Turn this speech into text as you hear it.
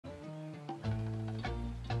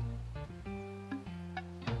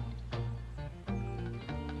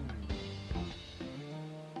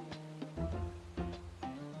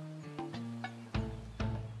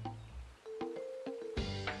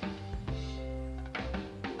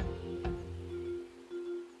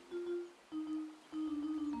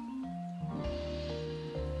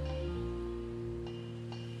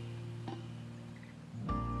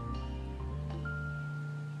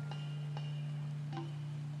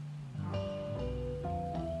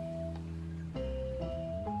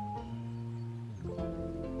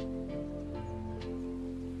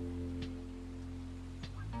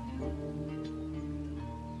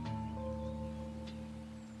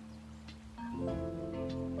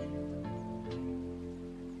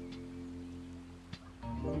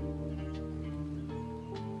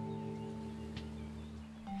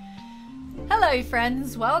Hello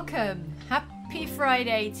friends, welcome. Happy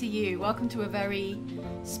Friday to you. Welcome to a very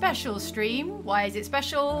special stream. Why is it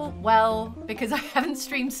special? Well, because I haven't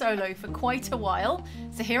streamed solo for quite a while.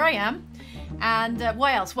 So here I am. And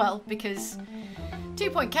why else? Well, because 2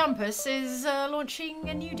 Point Campus is launching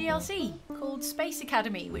a new DLC called Space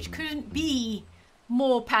Academy, which couldn't be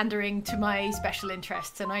more pandering to my special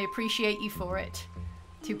interests, and I appreciate you for it.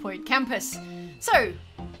 2 Point Campus. So,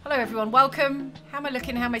 hello everyone, welcome. How am I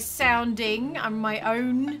looking? How am I sounding? I'm my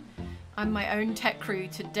own tech crew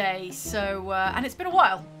today, so and it's been a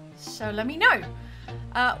while, so let me know.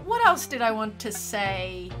 What else did I want to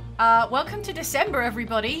say? Welcome to December,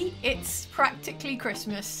 everybody. It's practically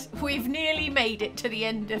Christmas. We've nearly made it to the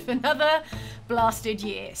end of another blasted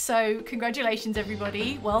year, so congratulations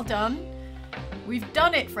everybody, well done. We've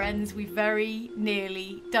done it, friends. We've very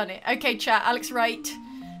nearly done it. Okay, chat. Alex Wright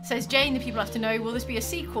says, Jane, the people have to know, will this be a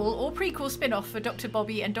sequel or prequel spin-off for Dr.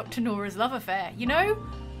 Bobby and Dr. Nora's love affair? You know,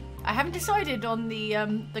 I haven't decided on the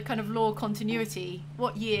kind of lore continuity.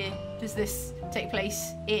 What year does this take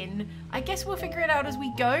place in? I guess we'll figure it out as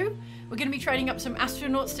we go. We're going to be training up some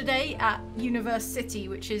astronauts today at Universe City,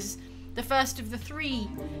 which is the first of the 3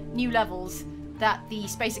 new levels that the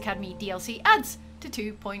Space Academy DLC adds to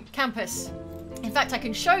 2 Point Campus. In fact, I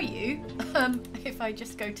can show you if I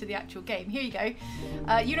just go to the actual game. Here you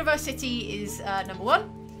go. Universe City is number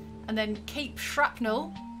 1, and then Cape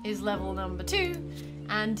Shrapnel is level number 2,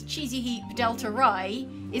 and Cheesy Heap Delta Rye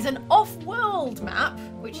is an off-world map,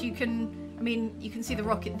 which you can, I mean, you can see the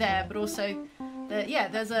rocket there, but also,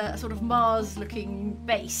 there's a sort of Mars-looking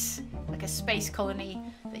base, like a space colony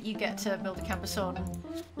that you get to build a campus on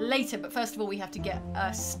later. But first of all, we have to get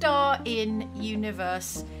a star in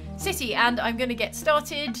Universe City, and I'm going to get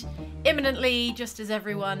started imminently, just as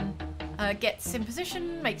everyone gets in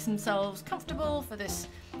position, makes themselves comfortable for this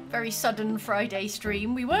very sudden Friday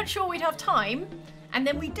stream. We weren't sure we'd have time, and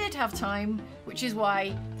then we did have time, which is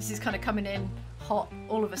why this is kind of coming in hot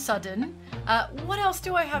all of a sudden. What else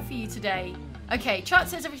do I have for you today? Okay, chat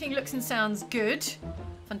says everything looks and sounds good.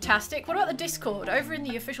 Fantastic. What about the Discord? Over in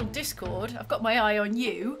the official Discord, I've got my eye on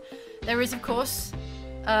you. There is, of course,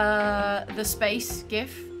 the space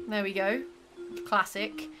GIF. There we go.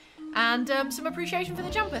 Classic. And some appreciation for the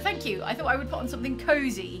jumper. Thank you. I thought I would put on something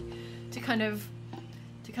cozy to kind of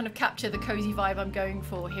capture the cozy vibe I'm going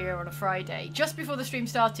for here on a Friday. Just before the stream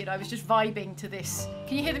started, I was just vibing to this.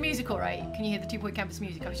 Can you hear the music all right? Can you hear the 2 Point Campus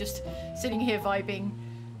music? I was just sitting here vibing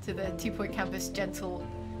to the 2 Point Campus gentle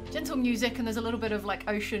music, and there's a little bit of like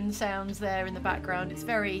ocean sounds there in the background. It's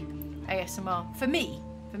very ASMR. For me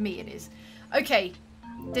it is. Okay,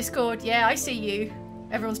 Discord, yeah, I see you.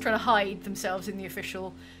 Everyone's trying to hide themselves in the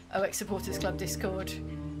official OX Supporters Club Discord.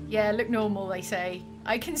 Yeah, look normal, they say.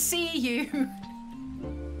 I can see you.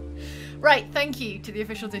 Right, thank you to the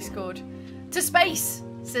official Discord. To space,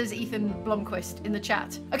 says Ethan Blomquist in the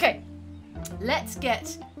chat. Okay, let's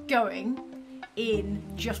get going in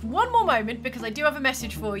just one more moment, because I do have a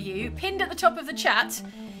message for you. Pinned at the top of the chat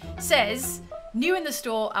says, new in the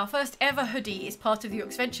store, our first ever hoodie is part of the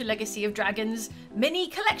Oxventure Legacy of Dragons mini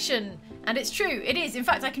collection. And it's true, it is. In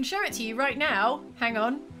fact, I can show it to you right now. Hang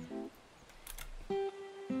on.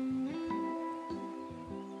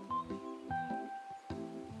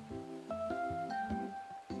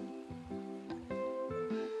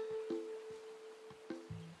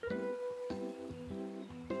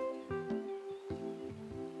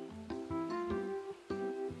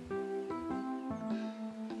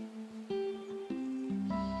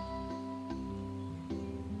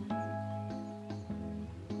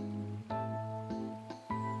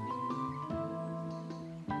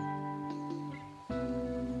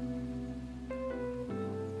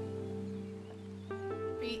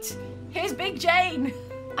 Here's Big Jane!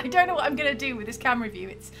 I don't know what I'm going to do with this camera view.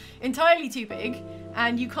 It's entirely too big,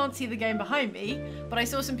 and you can't see the game behind me, but I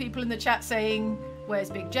saw some people in the chat saying, where's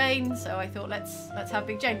Big Jane? So I thought, let's have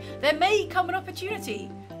Big Jane. There may come an opportunity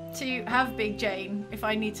to have Big Jane if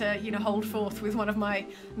I need to, you know, hold forth with one of my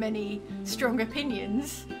many strong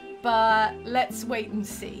opinions, but let's wait and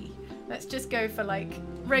see. Let's just go for, like,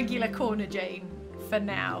 regular corner Jane for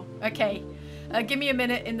now. Okay. Give me a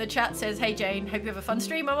minute in the chat says, hey Jane, hope you have a fun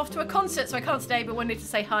stream. I'm off to a concert, so I can't stay, but wanted to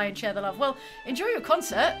say hi and share the love. Well, enjoy your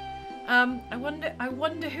concert. I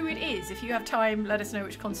wonder who it is. If you have time, let us know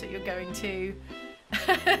which concert you're going to.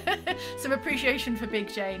 Some appreciation for Big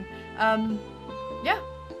Jane. Yeah,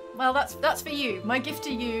 well, that's for you. My gift to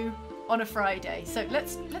you on a Friday. So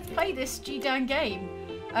let's play this G-Dan game.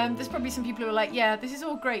 There's probably some people who are like, yeah, this is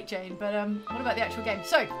all great, Jane, but what about the actual game?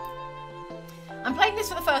 So, I'm playing this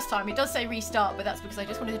for the first time. It does say restart, but that's because I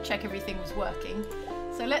just wanted to check everything was working.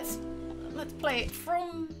 So let's play it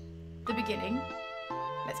from the beginning.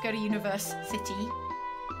 Let's go to University,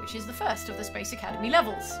 which is the first of the Space Academy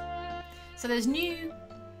levels. So there's new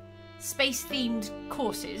space-themed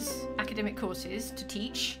courses, academic courses to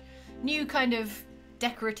teach, new kind of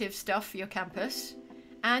decorative stuff for your campus,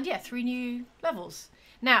 and yeah, 3 new levels.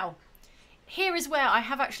 Now, here is where I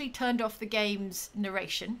have actually turned off the game's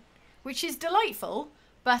narration, which is delightful,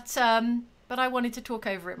 but I wanted to talk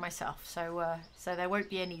over it myself, so there won't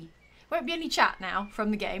be any chat now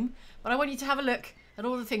from the game. But I want you to have a look at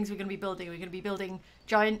all the things we're going to be building. We're going to be building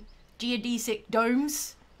giant geodesic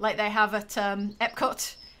domes like they have at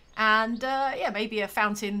Epcot, and yeah, maybe a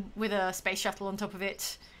fountain with a space shuttle on top of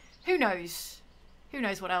it. Who knows? Who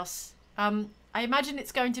knows what else? I imagine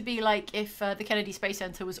it's going to be like if the Kennedy Space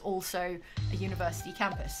Center was also a university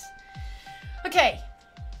campus. Okay,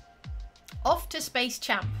 off to Space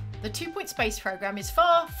Champ. The 2-point space program is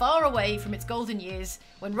far, far away from its golden years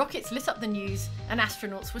when rockets lit up the news and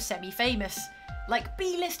astronauts were semi-famous. Like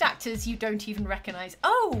B-list actors you don't even recognise.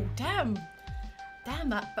 Oh, damn. Damn,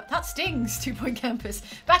 that stings, 2-point campus.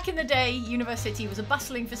 Back in the day, University was a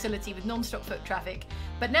bustling facility with non-stop foot traffic,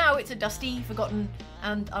 but now it's a dusty, forgotten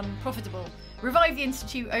and unprofitable. Revive the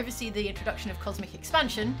Institute, oversee the introduction of cosmic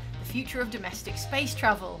expansion, the future of domestic space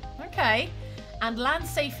travel. Okay. And land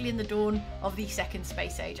safely in the dawn of the second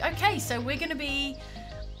space age. Okay, so we're going to be,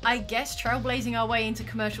 I guess, trailblazing our way into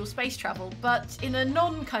commercial space travel, but in a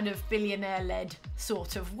non-kind of billionaire-led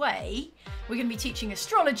sort of way. We're going to be teaching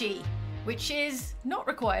astrology, which is not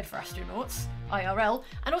required for astronauts, IRL,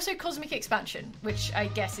 and also cosmic expansion, which I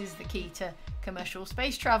guess is the key to commercial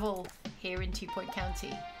space travel here in 2-Point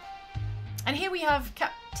County. And here we have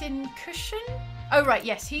Captain Cushion. Oh, right,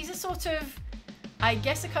 yes, he's a sort of, I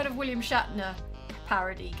guess, a kind of William Shatner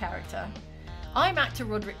parody character. I'm actor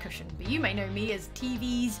Roderick Cushion, but you may know me as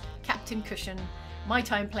TV's Captain Cushion. My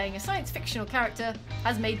time playing a science fictional character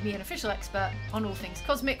has made me an official expert on all things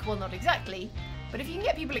cosmic. Well, not exactly, but if you can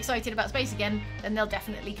get people excited about space again, then they'll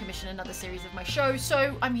definitely commission another series of my show,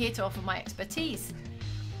 so I'm here to offer my expertise.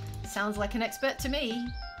 Sounds like an expert to me.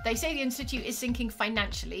 They say the Institute is sinking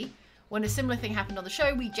financially. When a similar thing happened on the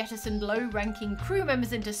show, we jettisoned low-ranking crew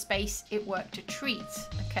members into space. It worked a treat.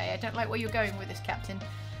 Okay, I don't like where you're going with this, Captain.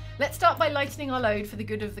 Let's start by lightening our load for the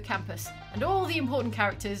good of the campus and all the important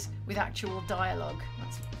characters with actual dialogue.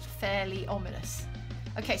 That's fairly ominous.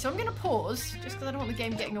 Okay, so I'm going to pause, just because I don't want the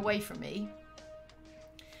game getting away from me.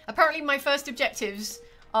 Apparently my first objectives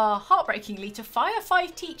are, heartbreakingly, to fire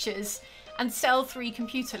 5 teachers and sell 3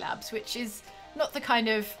 computer labs, which is not the kind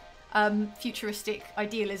of futuristic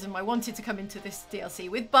idealism I wanted to come into this DLC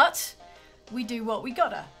with, but we do what we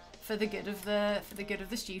gotta for the good of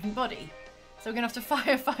the student body. So we're gonna have to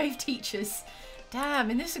fire 5 teachers. Damn,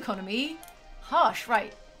 in this economy, harsh.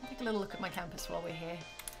 Right, take a little look at my campus while we're here.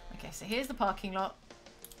 Okay, so here's the parking lot.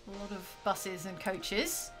 A lot of buses and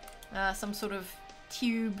coaches. Some sort of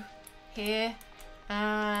tube here,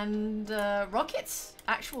 and rockets,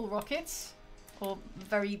 actual rockets, or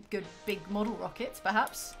very good big model rockets,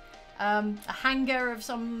 perhaps. A hangar of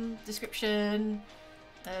some description,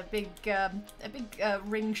 a big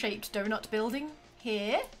ring-shaped donut building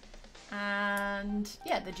here, and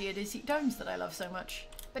yeah, the geodesic domes that I love so much.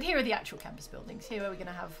 But here are the actual campus buildings. Here we're going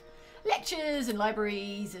to have lectures and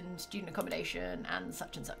libraries and student accommodation and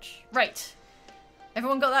such and such. Right,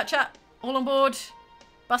 everyone got that, chat? All on board?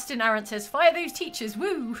 Bustin' Aaron says, fire those teachers,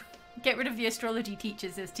 woo! Get rid of the astrology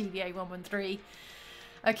teachers, says TVA113.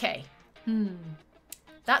 Okay,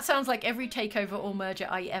 that sounds like every takeover or merger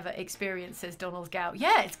I ever experienced, says Donald Gow.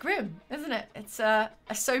 Yeah, it's grim, isn't it? It's a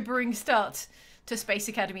sobering start to Space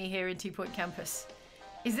Academy here in 2-Point Campus.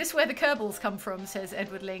 Is this where the Kerbals come from, says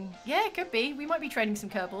Edward Ling. Yeah, it could be. We might be training some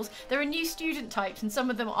Kerbals. There are new student types and some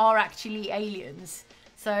of them are actually aliens.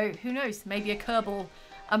 So who knows, maybe a Kerbal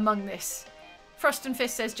among this. Frost and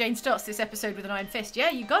Fist says Jane starts this episode with an iron fist. Yeah,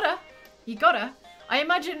 you gotta. You gotta. I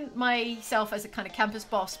imagine myself as a kind of campus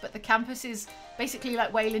boss, but the campus is basically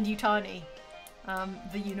like Wayland Yutani,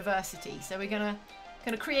 the university. So we're gonna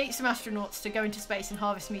create some astronauts to go into space and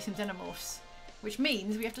harvest me some xenomorphs, which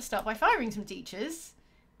means we have to start by firing some teachers,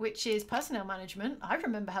 which is personnel management. I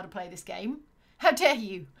remember how to play this game. How dare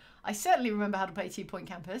you? I certainly remember how to play 2-Point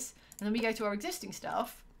Campus. And then we go to our existing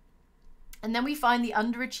staff, and then we find the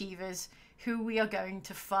underachievers who we are going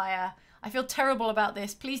to fire. I feel terrible about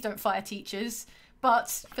this. Please don't fire teachers. But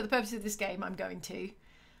for the purpose of this game, I'm going to.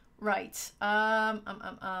 Right.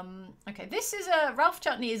 Okay, this is Ralph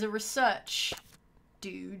Chutney is a research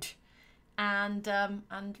dude. And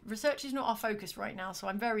research is not our focus right now, so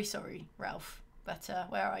I'm very sorry, Ralph. But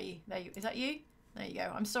where are you? There you, is that you? There you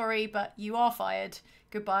go. I'm sorry, but you are fired.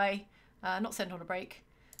 Goodbye. Not sent on a break.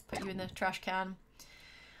 Put you in the trash can.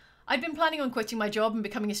 I'd been planning on quitting my job and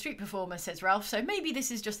becoming a street performer, says Ralph, so maybe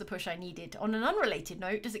this is just the push I needed. On an unrelated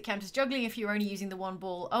note, does it count as juggling if you're only using the one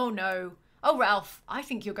ball? Oh no. Oh, Ralph, I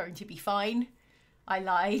think you're going to be fine. I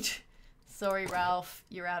lied. Sorry, Ralph,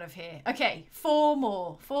 you're out of here. Okay, 4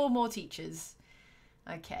 more. 4 more teachers.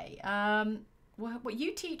 Okay, well,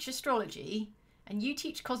 you teach astrology and you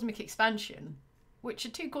teach cosmic expansion, which are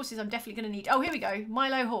 2 courses I'm definitely going to need. Oh, here we go.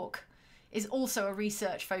 Milo Hawk is also a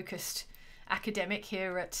research-focused academic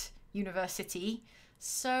here at university.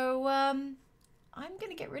 So, I'm going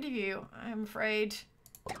to get rid of you, I'm afraid.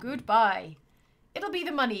 Goodbye. It'll be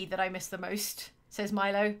the money that I miss the most, says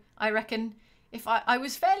Milo. I reckon. If I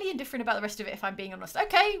was fairly indifferent about the rest of it, if I'm being honest.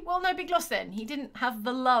 Okay, well, no big loss then. He didn't have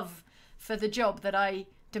the love for the job that I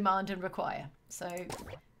demand and require. So,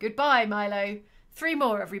 goodbye, Milo. 3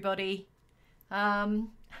 more, everybody. Now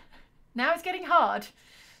it's getting hard.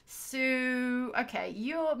 So, okay,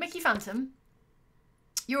 you're Mickey Phantom.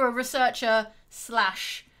 You're a researcher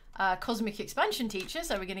slash cosmic expansion teacher,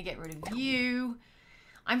 so we're going to get rid of you.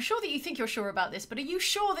 I'm sure that you think you're sure about this, but are you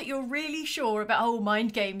sure that you're really sure about, oh,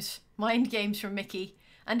 mind games from Mickey?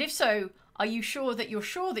 And if so, are you sure that you're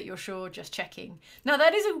sure that you're sure? Just checking. Now,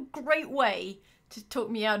 that is a great way to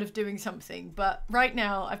talk me out of doing something, but right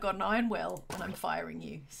now I've got an iron will and I'm firing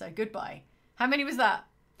you. So goodbye. How many was that?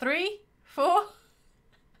 3? 4?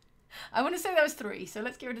 I want to say that was 3, so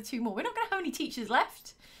let's get rid of 2 more. We're not going to have any teachers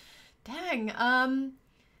left. Dang.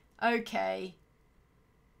 Okay.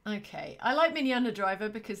 Okay, I like Mini Underdriver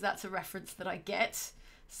because that's a reference that I get.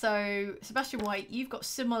 So, Sebastian White, you've got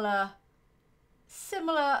similar,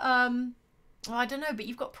 well, I don't know, but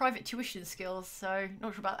you've got private tuition skills, so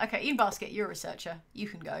not sure about, okay, Ian Basket, you're a researcher. You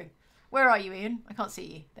can go. Where are you, Ian? I can't see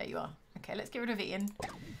you. There you are. Okay, let's get rid of Ian.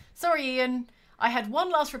 Sorry, Ian. I had one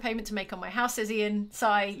last repayment to make on my house, says Ian.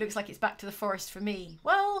 Sigh, looks like it's back to the forest for me.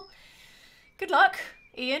 Well, good luck,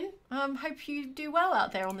 Ian. Hope you do well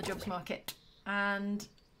out there on the jobs market. And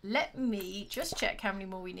let me just check how many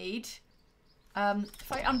more we need.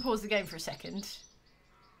 If I unpause the game for a second.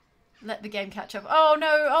 Let the game catch up. Oh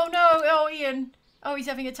no, oh no, oh Ian. Oh, he's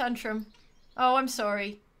having a tantrum. Oh, I'm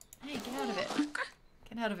sorry. Hey, get out of it.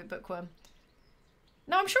 Get out of it, bookworm.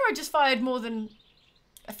 Now, I'm sure I just fired more than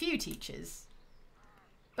a few teachers.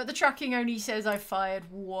 But the tracking only says I fired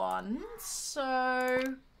 1, so...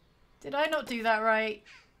 Did I not do that right?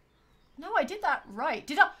 No, I did that right.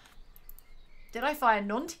 Did I fire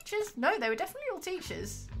non-teachers? No, they were definitely all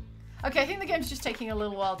teachers. Okay, I think the game's just taking a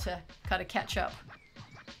little while to kind of catch up.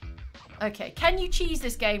 Okay, can you cheese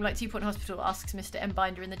this game like 2 Point Hospital, asks Mr. M.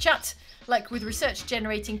 Binder in the chat. Like with research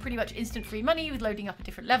generating pretty much instant free money with loading up a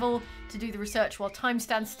different level to do the research while time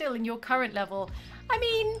stands still in your current level. I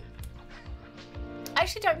mean, I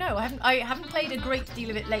actually don't know. I haven't played a great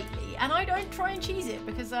deal of it lately, and I don't try and cheese it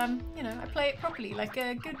because you know, I play it properly like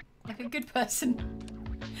a good person.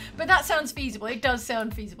 But that sounds feasible. It does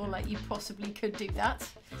sound feasible, like you possibly could do that.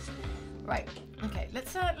 Right, okay,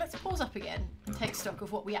 let's pause up again and take stock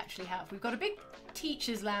of what we actually have. We've got a big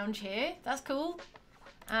teacher's lounge here. That's cool.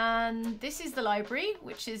 And this is the library,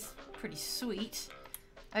 which is pretty sweet.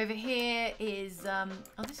 Over here is,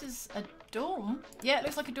 oh, this is a dorm. Yeah, it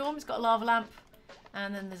looks like a dorm. It's got a lava lamp.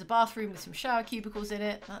 And then there's a bathroom with some shower cubicles in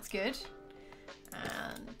it. That's good.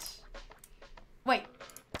 And, wait.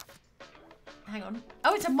 Hang on.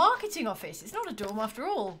 Oh, it's a marketing office. It's not a dorm after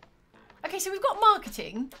all. Okay, so we've got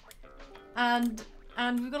marketing. And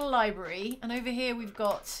we've got a library, and over here we've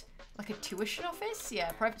got like a tuition office. Yeah,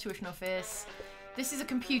 private tuition office. This is a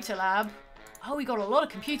computer lab. Oh, we got a lot of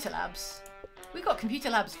computer labs. We've got computer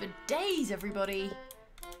labs for days, everybody.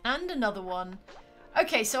 And another one.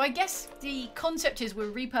 Okay, so I guess the concept is we're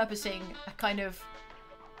repurposing a kind of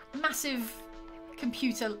massive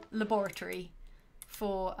computer laboratory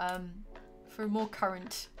for a more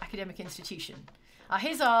current academic institution.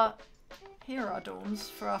 Here are our dorms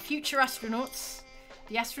for our future astronauts.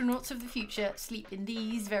 The astronauts of the future sleep in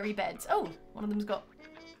these very beds. Oh, one of them's got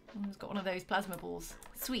one of those plasma balls.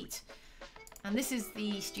 Sweet. And this is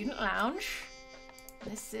the student lounge.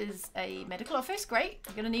 This is a medical office. Great.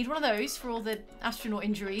 We're going to need one of those for all the astronaut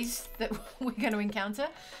injuries that we're going to encounter.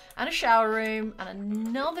 And a shower room and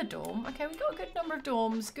another dorm. Okay, we've got a good number of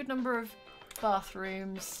dorms, good number of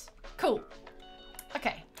bathrooms. Cool.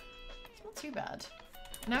 Okay. It's not too bad.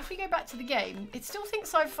 Now if we go back to the game, it still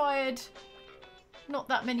thinks I've fired not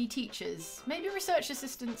that many teachers. Maybe research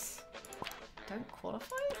assistants don't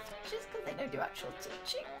qualify as teachers because they don't do actual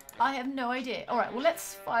teaching? I have no idea. Alright, well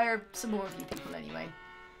let's fire some more of you people anyway.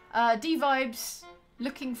 D-Vibes,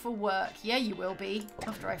 looking for work. Yeah, you will be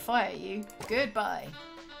after I fire you. Goodbye.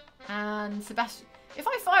 And Sebastian, if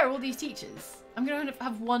I fire all these teachers, I'm going to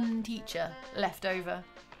have 1 teacher left over.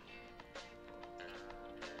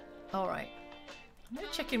 All right. I'm going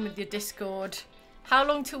to check in with your Discord. How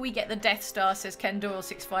long till we get the Death Star, says Ken Doyle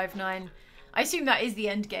 659. I assume that is the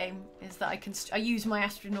end game, is that I use my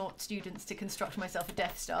astronaut students to construct myself a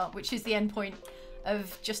Death Star, which is the end point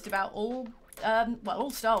of just about all, well,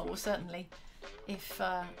 all Star Wars, certainly, if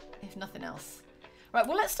nothing else. Right,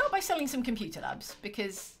 well, let's start by selling some computer labs,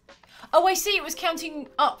 because... Oh, I see, it was counting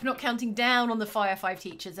up, not counting down on the fire 5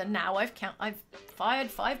 teachers, and now I've fired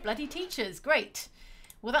 5 bloody teachers. Great.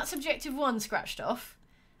 Well, that's objective 1 scratched off,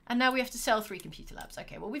 and now we have to sell 3 computer labs.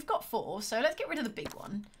 Okay, well, we've got 4, so let's get rid of the big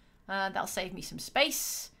one. That'll save me some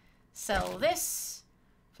space. Sell this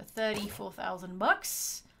for 34,000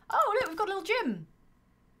 bucks. Oh, look, we've got a little gym.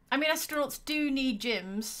 I mean, astronauts do need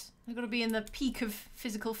gyms. They've got to be in the peak of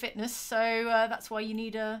physical fitness, so that's why you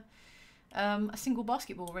need a single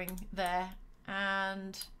basketball ring there.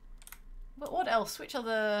 And but what else? Which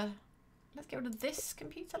other? Let's get rid of this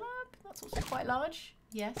computer lab. That's also quite large.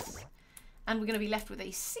 Yes. And we're going to be left with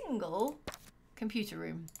a single computer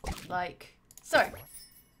room, like so.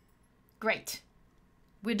 Great.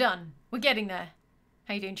 We're done. We're getting there.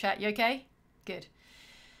 How you doing, chat? You okay? Good.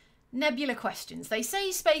 Nebula questions. They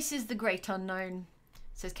say space is the great unknown,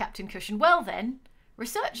 says Captain Cushion. Well then,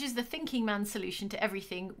 research is the thinking man's solution to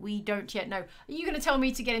everything we don't yet know. Are you going to tell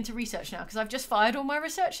me to get into research now? Because I've just fired all my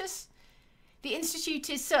researchers. The Institute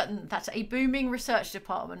is certain that a booming research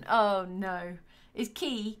department, oh no, is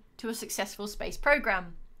key to a successful space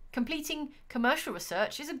program. Completing commercial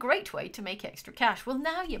research is a great way to make extra cash. Well,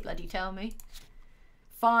 now you bloody tell me.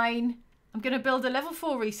 Fine. I'm going to build a level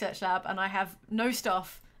 4 research lab and I have no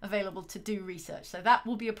staff available to do research. So that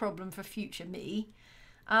will be a problem for future me.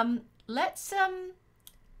 Let's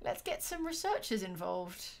get some researchers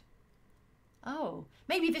involved. Oh,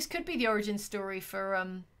 maybe this could be the origin story for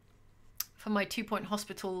my 2-point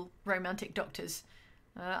hospital romantic doctors.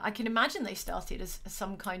 I can imagine they started as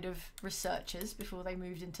some kind of researchers before they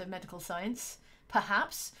moved into medical science,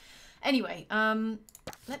 perhaps. Anyway,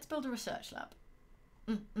 let's build a research lab.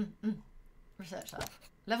 Research lab.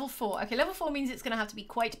 Level 4. Okay, level 4 means it's going to have to be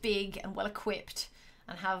quite big and well equipped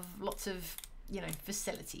and have lots of, you know,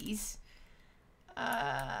 facilities. Where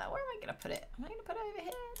am I going to put it? Am I going to put it over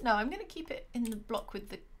here? No, I'm going to keep it in the block with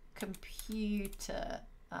the computer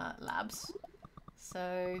labs.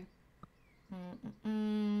 So...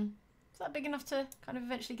 is that big enough to kind of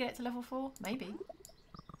eventually get it to level 4? Maybe.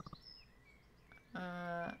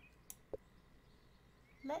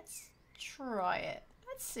 Let's try it.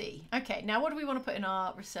 Let's see. Okay, now what do we want to put in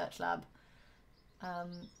our research lab? Oh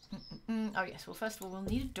yes, well first of all we'll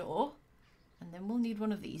need a door. And then we'll need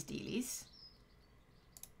one of these dealies.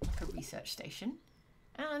 Like a research station.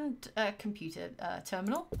 And a computer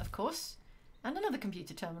terminal, of course. And another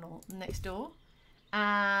computer terminal next door.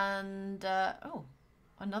 And oh,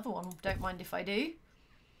 another one. Don't mind if I do.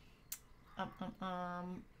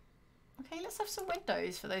 Okay, let's have some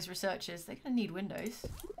windows for those researchers. They're going to need windows.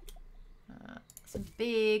 Some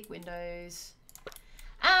big windows.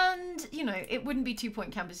 And, you know, it wouldn't be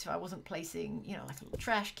 2-point campus if I wasn't placing, you know, like a little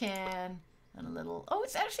trash can and a little... Oh,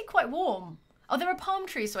 it's actually quite warm. Oh, there are palm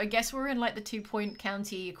trees, so I guess we're in like the 2-point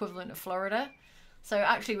county equivalent of Florida. So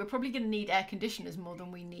actually, we're probably going to need air conditioners more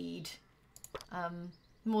than we need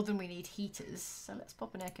heaters. So let's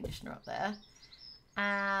pop an air conditioner up there.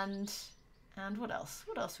 And what else?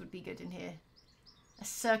 What else would be good in here? A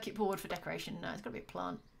circuit board for decoration. No, it's got to be a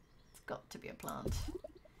plant. It's got to be a plant.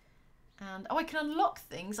 And oh, I can unlock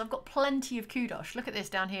things. I've got plenty of kudosh. Look at this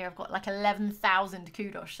down here. I've got like 11,000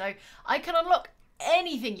 kudosh. So I can unlock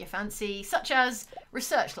anything you fancy, such as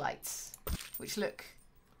research lights, which look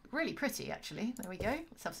really pretty actually. There we go.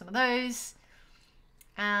 Let's have some of those.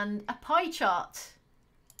 And a pie chart.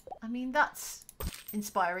 I mean, that's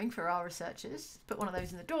inspiring for our researchers. Put one of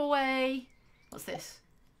those in the doorway. What's this?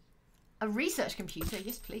 A research computer?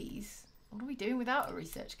 Yes, please. What are we doing without a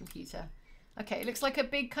research computer? Okay, it looks like a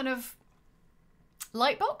big kind of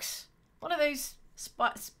light box. One of those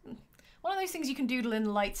things you can doodle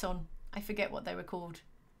in lights on. I forget what they were called.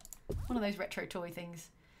 One of those retro toy things.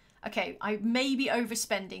 Okay, I may be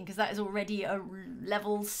overspending because that is already a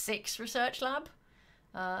level 6 research lab.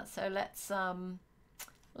 So let's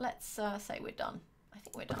say we're done. I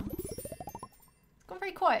think we're done. It's gone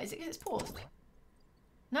very quiet. Is it because it's paused?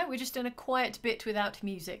 No, we're just in a quiet bit without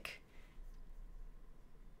music.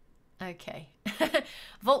 Okay.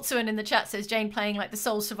 Voltsuan in the chat says Jane playing like the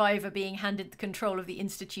sole survivor being handed the control of the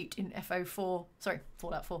Institute in FO4. Sorry,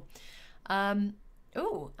 Fallout 4.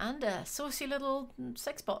 Oh, and a saucy little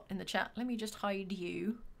sex bot in the chat. Let me just hide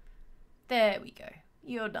you. There we go.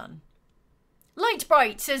 You're done. Light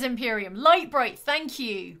bright, says Imperium. Light bright, thank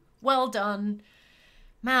you. Well done.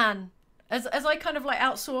 Man, As I kind of like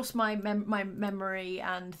outsource my memory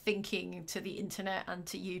and thinking to the internet and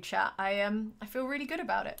to you, chat, I feel really good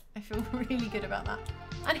about it. I feel really good about that.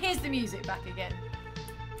 And here's the music back again.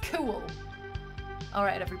 Cool. All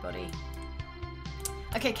right, everybody.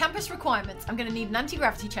 Okay, campus requirements. I'm going to need an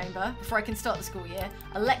anti-gravity chamber before I can start the school year,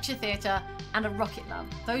 a lecture theatre, and a rocket lab.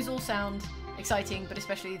 Those all sound exciting, but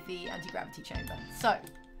especially the anti-gravity chamber. So,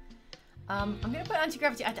 I'm going to put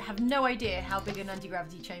anti-gravity. I have no idea how big an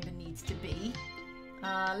anti-gravity chamber needs to be.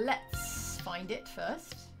 Let's find it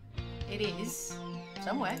first. It is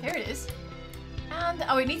somewhere. Here it is. And,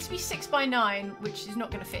 oh, it needs to be 6 by 9, which is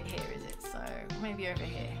not going to fit here, is it? So, maybe over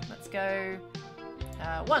here. Let's go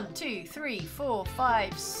 1, 2, 3, 4,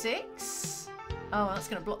 5, 6. Oh, that's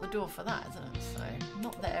going to block the door for that, isn't it? So,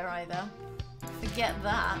 not there either. Forget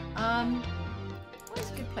that. Where's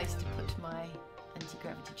a good place to put my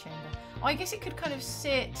anti-gravity chamber? Oh, I guess it could kind of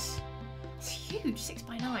sit... It's huge, 6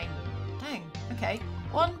 by 9. Dang. Okay.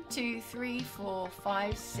 1, 2, 3, 4,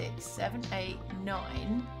 5, 6, 7, 8,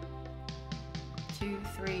 9. 2,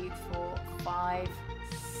 3, 4, 5,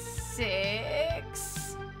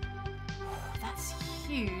 6. That's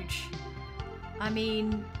huge. I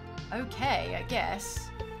mean, okay, I guess.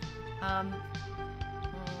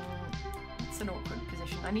 It's an awkward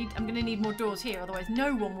position. I'm gonna need more doors here, otherwise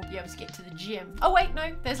no one will be able to get to the gym. Oh wait,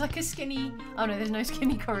 no, there's like a skinny. Oh no, there's no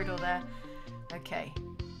skinny corridor there. Okay.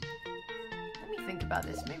 Let me think about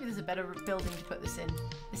this. Maybe there's a better building to put this in.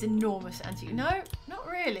 This enormous No, not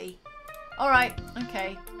really. All right.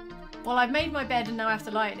 Okay. Well, I've made my bed and now I have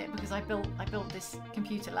to lie in it because I built this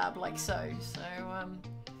computer lab like so. So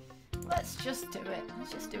let's just do it.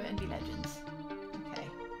 Let's just do it and be legends. Okay.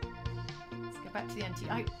 Let's go back to the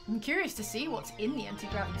I'm curious to see what's in the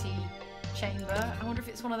anti-gravity chamber. I wonder if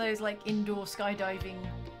it's one of those like indoor skydiving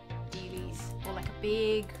dealies or like a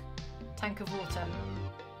big tank of water.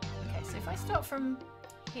 Okay, so if I start from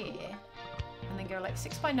here and then go like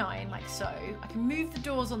 6 by 9 like so, I can move the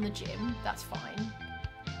doors on the gym. That's fine.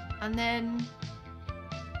 And then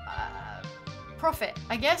profit,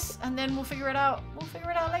 I guess, and then we'll figure it out. We'll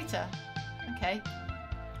figure it out later. Okay.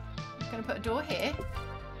 I'm gonna put a door here.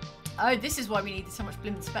 Oh, this is why we needed so much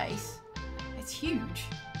blimmin' space. It's huge.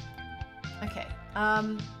 Okay.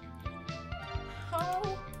 How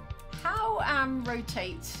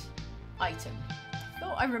rotate item? I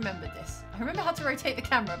thought I remembered this. I remember how to rotate the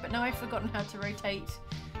camera, but now I've forgotten how to rotate.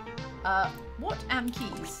 What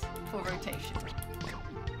keys for rotation?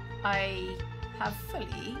 I have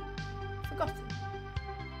fully forgotten.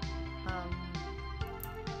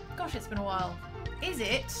 Gosh, it's been a while. Is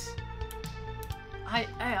it?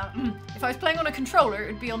 If I was playing on a controller,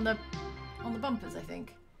 it would be on the bumpers, I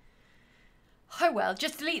think. Oh well,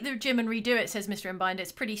 just delete the gym and redo it, says Mr. Embinder.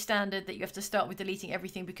 It's pretty standard that you have to start with deleting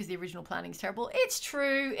everything because the original planning's terrible. It's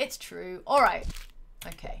true. It's true. All right.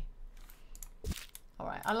 Okay. All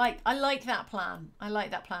right. I like that plan. I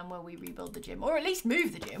like that plan where we rebuild the gym, or at least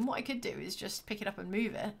move the gym. What I could do is just pick it up and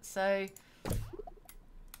move it. So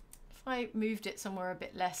if I moved it somewhere a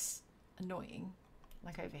bit less annoying,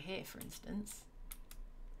 like over here, for instance.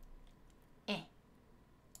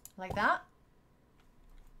 Like that.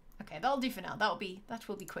 Okay, that'll do for now. That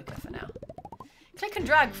will be quicker for now. Click and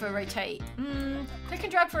drag for rotate. Click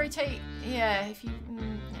and drag for rotate. Yeah, if you...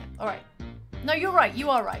 yeah. All right. No, you're right. You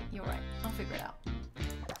are right. You're right. I'll figure it out.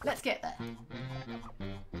 Let's get there.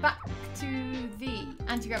 Back to the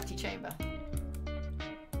anti-gravity chamber.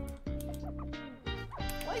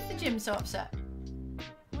 Why is the gym so upset?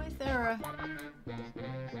 Why is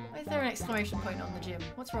there an exclamation point on the gym?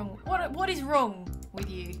 What's wrong? What is wrong with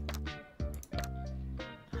you?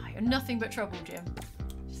 Oh, you're nothing but trouble, Jim.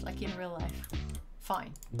 Just like in real life.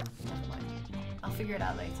 Fine. Never mind. I'll figure it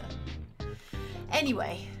out later.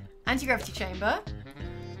 Anyway, anti-gravity chamber.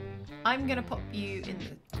 I'm gonna pop you in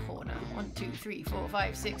the corner. 1, 2, 3, 4,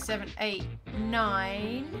 5, 6, 7, 8,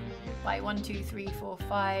 9. By 1, 2, 3, 4,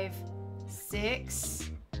 5, 6.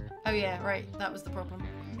 Oh yeah, right. That was the problem.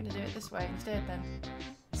 I'm gonna do it this way instead then.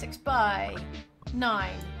 6 by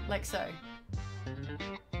 9, like so.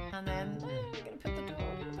 And then I'm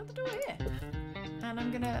gonna put the door here. And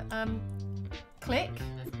I'm gonna click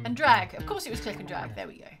and drag. Of course it was click and drag. There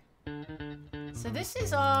we go. So this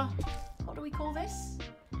is our, what do we call this?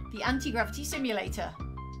 The anti-gravity simulator.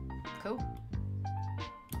 Cool.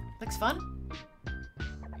 Looks fun.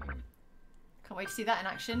 Can't wait to see that in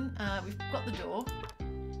action. We've got the door.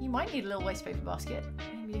 You might need a little waste paper basket.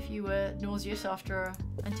 Maybe if you were nauseous after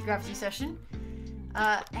an anti-gravity session.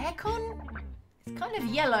 Aircon? It's kind of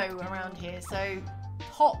yellow around here, so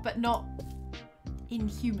hot but not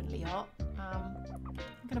inhumanly hot.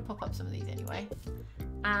 I'm gonna pop up some of these anyway.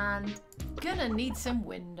 And gonna need some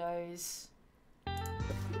windows.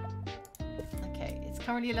 Okay, it's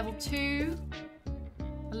currently a level 2.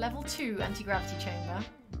 A level 2 anti-gravity chamber.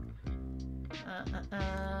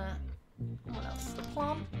 What else? A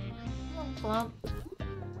plant? One plant.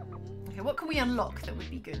 Okay, what can we unlock that would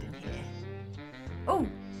be good in here? Oh,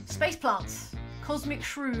 space plants. Cosmic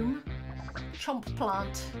shroom. Chomp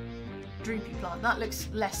plant. Droopy plant. That looks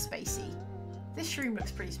less spacey. This shroom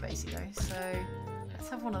looks pretty spacey though, so let's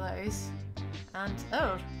have one of those. And,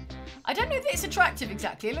 oh, I don't know that it's attractive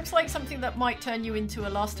exactly. It looks like something that might turn you into a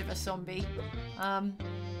Last of Us zombie.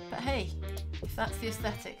 But hey, if that's the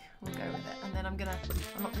aesthetic, we'll go with it. And then I'm gonna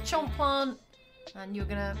unlock the chomp plant, and you're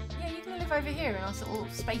gonna live over here in our little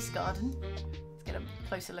space garden. Let's get a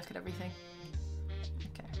closer look at everything.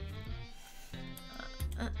 Okay.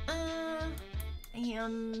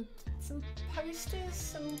 And some posters,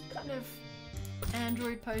 some kind of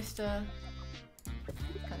Android poster,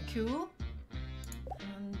 kind of cool.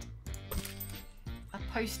 And a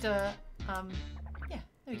poster, yeah,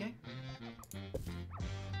 there we go.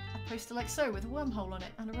 A poster like so with a wormhole on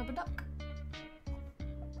it and a rubber duck.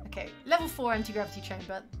 Okay, level 4 anti-gravity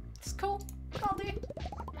chamber. It's cool. I'll do.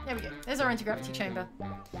 There we go. There's our anti-gravity chamber.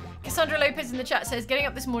 Cassandra Lopez in the chat says, getting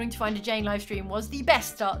up this morning to find a Jane live stream was the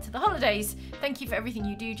best start to the holidays. Thank you for everything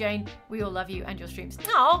you do, Jane. We all love you and your streams.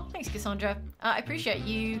 Oh, thanks, Cassandra. I appreciate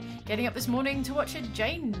you getting up this morning to watch a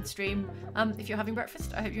Jane stream. If you're having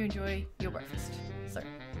breakfast, I hope you enjoy your breakfast. So,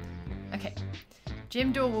 okay.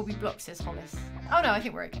 Gym door will be blocked, says Hollis. Oh no, I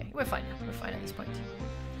think we're okay. We're fine now. We're fine at this point.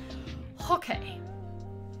 Okay.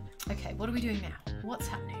 Okay, what are we doing now? What's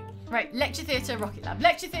happening? Right, lecture theatre, rocket lab.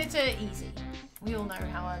 Lecture theatre, easy. We all know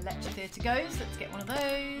how a lecture theatre goes. Let's get one of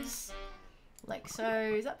those. Like so.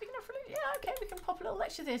 Is that big enough for you? Yeah, okay, we can pop a little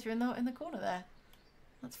lecture theatre in the corner there.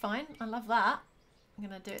 That's fine. I love that. I'm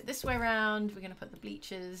gonna do it this way around. We're gonna put the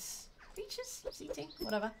bleachers. Bleachers? Seating?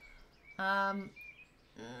 Whatever. Oh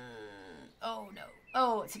no.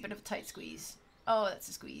 Oh, it's a bit of a tight squeeze. Oh, that's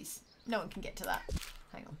a squeeze. No one can get to that.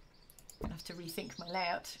 Hang on. I'm gonna have to rethink my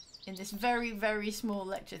layout in this very, very small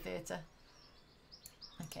lecture theatre.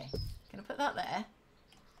 Okay, gonna put that there,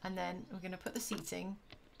 and then we're gonna put the seating,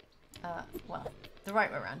 well, the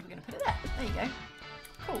right way around. We're gonna put it there. There you go.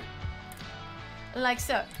 Cool. Like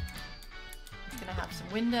so. It's gonna have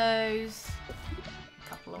some windows, a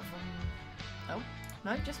couple of them. Oh,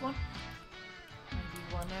 no, just one. Maybe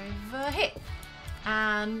one over here.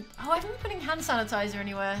 And, oh, I haven't been putting hand sanitizer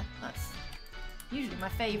anywhere. That's usually my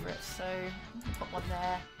favourite, so I'm gonna put one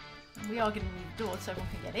there. And we are going to need a door so everyone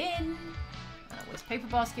can get in. Waste paper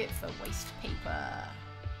basket for waste paper.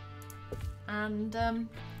 And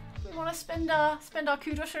we want to spend our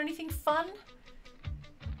kudos on anything fun.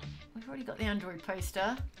 We've already got the Android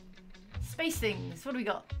poster. Space things. What do we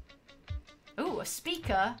got? Oh, a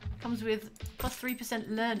speaker comes with plus 3%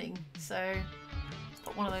 learning. So let's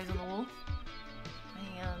put one of those on the wall.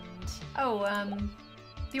 And oh,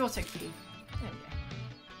 the auto cue. There we go.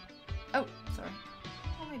 Oh, sorry.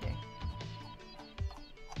 What am I doing?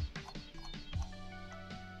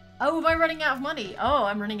 Oh, am I running out of money? Oh,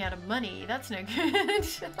 I'm running out of money. That's no good.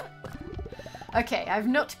 Okay, I've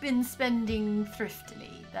not been spending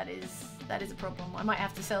thriftily. That is a problem. I might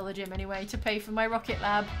have to sell the gym anyway to pay for my rocket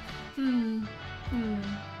lab.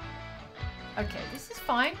 Okay, this is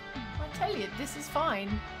fine. I tell you, this is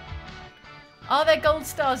fine. Are there gold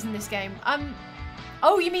stars in this game?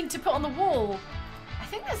 Oh, you mean to put on the wall? I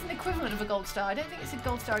think there's an equivalent of a gold star. I don't think it's a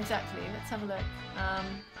gold star exactly. Let's have a look.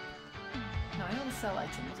 No, I don't want to sell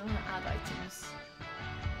items. I want to add items.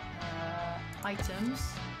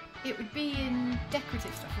 Items. It would be in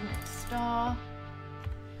decorative stuff, wouldn't it? Star.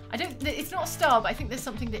 I don't. It's not a star, but I think there's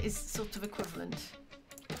something that is sort of equivalent.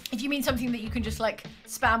 If you mean something that you can just like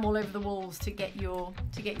spam all over the walls to get your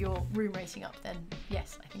room rating up, then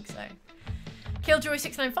yes, I think so.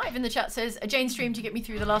 Killjoy695 in the chat says, a Jane stream to get me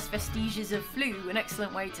through the last vestiges of flu. An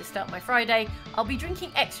excellent way to start my Friday. I'll be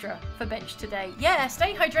drinking extra for bench today. Yeah,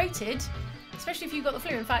 stay hydrated, especially if you've got the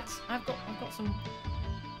flu. In fact, I've got some.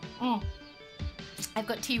 I've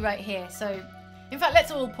got tea right here. So, in fact, let's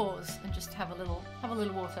all pause and just have a little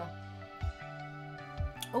water,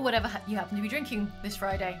 or whatever you happen to be drinking this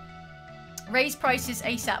Friday. Raise prices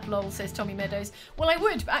ASAP, lol, says Tommy Meadows. Well, I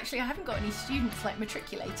would, but actually I haven't got any students like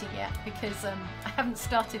matriculating yet because I haven't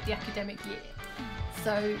started the academic year.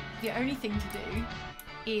 So the only thing to do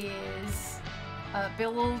is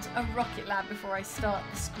build a rocket lab before I start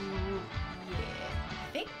the school year,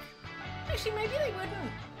 I think. Actually, maybe they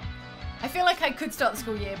wouldn't. I feel like I could start the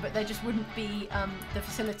school year, but there just wouldn't be the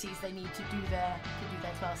facilities they need to do their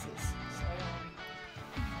classes. So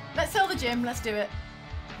Let's sell the gym. Let's do it.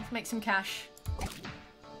 Let's make some cash.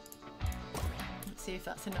 Let's see if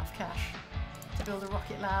that's enough cash to build a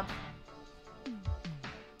rocket lab.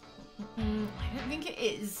 I don't think it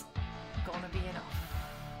is gonna be enough.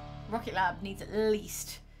 Rocket lab needs at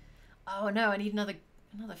least... Oh no, I need another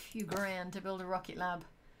few grand to build a rocket lab.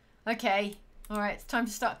 Okay, alright, it's time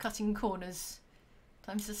to start cutting corners.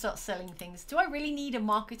 Time to start selling things. Do I really need a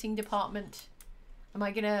marketing department? Am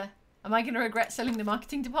I gonna regret selling the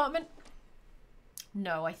marketing department?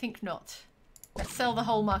 No, I think not. Let's sell the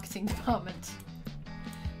whole marketing department.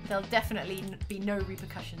 There'll definitely be no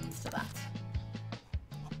repercussions to that.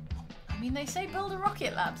 I mean, they say build a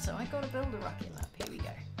rocket lab, so I gotta build a rocket lab. Here we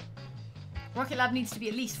go. Rocket lab needs to be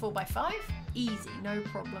at least 4x5. Easy, no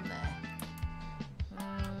problem there.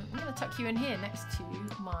 I'm gonna tuck you in here next to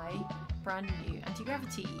my brand new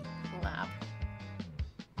anti-gravity lab.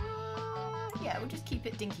 Yeah, we'll just keep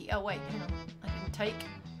it dinky. Oh wait, hang on. I didn't take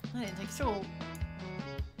it all.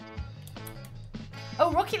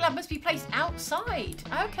 Oh, rocket lab must be placed outside.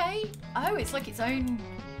 Okay. Oh, it's like its own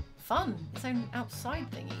fun, its own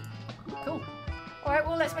outside thingy. Cool. All right,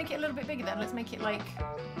 well, let's make it a little bit bigger then. Let's make it like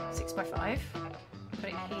 6x5. Put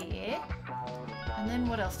it here. And then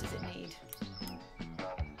what else does it need?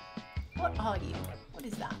 What are you? What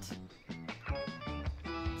is that?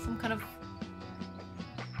 Some kind of...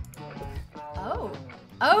 Oh.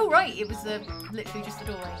 Oh, right. It was literally just the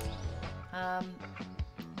doorway. There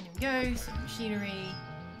we go. Some machinery.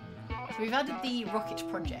 So we've added the rocket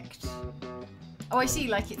project. Oh, I see.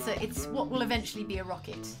 Like it's what will eventually be a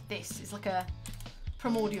rocket. This is like a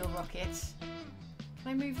primordial rocket. Can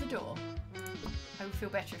I move the door? I would feel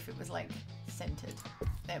better if it was like centered.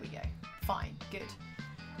 There we go. Fine. Good.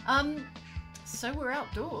 So we're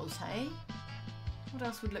outdoors, hey? What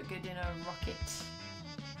else would look good in a rocket?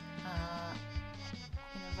 In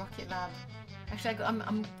a rocket lab. Actually,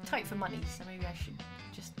 I'm tight for money, so maybe I should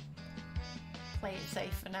just play it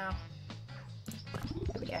safe for now.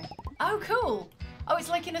 There we go. Oh, cool! Oh, it's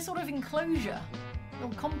like in a sort of enclosure,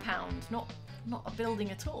 little compound, not a building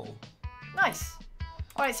at all. Nice.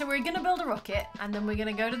 All right, so we're gonna build a rocket, and then we're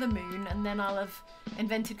gonna go to the moon, and then I'll have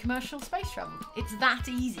invented commercial space travel. It's that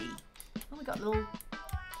easy. Oh, we got a little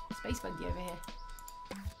space buggy over here.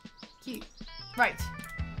 Cute. Right.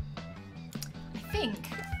 I think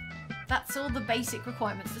that's all the basic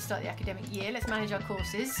requirements to start the academic year. Let's manage our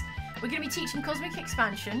courses. We're going to be teaching cosmic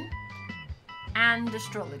expansion and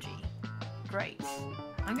astrology. Great.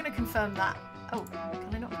 I'm going to confirm that. Oh,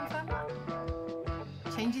 can I not confirm that?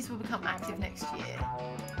 Changes will become active next year.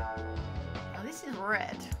 Oh, this is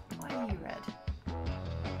red. Why are you red?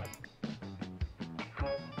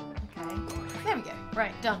 Okay. There we go.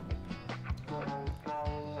 Right, done.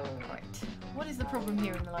 Right. What is the problem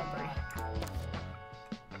here in the library?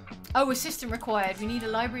 Oh, assistant required. We need a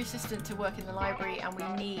library assistant to work in the library, and we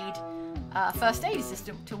need a first aid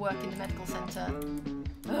assistant to work in the medical centre.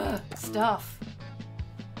 Ugh, stuff.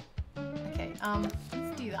 Okay,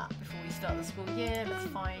 let's do that before we start the school year. Let's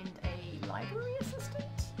find a library assistant.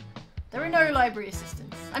 There are no library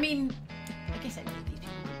assistants. I mean, I guess any of these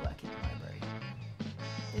people could work in the library.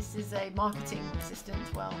 This is a marketing assistant.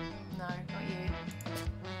 Well, no, not you.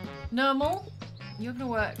 Normal, you're going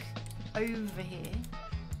to work over here.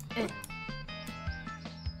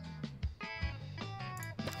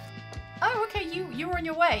 Oh, okay, you were on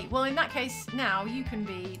your way. Well, in that case, now you can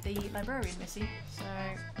be the librarian, Missy. So,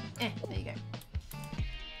 there you go.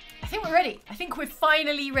 I think we're ready. I think we're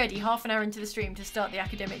finally ready, half an hour into the stream, to start the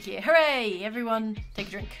academic year. Hooray! Everyone, take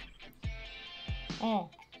a drink. Oh.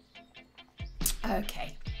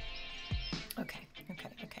 Okay. Okay.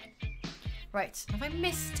 Right, have I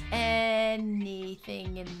missed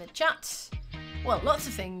anything in the chat? Well, lots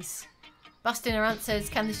of things. Bustinarant says,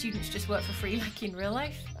 can the students just work for free like in real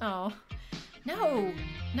life? Oh. No,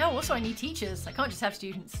 also I need teachers. I can't just have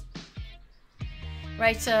students.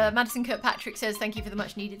 Right, Madison Kirkpatrick says, thank you for the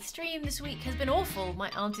much needed stream. This week has been awful. My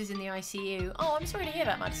aunt is in the ICU. Oh, I'm sorry to hear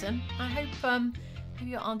that, Madison. I hope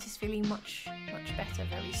your aunt is feeling much better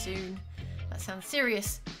very soon. That sounds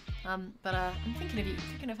serious. But I'm thinking of you,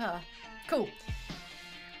 thinking of her. Cool.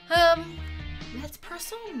 Let's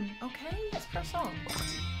press on, okay? Let's press on.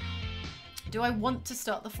 Do I want to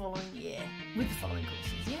start the following year with the following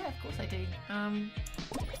courses? Yeah, of course I do.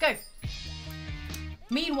 Let's go.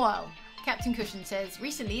 Meanwhile, Captain Cushion says,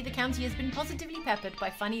 recently the county has been positively peppered by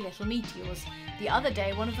funny little meteors. The other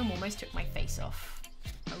day, one of them almost took my face off.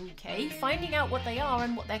 Okay, finding out what they are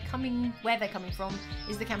and where they're coming from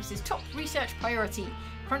is the campus's top research priority.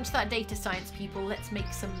 Crunch that data, science people. Let's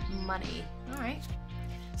make some money. All right.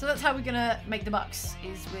 So that's how we're gonna make the bucks,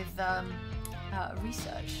 is with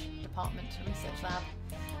research department, a research lab.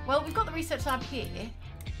 Well, we've got the research lab here,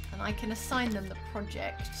 and I can assign them the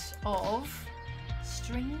project of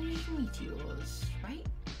strange meteors, right?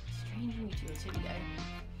 Strange meteors, here we go.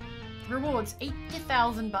 Rewards,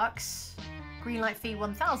 80,000 bucks. Green light fee,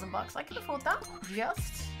 1,000 bucks. I can afford that,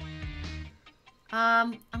 just.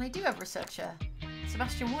 And I do have a researcher.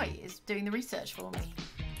 Sebastian White is doing the research for me.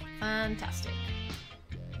 Fantastic.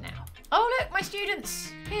 Now, oh look, my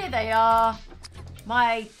students! Here they are.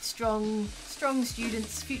 My strong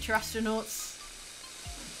students, future astronauts.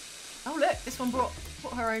 Oh look, this one brought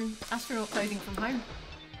her own astronaut clothing from home.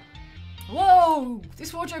 Whoa!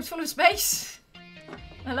 This wardrobe's full of space.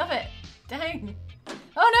 I love it. Dang.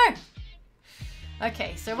 Oh no!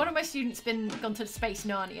 Okay, so one of my students gone to Space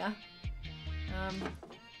Narnia.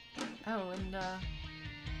 Oh, and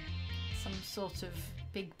some sort of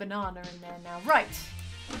big banana in there now. Right.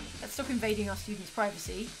 Let's stop invading our students'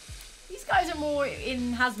 privacy. These guys are more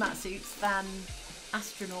in hazmat suits than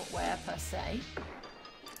astronaut wear per se.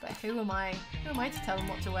 But who am I to tell them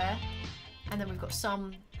what to wear? And then we've got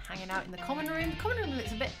some hanging out in the common room. The common room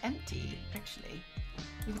looks a bit empty, actually.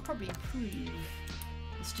 We could probably improve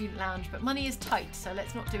the student lounge, but money is tight, so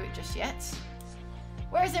let's not do it just yet.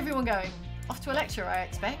 Where is everyone going? Off to a lecture, I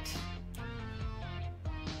expect.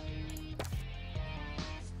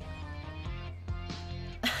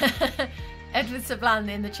 Edward Sablan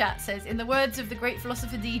in the chat says, in the words of the great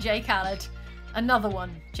philosopher DJ Khaled, another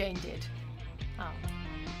one Jane did. Oh.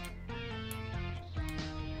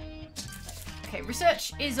 Okay,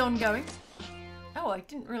 research is ongoing. Oh, I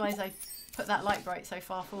didn't realise I put that light bright so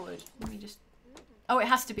far forward. Let me just... Oh, it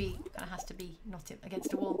has to be not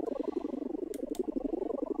against a wall.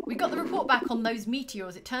 We got the report back on those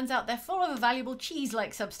meteors. It turns out they're full of a valuable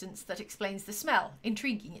cheese-like substance that explains the smell.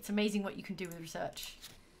 Intriguing. It's amazing what you can do with research.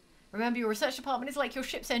 Remember, your research department is like your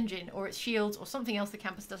ship's engine or its shields or something else the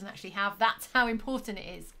campus doesn't actually have. That's how important it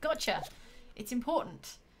is. Gotcha. It's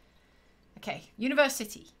important. Okay,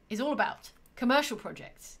 university is all about commercial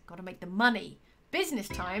projects. Got to make the money. Business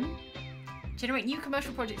time. Generate new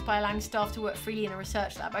commercial projects by allowing staff to work freely in a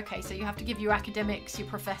research lab. Okay, so you have to give your academics, your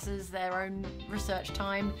professors their own research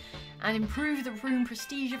time and improve the room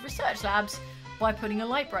prestige of research labs by putting a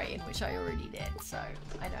light bright in, which I already did. So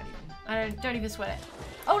I don't even sweat it.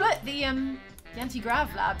 Oh look, the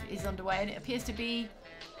anti-grav lab is underway and it appears to be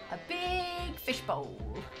a big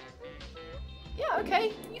fishbowl. Yeah,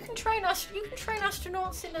 okay. You can train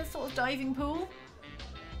astronauts in a sort of diving pool.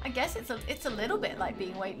 I guess it's a little bit like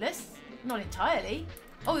being weightless. Not entirely.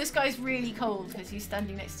 Oh, this guy's really cold because he's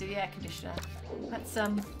standing next to the air conditioner. Let's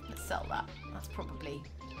sell that. That's probably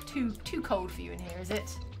too cold for you in here, is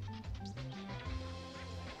it?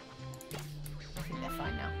 I think they're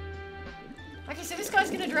fine now. Okay, so this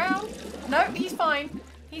guy's gonna drown. No, he's fine.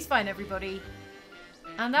 He's fine, everybody.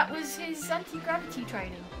 And that was his anti-gravity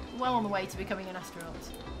training. Well on the way to becoming an astronaut.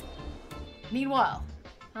 Meanwhile,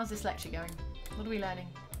 how's this lecture going? What are we learning?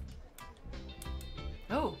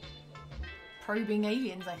 Oh. Probing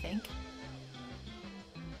aliens, I think.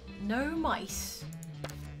 No mice.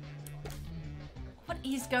 What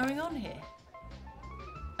is going on here?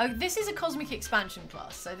 Oh, this is a cosmic expansion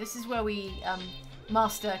class, so this is where we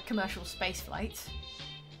master commercial spaceflight.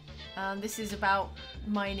 This is about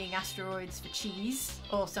mining asteroids for cheese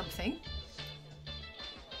or something.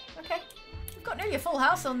 Okay, we've got nearly a full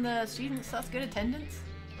house on the students, so that's good attendance.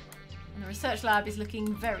 And the research lab is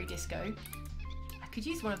looking very disco. I could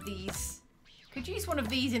use one of these. Could use one of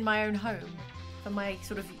these in my own home for my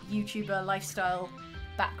sort of YouTuber lifestyle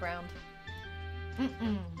background. Okay.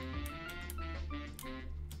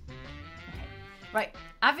 Right,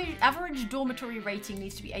 average dormitory rating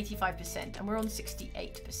needs to be 85% and we're on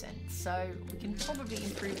 68%, so we can probably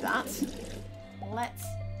improve that. Let's...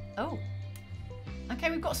 Oh.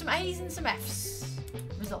 Okay, we've got some A's and some F's,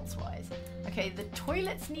 results-wise. Okay, the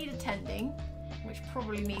toilets need attending, which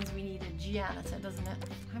probably means we need a janitor, doesn't it?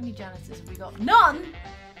 How many janitors have we got? None!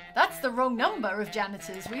 That's the wrong number of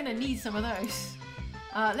janitors. We're going to need some of those.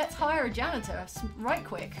 Let's hire a janitor right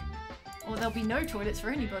quick, or there'll be no toilets for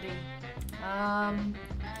anybody.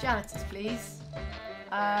 Janitors, please.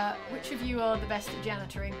 Which of you are the best at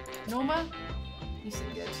janitoring? Norma? You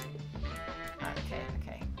seem good.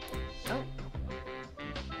 Okay. Oh.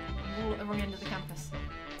 I'm all at the wrong end of the campus.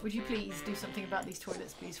 Would you please do something about these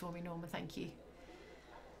toilets, please, for me, Norma? Thank you.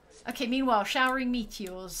 Okay, meanwhile, showering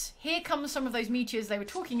meteors. Here comes some of those meteors they were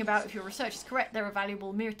talking about. If your research is correct, there are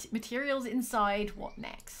valuable materials inside. What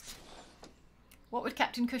next? What would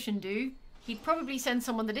Captain Cushion do? He'd probably send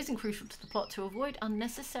someone that isn't crucial to the plot to avoid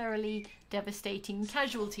unnecessarily devastating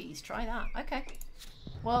casualties. Try that. Okay.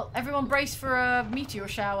 Well, everyone brace for a meteor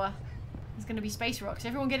shower. There's going to be space rocks.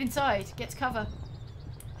 Everyone get inside. Get to cover.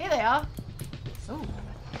 Here they are. Oh.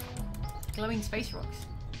 Glowing space rocks.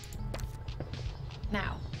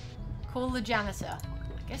 Now, call the janitor.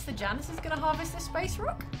 I guess the janitor's going to harvest this space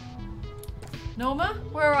rock? Norma,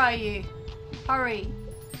 where are you? Hurry.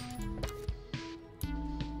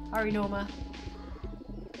 Hurry, Norma.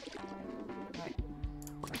 Right.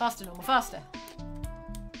 Faster, Norma, faster.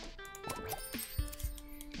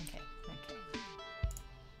 Okay.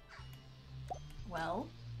 Well,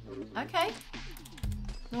 okay.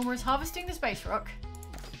 Norma is harvesting the space rock.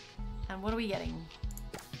 And what are we getting?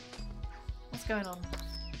 What's going on?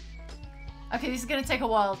 Okay, this is going to take a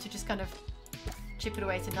while to just kind of chip it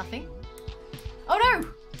away to nothing. Oh no!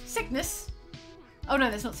 Sickness! Oh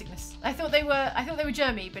no, that's not sickness. I thought they were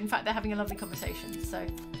germy, but in fact they're having a lovely conversation, so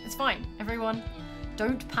it's fine. Everyone,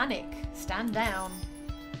 don't panic. Stand down.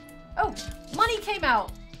 Oh, money came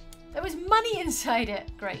out! There was money inside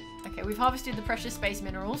it! Great. Okay, we've harvested the precious space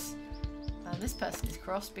minerals. And this person is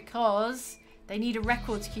cross because they need a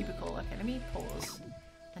records cubicle. Okay, let me pause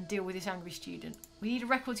and deal with this angry student. We need a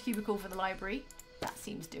records cubicle for the library. That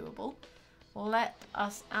seems doable. Let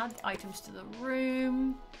us add items to the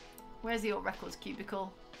room. Where's your records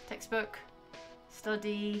cubicle? Textbook,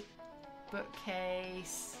 study,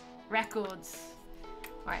 bookcase, records.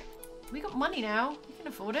 Right, we got money now. We can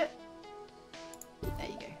afford it. There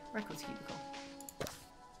you go, records cubicle.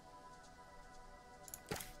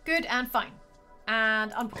 Good and fine.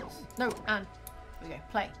 And unpause. No, and there we go.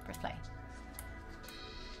 Play. Press play.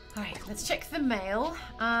 Alright, let's check the mail.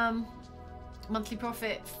 Monthly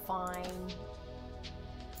profit, fine.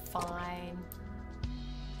 Fine.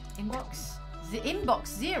 Inbox? The inbox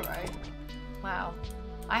 0? Wow.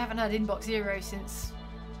 I haven't had inbox 0 since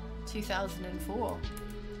 2004,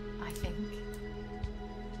 I think.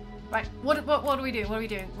 Right, what are we doing? What are we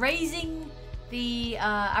doing? Raising the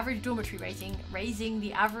average dormitory rating, raising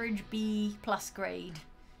the average B+ grade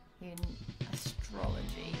in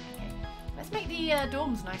astrology. Okay, let's make the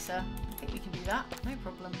dorms nicer. I think we can do that, no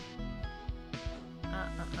problem.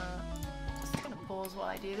 Just gonna pause while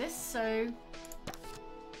I do this. So,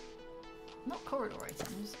 not corridor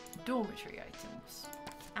items, dormitory items.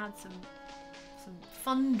 Add some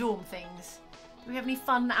fun dorm things. Do we have any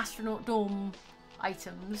fun astronaut dorm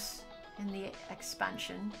items in the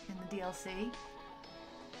expansion, in the DLC?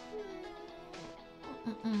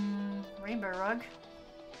 Rainbow rug.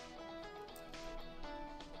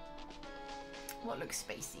 What looks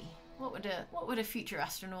spacey? What would a future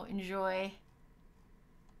astronaut enjoy?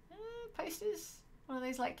 Posters? One of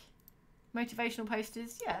those like motivational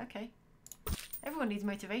posters? Yeah, okay. Everyone needs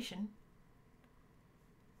motivation.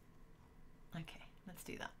 Okay, let's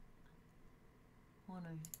do that. One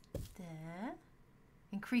over there.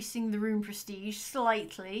 Increasing the room prestige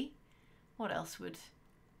slightly. What else would...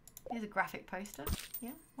 Here's a graphic poster.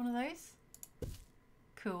 Yeah, one of those.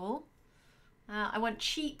 Cool. I want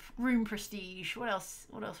cheap room prestige. What else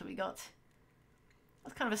have we got?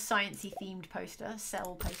 That's kind of a sciencey themed poster.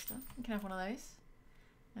 Cell poster. We can have one of those.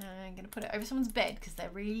 I'm going to put it over someone's bed because they're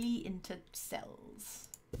really into cells.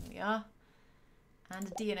 There we are. And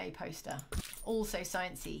a DNA poster. Also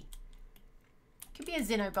sciencey. Could be a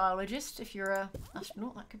xenobiologist if you're a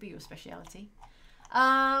astronaut. That could be your speciality.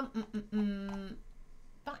 Back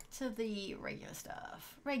to the regular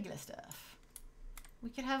stuff. Regular stuff. We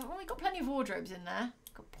could have... Well, we've got plenty of wardrobes in there.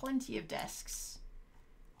 Got plenty of desks.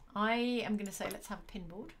 I am going to say let's have a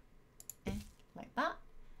pinboard. Like that.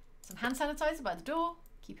 Some hand sanitizer by the door.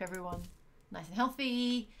 Keep everyone nice and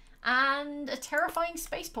healthy. And a terrifying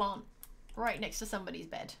space plant right next to somebody's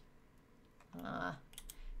bed.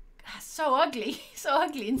 So ugly. So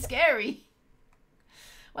ugly and scary.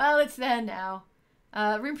 Well, it's there now.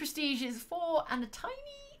 Room prestige is 4 and a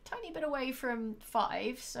tiny bit away from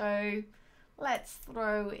 5. So let's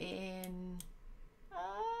throw in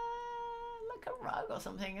like a rug or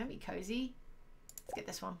something. That'd be cozy. Let's get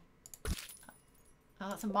this one. Oh,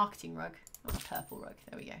 that's a marketing rug. Not a purple rug.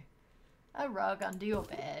 There we go. A rug under your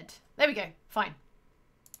bed. There we go. Fine.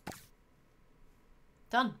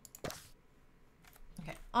 Done.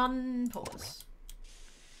 Okay, unpause.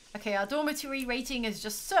 Okay, our dormitory rating has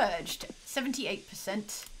just surged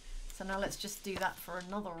 78%. So now let's just do that for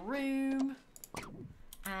another room.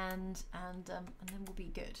 And then we'll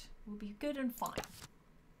be good. We'll be good and fine.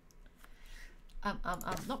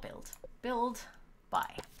 Not build. Build,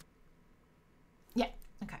 buy. Yeah,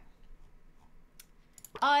 okay.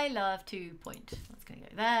 I love 2 point. That's gonna go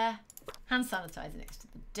there. Hand sanitizer next to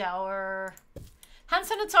the door. Hand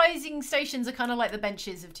sanitizing stations are kind of like the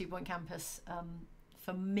benches of 2 Point Campus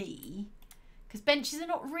for me, because benches are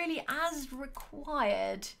not really as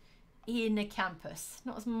required in a campus.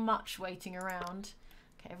 Not as much waiting around.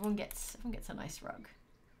 Okay, everyone gets a nice rug.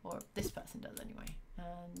 Or this person does anyway.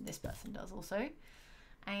 And this person does also.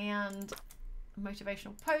 And a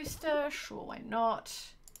motivational poster, sure, why not?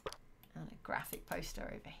 And a graphic poster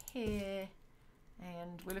over here.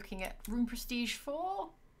 And we're looking at room prestige 4.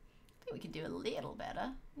 I think we can do a little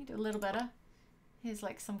better. We can do a little better. Here's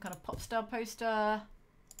like some kind of pop star poster.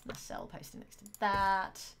 And a cell poster next to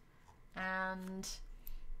that. And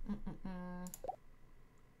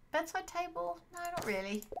bedside table? No, not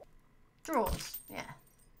really. Drawers, yeah.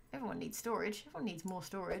 Everyone needs storage. Everyone needs more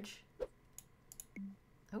storage.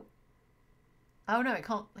 Oh. Oh no, it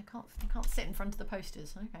can't sit in front of the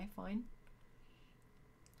posters. Okay, fine.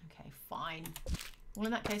 Okay, fine. Well,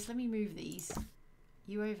 in that case, let me move these.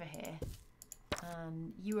 You over here.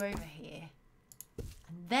 And you over here.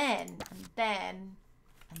 And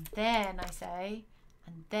then I say,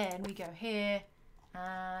 and then we go here,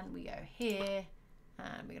 and we go here,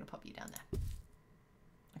 and we're going to pop you down there.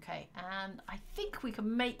 Okay, and I think we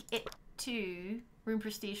can make it to room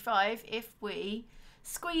prestige 5 if we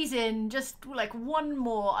squeeze in just like one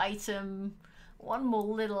more item, one more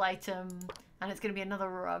little item, and it's going to be another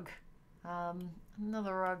rug.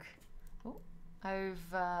 Another rug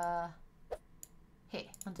over here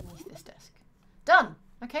underneath this desk. Done.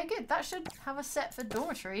 Okay, good. That should have us set for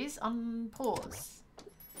dormitories on pause.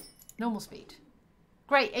 Normal speed.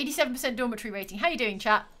 Great. 87% dormitory rating. How you doing,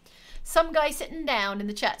 chat? Some guy sitting down in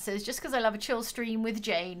the chat says, just because I love a chill stream with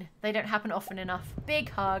Jane. They don't happen often enough. Big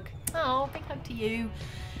hug. Oh, big hug to you.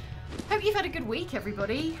 Hope you've had a good week,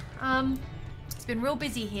 everybody. It's been real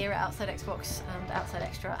busy here at Outside Xbox and Outside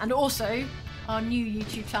Extra. And also our new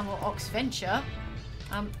YouTube channel, Oxventure.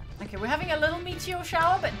 Okay, we're having a little meteor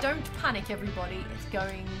shower, but don't panic, everybody. It's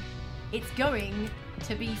going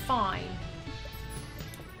to be fine.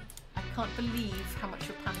 I can't believe how much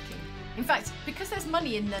you're panicking. In fact, because there's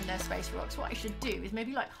money in their space rocks, what I should do is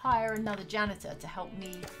maybe like hire another janitor to help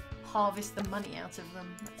me harvest the money out of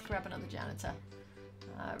them. Let's grab another janitor.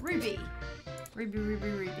 Ruby.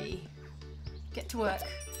 Ruby. Get to work.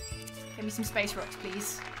 Give me some space rocks,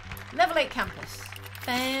 please. Level 8 campus.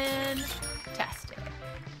 Fantastic.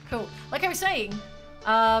 Cool. Like I was saying,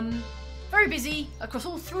 very busy across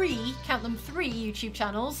all 3, count them 3 YouTube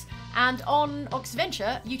channels, and on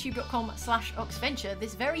Oxventure, youtube.com/Oxventure,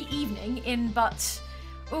 this very evening in but,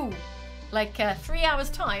 3 hours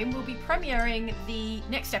time, we'll be premiering the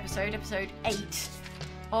next episode, episode 8,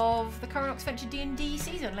 of the current Oxventure D&D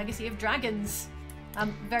season, Legacy of Dragons.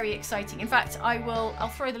 Very exciting. In fact, I'll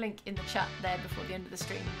throw the link in the chat there before the end of the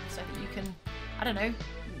stream, so that you can, I don't know,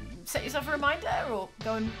 set yourself a reminder or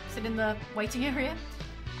go and sit in the waiting area.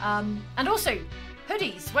 And also,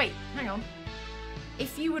 hoodies. Wait, hang on.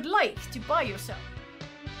 If you would like to buy yourself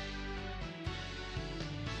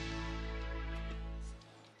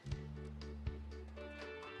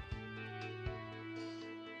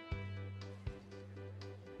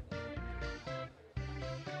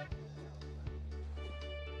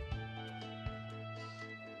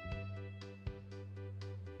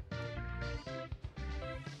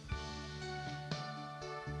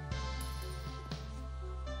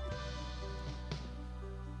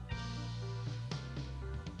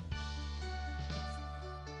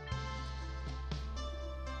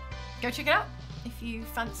go check it out if you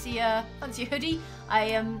fancy a hoodie. I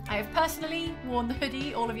have personally worn the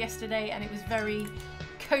hoodie all of yesterday and it was very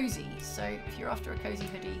cozy. So if you're after a cozy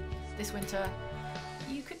hoodie this winter,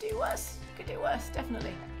 you could do worse. You could do worse,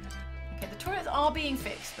 definitely. Okay, the toilets are being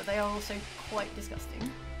fixed, but they are also quite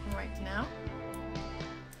disgusting right now.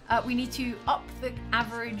 We need to up the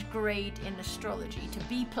average grade in astrology to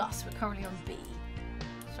B+. We're currently on B.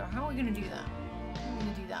 So how are we going to do that? How are we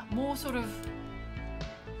going to do that? More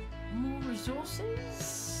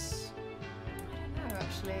resources? I don't know,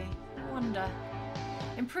 actually. I wonder.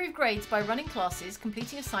 Improve grades by running classes,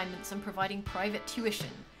 completing assignments, and providing private tuition.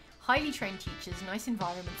 Highly trained teachers, nice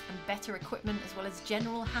environment, and better equipment, as well as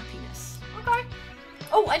general happiness. Okay.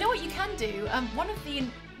 Oh, I know what you can do. One of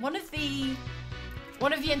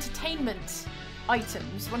the entertainment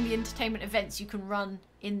items, one of the entertainment events you can run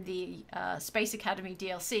in the Space Academy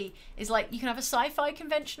DLC is like you can have a sci-fi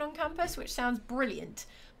convention on campus, which sounds brilliant.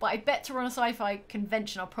 But I bet to run a sci-fi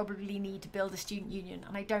convention, I'll probably need to build a student union,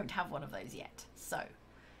 and I don't have one of those yet. So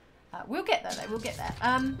we'll get there, though. We'll get there.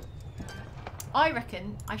 I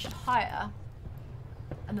reckon I should hire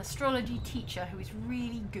an astrology teacher who is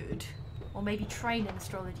really good, or maybe train an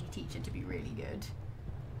astrology teacher to be really good.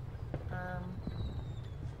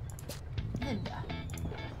 Linda.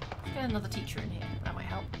 Let's get another teacher in here. That might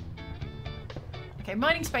help. Okay,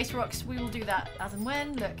 mining space rocks. We will do that as and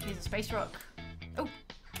when. Look, here's a space rock. Oh.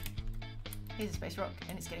 Here's a space rock,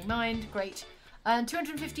 and it's getting mined. Great. And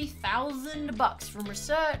 $250,000 from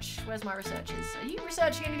research. Where's my researchers? Are you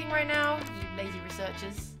researching anything right now? You lazy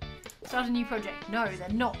researchers. Start a new project. No, they're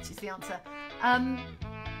not, is the answer.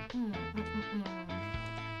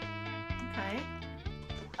 Okay.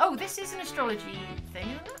 Oh, this is an astrology thing,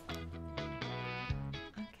 isn't it?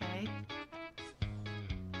 Okay.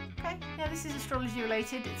 Okay, yeah, this is astrology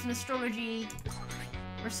related. It's an astrology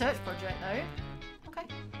research project, though. Okay,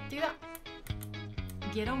 do that.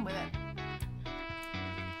 Get on with it.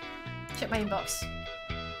 Check my inbox.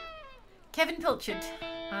 Kevin Pilchard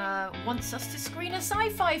wants us to screen a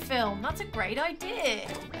sci-fi film. That's a great idea.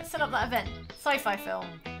 Let's set up that event. Sci-fi film.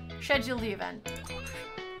 Schedule the event.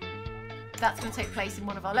 That's going to take place in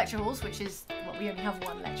one of our lecture halls, which is, well, we only have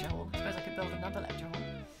one lecture hall. I suppose I could build another lecture hall.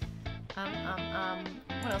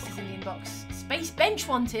 What else is in the inbox? Space bench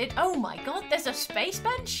wanted. Oh my god, there's a space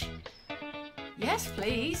bench? Yes,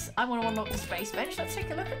 please. I want to unlock the space bench. Let's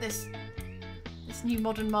take a look at this. This new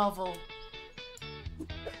modern marvel.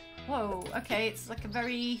 Whoa, okay, it's like a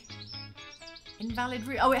very invalid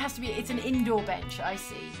route. Oh, it has to be, it's an indoor bench, I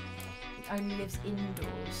see. It only lives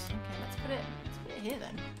indoors. Okay, let's put it here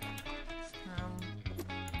then.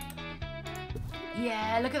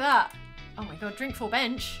 Yeah, look at that. Oh my god, drink for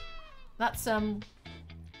bench. That's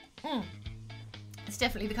it's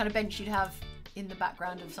definitely the kind of bench you'd have in the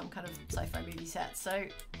background of some kind of sci-fi movie set. So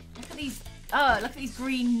look at these look at these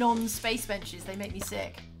green non-space benches. They make me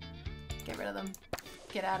sick. Get rid of them.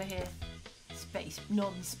 Get out of here.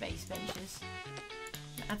 Non-space benches.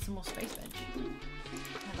 Add some more space bench.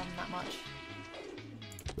 I love them that much.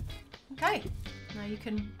 Okay. Now you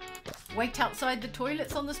can wait outside the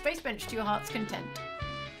toilets on the space bench to your heart's content.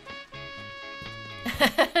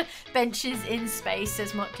 Benches in space,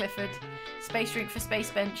 says Mark Clifford. Space drink for space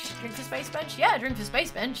bench. Drink for space bench? Yeah, drink for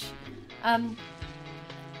space bench.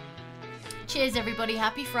 Cheers everybody,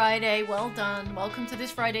 happy Friday, well done. Welcome to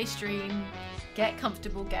this Friday stream. Get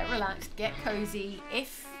comfortable, get relaxed, get cozy.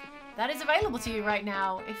 If that is available to you right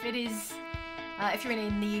now, if it is, if you're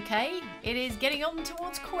in the UK, it is getting on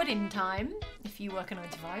towards quitting time if you work a 9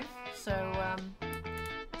 to 5. So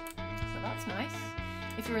that's nice.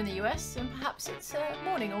 If you're in the US, then perhaps it's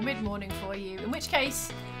morning or mid-morning for you, in which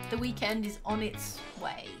case the weekend is on its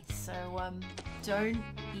way. So don't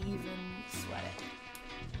even sweat it.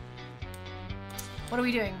 What are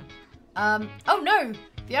we doing? Oh no!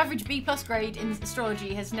 The average B+ grade in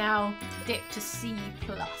astrology has now dipped to C+.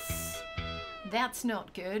 That's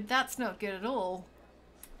not good. That's not good at all.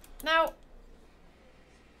 Now.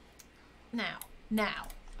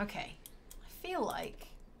 Okay. I feel like...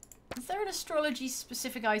 Is there an astrology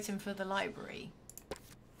specific item for the library?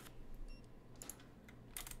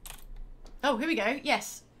 Oh, here we go.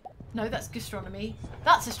 Yes. No, that's gastronomy.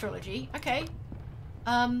 That's astrology. Okay.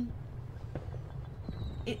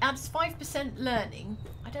 It adds 5% learning.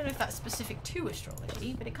 I don't know if that's specific to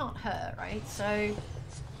astrology, but it can't hurt, right? So,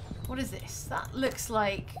 what is this? That looks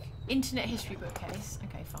like internet history bookcase.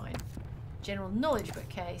 Okay, fine. General knowledge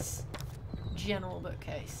bookcase. General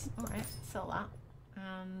bookcase. Alright, sell that.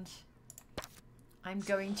 And I'm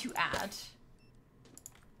going to add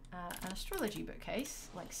an astrology bookcase,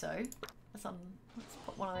 like so. Let's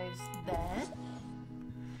put one of those there.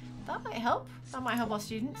 That might help. That might help our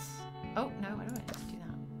students. Oh, no, I don't want to do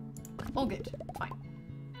that. All good. Fine.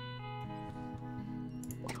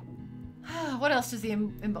 What else does the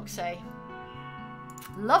inbox say?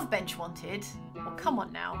 Love bench wanted. Well, come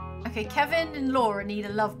on now. Okay, Kevin and Laura need a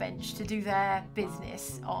love bench to do their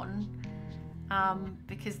business on.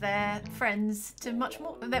 Because they're friends to much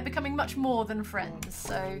more. They're becoming much more than friends.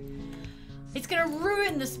 So it's going to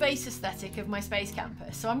ruin the space aesthetic of my space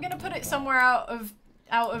campus. So I'm going to put it somewhere out of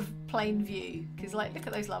plain view. Because, like, look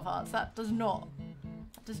at those love hearts. That does not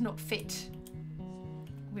fit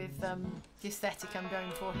with the aesthetic I'm going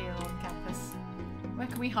for here on campus. Where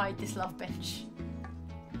can we hide this love bench?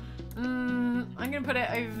 I'm going to put it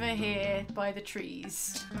over here by the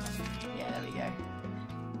trees. Yeah, there we go.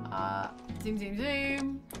 Zoom, zoom,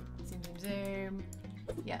 zoom. Zoom, zoom, zoom.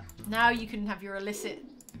 Yeah, now you can have your illicit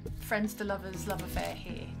friends to lovers love affair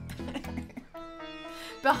here.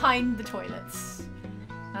 Behind the toilets.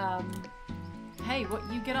 Hey, what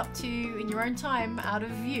you get up to in your own time out of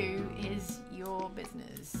view is your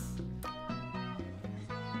business.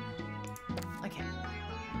 Okay.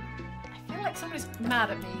 I feel like somebody's mad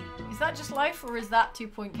at me. Is that just life or is that 2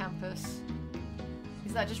 Point Campus?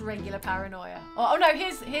 Is that just regular paranoia? Oh no,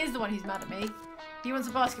 here's the one who's mad at me. He wants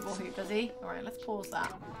a basketball hoop, does he? Alright, let's pause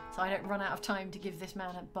that so I don't run out of time to give this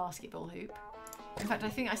man a basketball hoop. In fact, I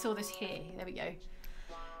think I saw this here. There we go.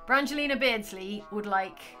 Brangelina Beardsley would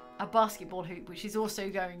like a basketball hoop, which is also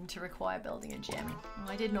going to require building a gym. Well,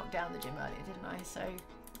 I did knock down the gym earlier, didn't I? So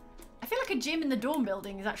I feel like a gym in the dorm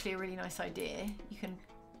building is actually a really nice idea. You can,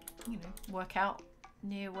 you know, work out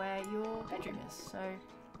near where your bedroom is. So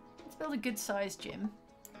let's build a good sized gym.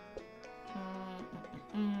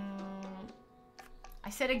 I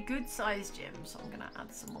said a good sized gym, so I'm gonna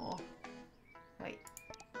add some more. Wait,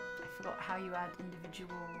 I forgot how you add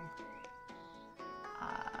individual.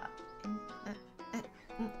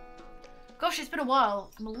 Gosh, it's been a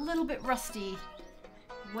while. I'm a little bit rusty.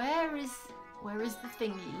 Where is the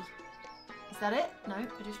thingy? Is that it? No,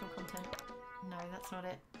 additional content. No, that's not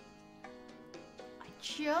it. I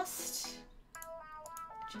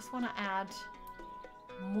just want to add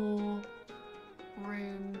more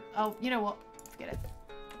room. Oh, you know what? Forget it.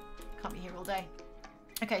 Can't be here all day.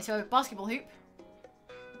 Okay, so basketball hoop,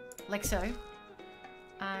 like so,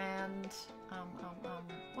 and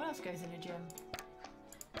what else goes in a gym?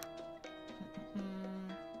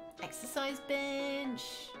 Exercise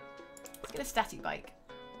bench. Let's get a static bike.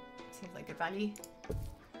 Seems like good value.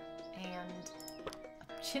 And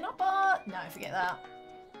a chin-up bar. No, forget that.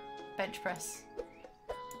 Bench press.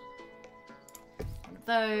 One of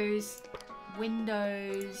those.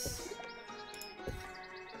 Windows.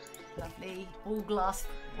 Lovely. All glass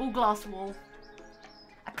wall.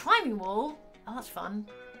 A climbing wall. Oh, that's fun.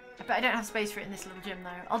 I bet I don't have space for it in this little gym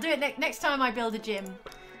though. I'll do it next time I build a gym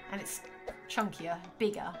and it's chunkier,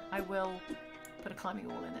 bigger. I will put a climbing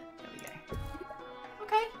wall in it. There we go.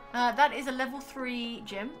 Okay. That is a level 3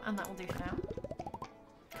 gym and that will do for now.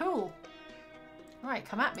 Cool. Alright,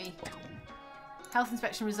 come at me. Health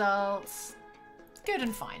inspection results. Good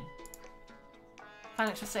and fine.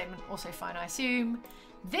 Financial statement, also fine, I assume.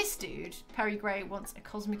 This dude, Perry Gray, wants a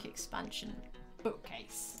cosmic expansion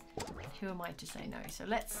bookcase. Who am I to say no? So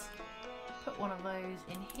let's put one of those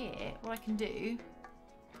in here. What I can do, in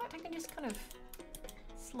fact, I can just kind of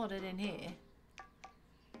slot it in here.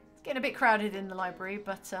 It's getting a bit crowded in the library,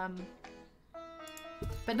 but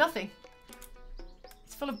nothing.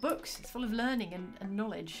 It's full of books. It's full of learning and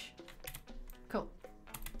knowledge. Cool.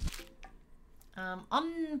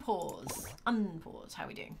 Unpause. Unpause. How are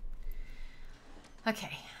we doing?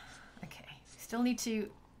 Okay. Okay. Still need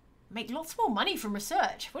to make lots more money from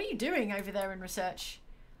research. What are you doing over there in research?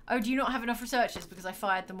 Oh, do you not have enough researchers because I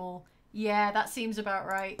fired them all? Yeah, that seems about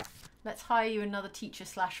right. Let's hire you another teacher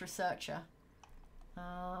 / researcher.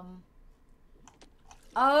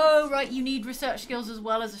 Oh, right. You need research skills as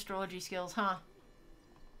well as astrology skills, huh?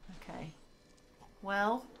 Okay.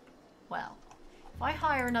 Well. If I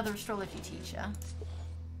hire another astrology teacher,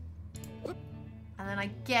 and then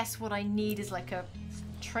I guess what I need is like a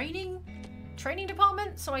training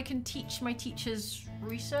department so I can teach my teachers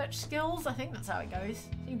research skills. I think that's how it goes.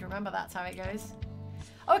 I seem to remember that's how it goes.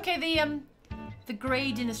 Okay, the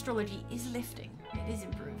grade in astrology is lifting. It is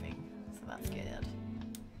improving. So that's good.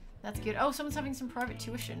 That's good. Oh, someone's having some private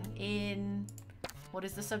tuition in... What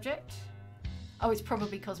is the subject? Oh, it's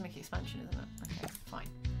probably cosmic expansion, isn't it? Okay, fine.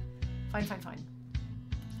 Fine.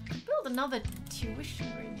 Build another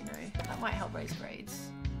tuition room, you know. That might help raise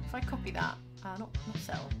grades. If I copy that, not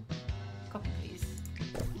sell. Copy, please.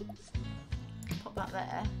 Pop that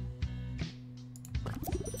there.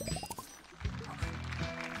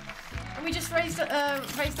 And we just raised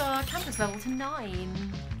our campus level to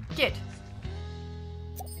 9. Good.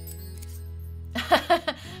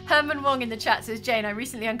 Herman Wong in the chat says, Jane, I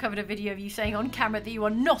recently uncovered a video of you saying on camera that you are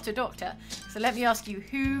not a doctor. So let me ask you,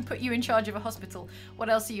 who put you in charge of a hospital? What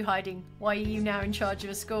else are you hiding? Why are you now in charge of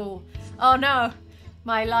a school? Oh no,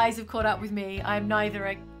 my lies have caught up with me. I am neither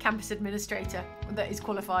a campus administrator that is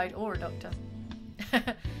qualified or a doctor.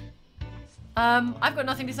 I've got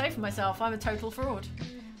nothing to say for myself. I'm a total fraud.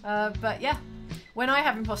 But yeah, when I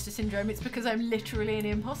have imposter syndrome, it's because I'm literally an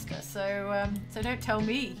imposter. So, so don't tell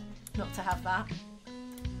me not to have that.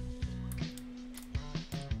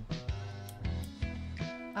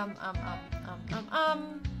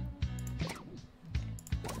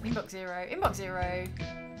 Inbox zero.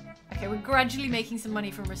 Okay, we're gradually making some money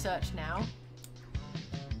from research now.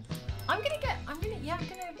 Call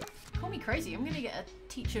me crazy. I'm gonna get a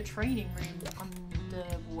teacher training room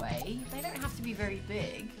underway. They don't have to be very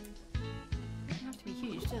big. They don't have to be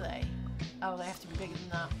huge, do they? Oh, they have to be bigger than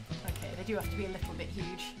that. Okay, they do have to be a little bit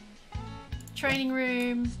huge. Training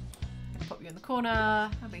room. I'm gonna pop you in the corner.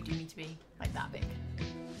 How big do you need to be? Like that big.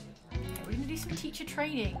 Okay, we're gonna do some teacher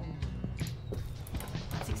training.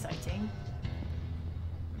 That's exciting.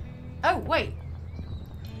 Oh wait,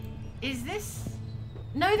 is this?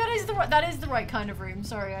 No, that is the right kind of room.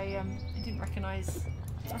 Sorry, I didn't recognize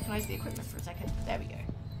the equipment for a second. There we go.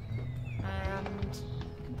 And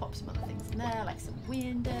you can pop some other things in there, like some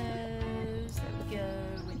windows. There we go.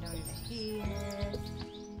 Window over here.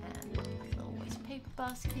 And like a little waste paper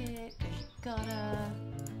basket, because you gotta.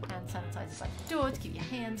 Hand sanitizer by the door to keep your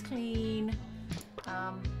hands clean.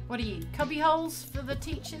 What are you? Cubby holes for the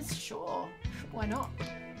teachers? Sure. Why not?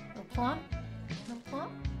 Little plant. Little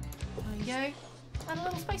plant. There you go. And a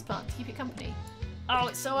little space plant to keep it company. Oh,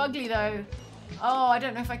 it's so ugly though. Oh, I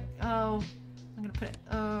don't know if I... Oh. I'm gonna put it...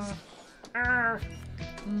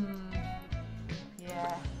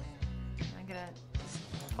 Yeah. I'm gonna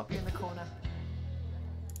pop you in the corner.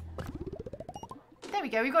 There we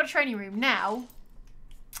go. We've got a training room now.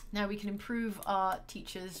 Now we can improve our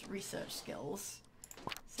teachers' research skills.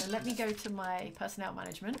 So let me go to my personnel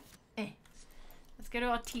management. Let's go to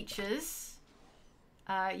our teachers.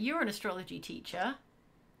 You're an astrology teacher.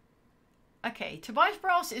 Okay, Tobias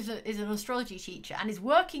Brass is an astrology teacher and is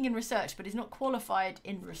working in research, but is not qualified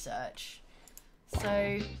in research. So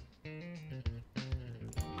I'm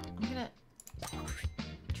gonna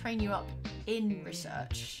train you up in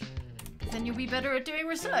research. Then you'll be better at doing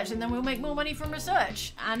research, and then we'll make more money from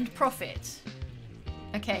research and profit.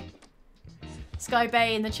 Okay. Sky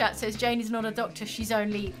Bay in the chat says Jane is not a doctor, she's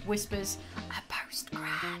only whispers a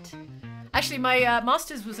post-grad. Actually, my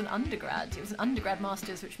master's was an undergrad. It was an undergrad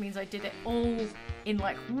master's, which means I did it all in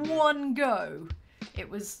like one go. It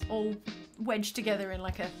was all wedged together in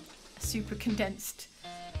like a super condensed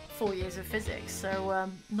 4 years of physics. So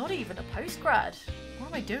not even a post-grad. What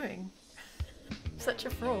am I doing? Such a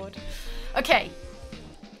fraud. Okay.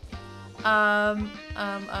 M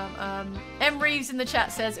Reeves in the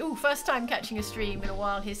chat says, "Ooh, first time catching a stream in a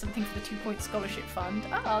while. Here's something for the 2-point scholarship fund."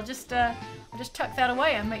 Oh, I'll just tuck that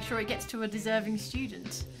away and make sure it gets to a deserving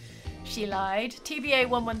student. She lied.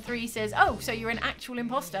 TBA113 says, "Oh, so you're an actual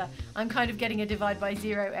imposter. I'm kind of getting a divide by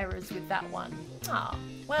zero errors with that one." Ah,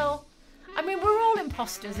 well, I mean, we're all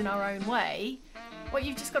imposters in our own way. What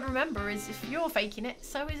you've just got to remember is if you're faking it,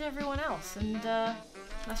 so is everyone else, and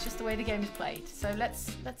that's just the way the game is played. So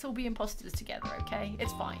let's all be imposters together, okay?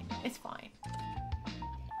 It's fine. It's fine.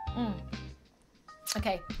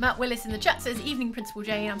 Okay, Matt Willis in the chat says, "Evening, Principal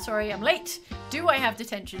Jane. I'm sorry I'm late. Do I have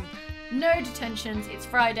detention?" No detentions. It's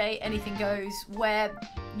Friday. Anything goes. Wear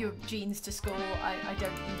your jeans to school. I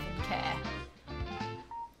don't even care.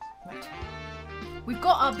 Right. We've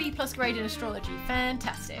got our B+ grade in astrology.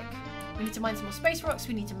 Fantastic. We need to mine some more space rocks.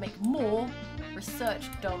 We need to make more research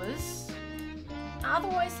dollars.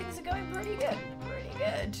 Otherwise, things are going pretty good. Pretty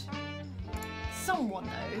good. Someone,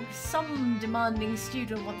 though, some demanding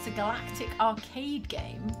student wants a galactic arcade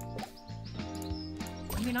game.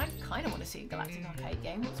 I mean, I kind of want to see a galactic arcade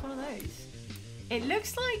game. What's one of those? It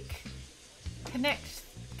looks like Connect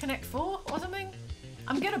 4 or something.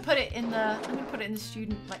 I'm gonna put it in the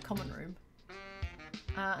student common room.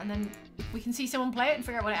 And then we can see someone play it and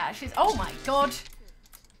figure out what it actually is. Oh my god!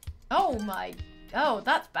 Oh,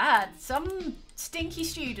 that's bad. Some stinky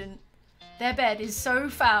student, their bed is so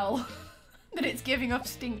foul that it's giving off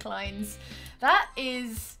stink lines. That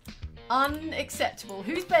is unacceptable.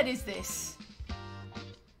 Whose bed is this?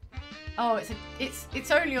 Oh,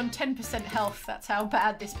 it's only on 10% health. That's how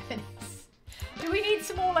bad this bed is. Do we need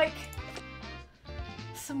some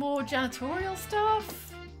more janitorial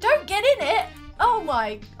stuff? Don't get in it! Oh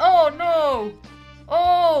no!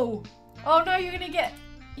 Oh no, you're gonna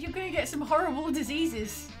get some horrible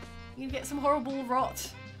diseases. You're gonna get some horrible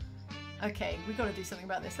rot. Okay, we gotta do something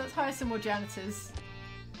about this. Let's hire some more janitors.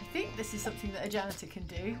 I think this is something that a janitor can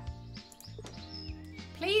do.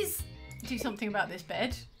 Please do something about this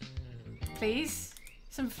bed. Please.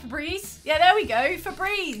 Some Febreze. Yeah, there we go.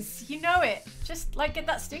 Febreze. You know it. Just get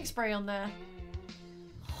that stink spray on there.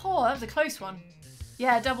 Oh, that was a close one.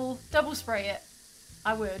 Yeah, double spray it.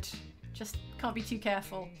 I would. Just can't be too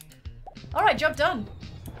careful. All right, job done.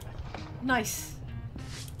 Nice.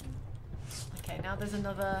 Okay, now there's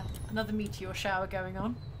another meteor shower going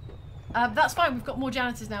on. That's fine. We've got more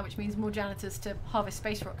janitors now, which means more janitors to harvest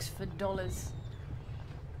space rocks for dollars.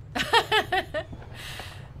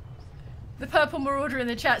 The purple marauder in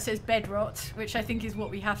the chat says bed rot, which I think is what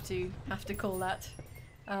we have to call that.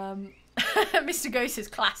 Mr. Ghost says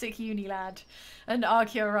classic uni lad, and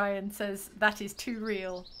Archeo Ryan says that is too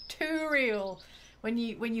real. Too real. When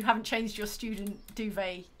you haven't changed your student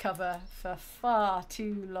duvet cover for far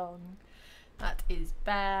too long. That is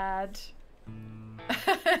bad.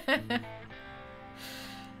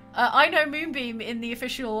 I know Moonbeam in the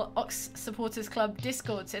official Ox Supporters Club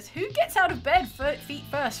Discord says, "Who gets out of bed feet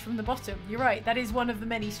first from the bottom?" You're right, that is one of the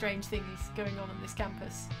many strange things going on this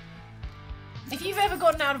campus. If you've ever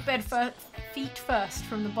gotten out of bed feet first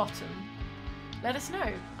from the bottom, let us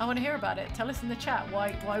know. I want to hear about it. Tell us in the chat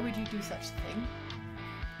why would you do such a thing?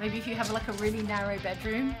 Maybe if you have like a really narrow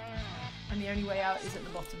bedroom and the only way out is at the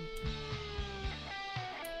bottom.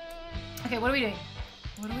 Okay, what are we doing?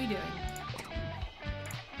 What are we doing?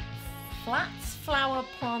 Flats flower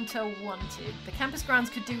planter wanted. The campus grounds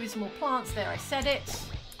could do with some more plants there, I said it.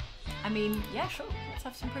 I mean, yeah, sure, let's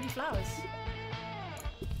have some pretty flowers.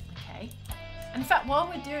 Okay. And in fact, while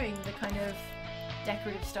we're doing the kind of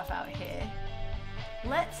decorative stuff out here,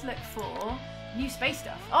 let's look for new space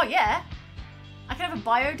stuff. Oh yeah! I can have a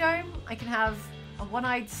biodome. I can have a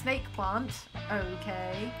one-eyed snake plant.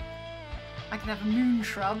 Okay. I can have a moon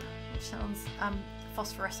shrub, which sounds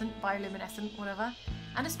phosphorescent, bioluminescent, whatever.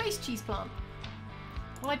 And a space cheese plant.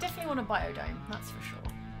 Well, I definitely want a biodome, that's for sure.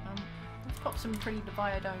 Let's pop some pretty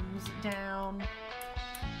biodomes down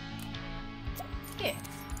here,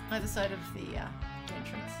 either side of the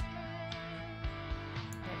entrance.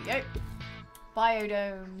 There we go.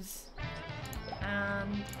 Biodomes.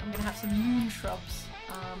 And I'm going to have some moon shrubs.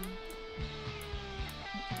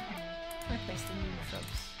 Where do I place the moon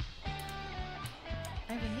shrubs?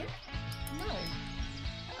 Over here? No.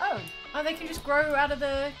 Oh, they can just grow out of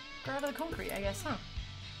the concrete, I guess, huh?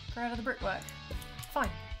 Grow out of the brickwork. Fine.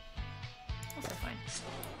 Also fine.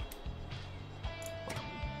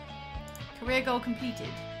 Career goal completed.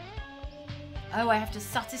 Oh, I have to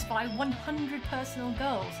satisfy 100 personal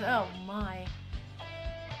goals. Oh my.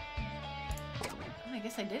 I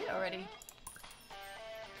guess I did it already.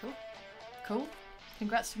 Cool. Cool.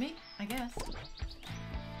 Congrats to me, I guess.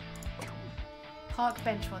 Park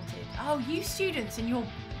bench wanted. Oh, you students and your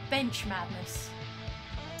bench madness.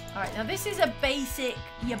 Alright, now this is a basic,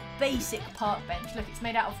 your basic park bench. Look, it's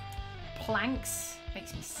made out of planks.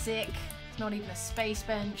 Makes me sick. It's not even a space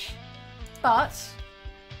bench. But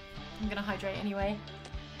I'm gonna hydrate anyway.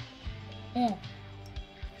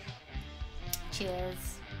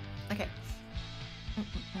 Cheers. Okay.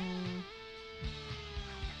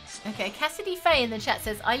 Okay, Cassidy Faye in the chat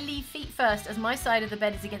says, I leave feet first as my side of the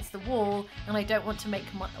bed is against the wall and I don't want to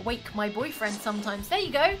wake my boyfriend sometimes. There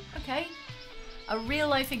you go. Okay. A real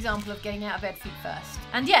life example of getting out of bed feet first.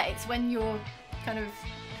 And yeah, it's when you're kind of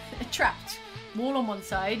trapped. Wall on one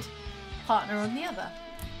side, partner on the other.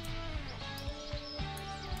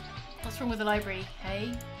 What's wrong with the library?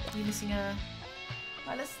 Hey, are you missing a...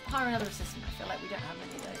 Right, let's hire another assistant. I feel like we don't have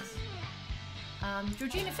many of those.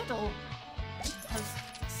 Georgina Fiddle has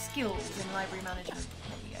skills in library management.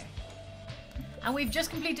 There we go. And we've just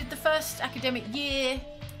completed the first academic year.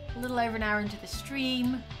 A little over an hour into the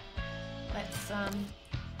stream. Let's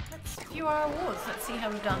view our awards. Let's see how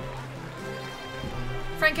we've done.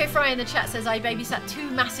 Franco Fry in the chat says, I babysat 2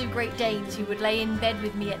 massive Great Danes who would lay in bed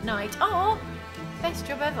with me at night. Oh, best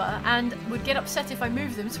job ever. And would get upset if I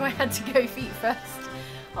moved them, so I had to go feet first.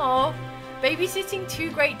 Oh. Babysitting 2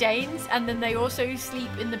 Great Danes and then they also sleep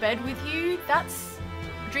in the bed with you? That's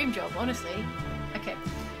a dream job, honestly. Okay.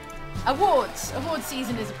 Awards. Award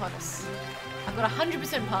season is upon us. I've got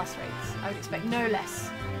 100% pass rates. I would expect no less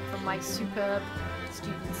from my superb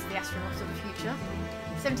students, the astronauts of the future.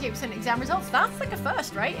 78% exam results. That's like a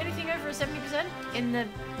first, right? Anything over a 70% in the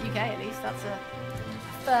UK at least. That's a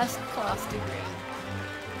first class degree.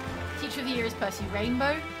 Teacher of the year is Percy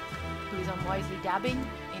Rainbow, who is unwisely dabbing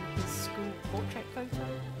in his school portrait photo.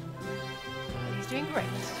 And he's doing great.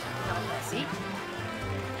 Not Percy.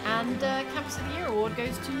 And Campus of the Year award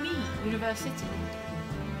goes to me, University.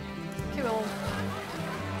 Cool.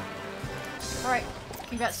 Alright,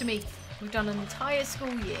 congrats to me. We've done an entire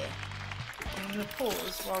school year. I'm going to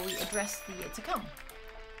pause while we address the year to come.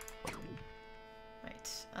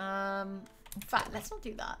 Right. In fact, let's not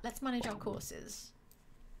do that. Let's manage our courses.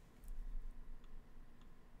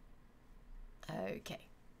 Okay.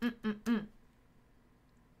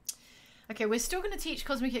 Okay, we're still going to teach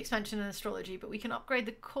Cosmic Expansion and Astrology, but we can upgrade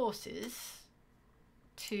the courses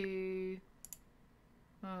to...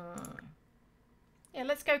 Yeah,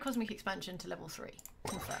 let's go Cosmic Expansion to level 3.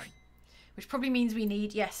 Confirm. Which probably means we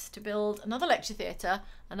need, yes, to build another lecture theatre,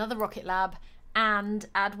 another rocket lab, and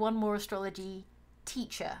add 1 more astrology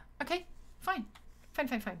teacher. Okay, fine.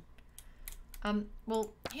 Fine.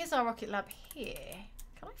 Well, here's our rocket lab here.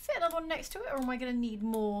 Can I fit another one next to it, or am I going to need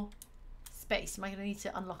more space? Am I going to need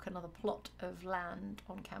to unlock another plot of land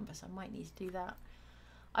on campus? I might need to do that.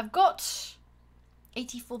 I've got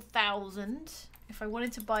 84,000. If I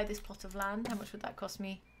wanted to buy this plot of land, how much would that cost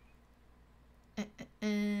me? I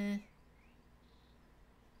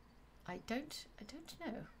don't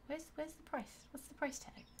know. Where's the price? What's the price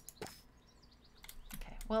tag?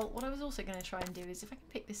 Okay. Well, what I was also going to try and do is if I can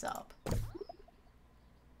pick this up. Do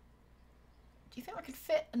you think I could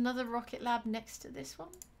fit another rocket lab next to this one?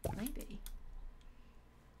 Maybe.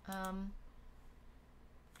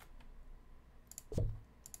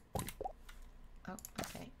 Oh,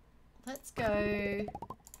 okay. Let's go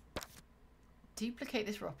duplicate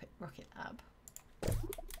this rocket lab. And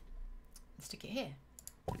stick it here.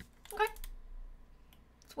 Okay.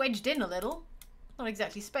 It's wedged in a little. Not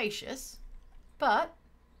exactly spacious, but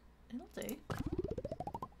it'll do. I think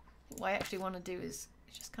what I actually want to do is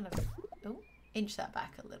just kind of inch that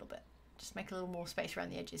back a little bit. Just make a little more space around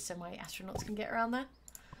the edges so my astronauts can get around there.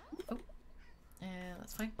 Oh, yeah,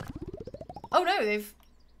 that's fine. Oh no, they've...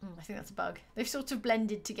 I think that's a bug. They've sort of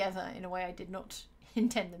blended together in a way I did not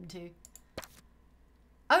intend them to.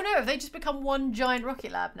 Oh no, have they just become one giant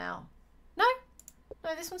rocket lab now? No?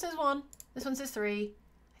 No, this one says 1. This one says 3.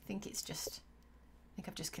 I think it's just... I think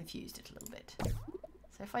I've just confused it a little bit.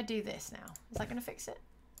 So if I do this now, is that going to fix it?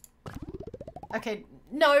 Okay,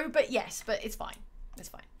 no, but yes, but it's fine. It's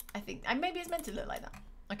fine. I think... maybe it's meant to look like that.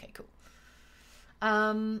 Okay, cool.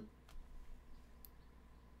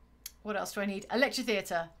 What else do I need? A lecture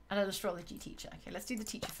theatre and an astrology teacher. Okay, let's do the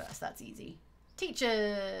teacher first. That's easy.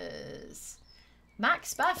 Teachers! Max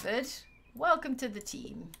Spafford, welcome to the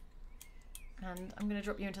team. And I'm going to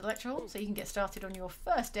drop you into the lecture hall so you can get started on your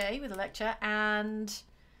first day with a lecture and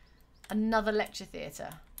another lecture theatre.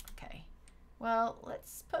 Okay. Well,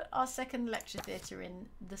 let's put our second lecture theatre in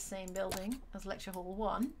the same building as lecture hall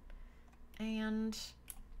 1. And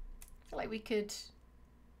I feel like we could...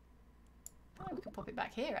 we could pop it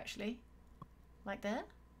back here, actually. Like there?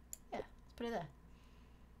 Yeah, let's put it there.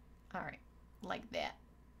 Alright. Like that.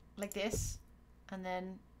 Like this. And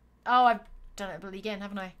then... oh, I've done it bloody again,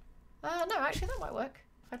 haven't I? No, actually, that might work.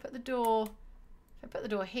 If I put the door... if I put the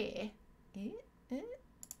door here... there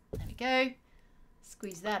we go.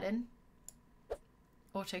 Squeeze that in.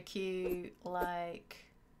 Auto cue like...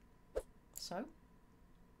 so.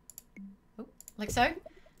 Oh, like so.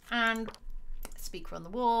 And speaker on the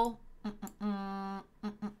wall. No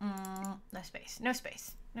space. No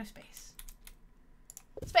space. No space.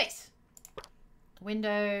 Space.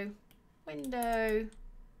 Window. Window.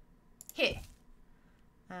 Here.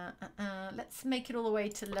 Let's make it all the way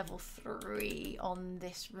to level 3 on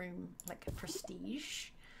this room, like a prestige.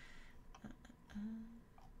 I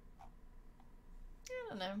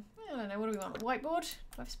don't know. I don't know. What do we want? A whiteboard?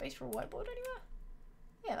 Do I have space for a whiteboard anywhere?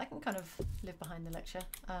 Yeah, that can kind of live behind the lecture.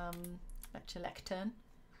 Lectern.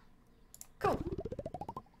 Cool.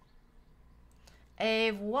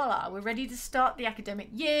 Et voila, we're ready to start the academic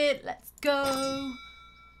year. Let's go.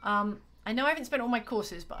 I know I haven't spent all my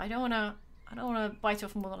courses, but I don't wanna bite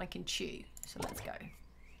off more than I can chew. So let's go.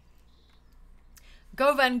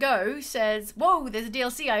 Go Van Go says, whoa, there's a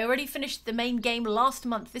DLC. I already finished the main game last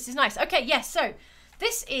month. This is nice. Okay, yes, so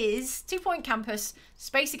this is 2 Point Campus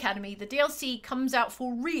Space Academy. The DLC comes out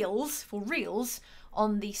for reals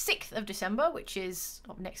on the 6th of December, which is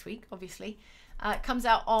next week, obviously. It comes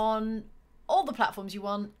out on all the platforms you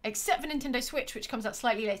want, except for Nintendo Switch, which comes out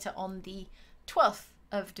slightly later on the 12th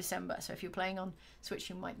of December. So if you're playing on Switch,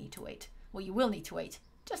 you might need to wait. Well, you will need to wait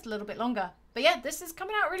just a little bit longer. But yeah, this is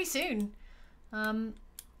coming out really soon.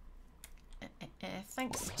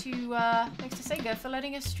 Thanks to Sega for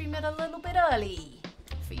letting us stream it a little bit early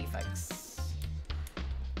for you folks.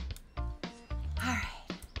 Alright.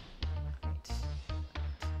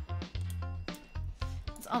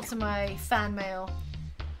 Let's answer my fan mail.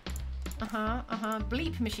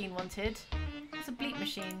 Bleep machine wanted. What's a bleep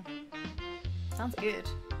machine? Sounds good.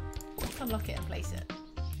 Let's unlock it and place it.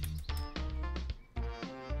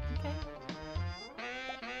 Okay.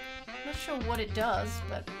 Not sure what it does,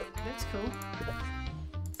 but it looks cool.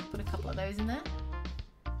 Let's put a couple of those in there.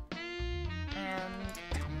 And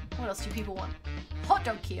what else do people want? Hot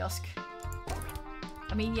dog kiosk.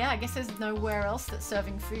 I mean, yeah, I guess there's nowhere else that's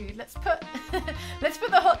serving food. Let's put let's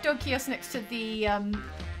put the hot dog kiosk next to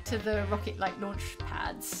the rocket like launch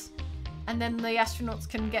pads, and then the astronauts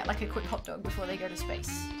can get like a quick hot dog before they go to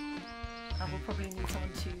space. And we'll probably need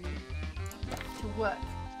someone to work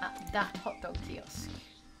at that hot dog kiosk.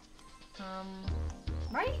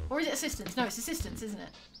 Right? Or is it assistants? No, it's assistants, isn't it?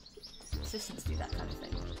 Assistants do that kind of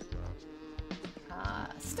thing.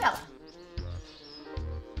 Stella.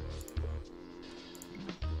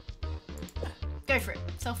 Go for it.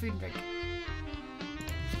 Sell food and drink.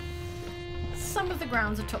 Some of the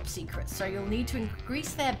grounds are top secret, so you'll need to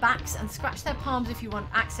grease their backs and scratch their palms if you want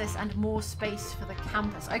access and more space for the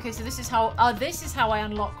campus. Okay, so this is how I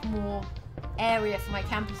unlock more area for my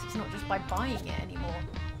campus. It's not just by buying it anymore.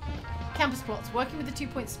 Campus plots. Working with the 2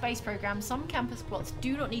 Point Space program, some campus plots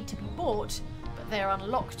do not need to be bought, but they are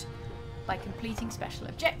unlocked by completing special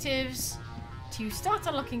objectives. To start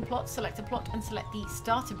unlocking plots, select a plot and select the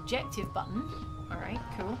Start Objective button. Alright,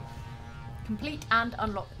 cool. Complete and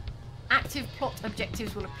unlock Active plot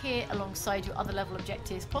objectives will appear alongside your other level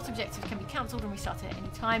objectives. Plot objectives can be cancelled and restarted at any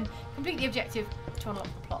time. Complete the objective to unlock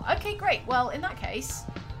the plot. Okay, great. Well, in that case,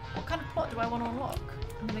 what kind of plot do I want to unlock?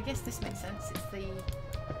 I mean, I guess this makes sense. It's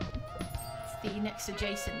the next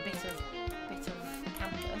adjacent bit of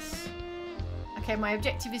campus. Okay, my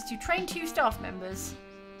objective is to train 2 staff members.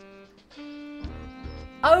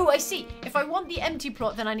 Oh, I see. If I want the empty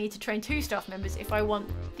plot, then I need to train 2 staff members. If I want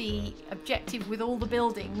the objective with all the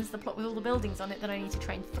buildings, the plot with all the buildings on it, then I need to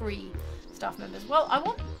train 3 staff members. Well, I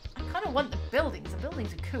kind of want the buildings. The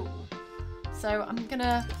buildings are cool. So I'm going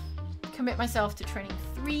to commit myself to training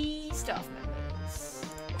 3 staff members.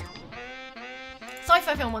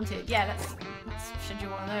 Sci-fi film wanted. Yeah, let's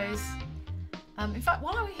schedule one of those. In fact,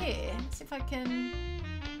 while we're here, let's see if I can...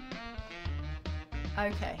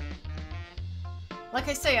 Okay. Like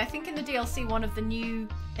I say, I think in the DLC, one of the new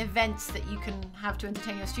events that you can have to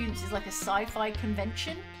entertain your students is like a sci-fi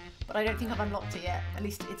convention, but I don't think I've unlocked it yet. At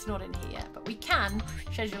least it's not in here yet. But we can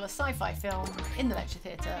schedule a sci-fi film in the lecture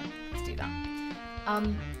theatre. Let's do that.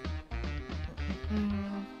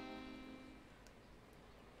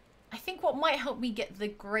 I think what might help me get the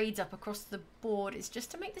grades up across the board is just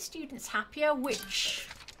to make the students happier, which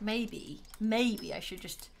maybe I should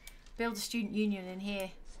just build a student union in here.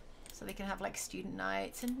 So they can have like student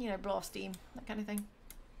nights and, you know, blow off steam, that kind of thing.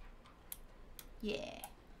 Yeah.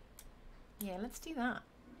 Yeah, let's do that.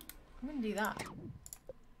 I'm going to do that.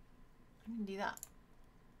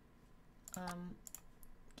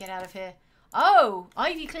 Get out of here. Oh!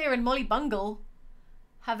 Ivy Clear and Molly Bungle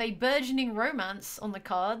have a burgeoning romance on the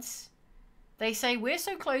cards. They say, we're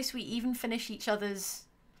so close we even finish each other's,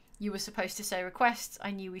 you were supposed to say, requests. I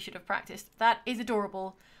knew we should have practiced. That is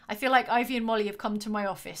adorable. I feel like Ivy and Molly have come to my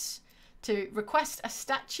office to request a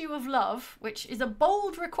statue of love, which is a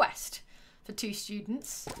bold request for 2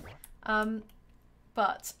 students.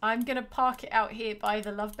 But I'm going to park it out here by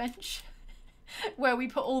the love bench where we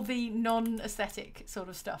put all the non-aesthetic sort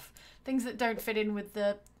of stuff. Things that don't fit in with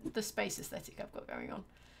the space aesthetic I've got going on.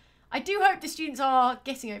 I do hope the students are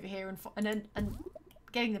getting over here and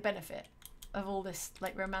getting the benefit of all this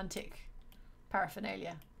like romantic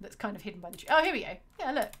paraphernalia that's kind of hidden by the tree. Oh, here we go.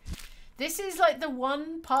 Yeah, look. This is like the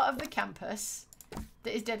one part of the campus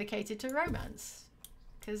that is dedicated to romance.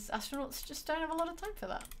 Because astronauts just don't have a lot of time for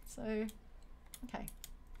that. So, okay.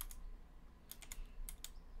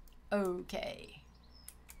 Okay.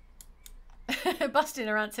 Bustin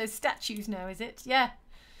around says statues now, is it? Yeah.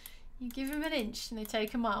 You give them an inch and they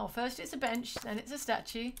take a mile. First it's a bench, then it's a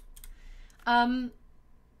statue.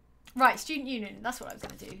 Right, student union. That's what I was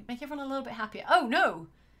going to do. Make everyone a little bit happier. Oh, no.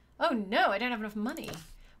 Oh, no, I don't have enough money.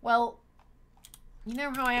 Well, you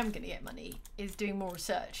know how I am going to get money is doing more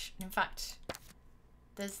research. In fact,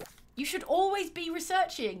 you should always be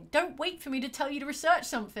researching. Don't wait for me to tell you to research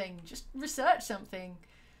something. Just research something.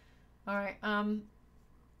 All right.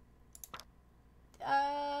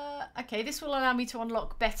 Okay, this will allow me to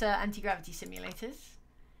unlock better anti-gravity simulators.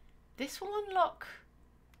 This will unlock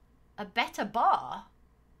a better bar.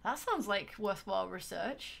 That sounds like worthwhile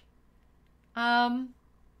research.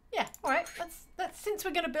 Yeah, all right. Let's since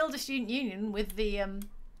we're going to build a student union with the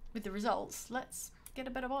results, let's get a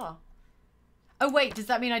better bar. Oh wait, does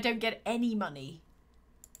that mean I don't get any money?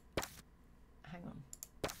 Hang on.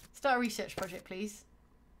 Start a research project, please.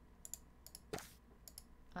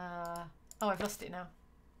 Oh, I've lost it now.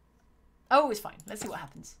 Oh, it's fine. Let's see what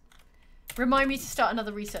happens. Remind me to start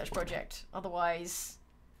another research project. Otherwise,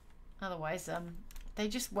 they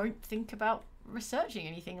just won't think about researching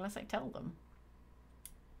anything unless I tell them.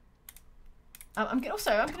 I'm going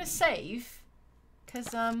to save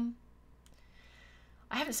because I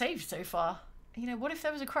haven't saved so far. You know, what if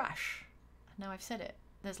there was a crash? Now I've said it.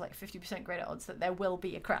 There's like 50% greater odds that there will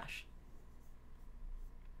be a crash.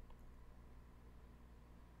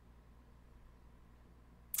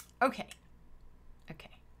 Okay. Okay.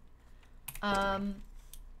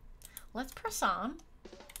 Let's press on.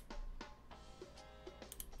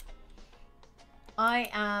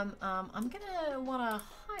 I'm gonna wanna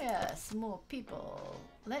hire some more people.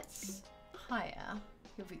 Let's hire,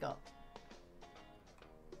 who have we got?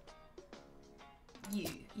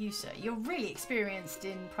 You sir, you're really experienced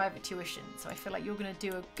in private tuition, so I feel like you're gonna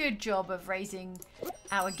do a good job of raising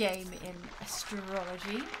our game in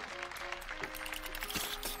astrology.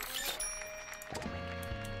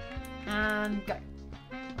 And go.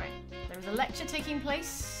 Right, there is a lecture taking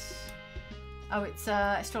place. Oh, it's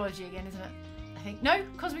astrology again, isn't it? I think. No,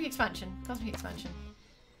 cosmic expansion. Cosmic expansion.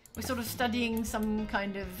 We're sort of studying some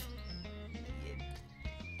kind of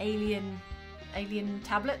alien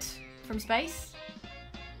tablet from space.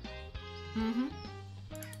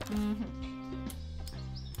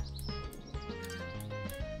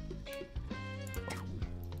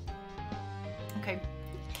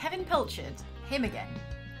 Kevin Pilchard, him again,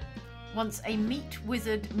 wants a meat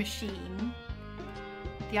wizard machine.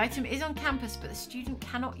 The item is on campus, but the student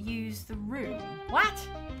cannot use the room. What?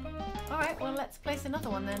 Alright, well, let's place another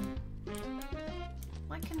one then.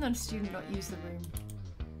 Why can the student not use the room?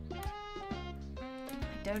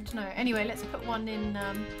 I don't know. Anyway, let's put one in,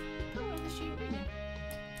 put one in the student room.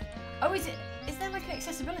 Oh, is there like an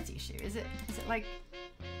accessibility issue? Is it like...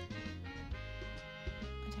 I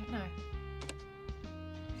don't know.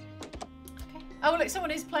 Okay. Oh, look,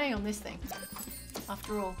 someone is playing on this thing.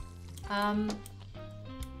 After all.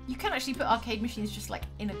 You can actually put arcade machines just like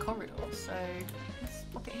in a corridor, so let's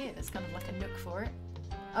pop it here. There's kind of like a nook for it.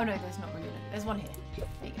 Oh no, there's not really a nook. There's one here. There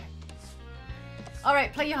you go.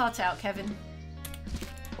 Alright, play your heart out, Kevin.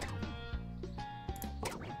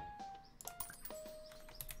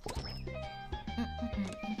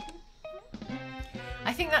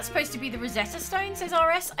 I think that's supposed to be the Rosetta Stone, says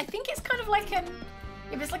RS. I think it's kind of like an...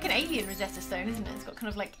 It's like an alien Rosetta Stone, isn't it? It's got kind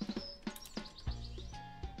of like...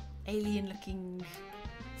 alien-looking...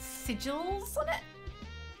 sigils on it.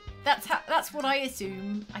 That's what I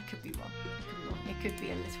assume. I could be wrong. It could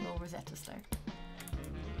be a literal Rosetta Stone.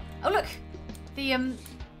 Oh look, the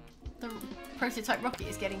prototype rocket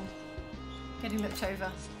is getting looked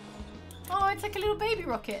over. Oh, it's like a little baby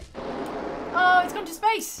rocket. Oh, it's gone to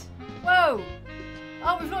space. Whoa.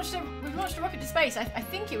 Oh, we've launched a rocket to space. I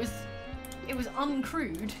think it was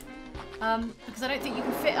uncrewed because I don't think you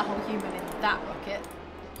can fit a whole human in that rocket.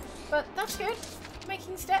 But that's good.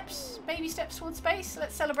 Making steps, baby steps towards space.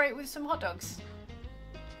 Let's celebrate with some hot dogs.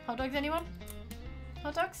 Hot dogs, anyone?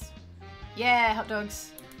 Hot dogs? Yeah, hot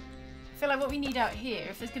dogs. I feel like what we need out here,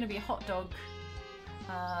 if there's going to be a hot dog,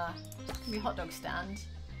 stand,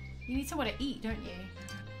 you need somewhere to eat, don't you?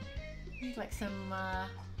 You need like some,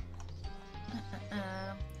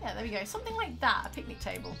 yeah, there we go. Something like that, a picnic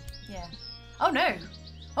table. Yeah. Oh no!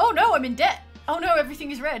 Oh no, I'm in debt! Oh no,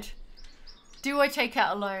 everything is red. Do I take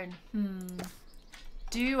out a loan?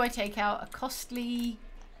 Do I take out a costly,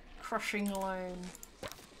 crushing loan?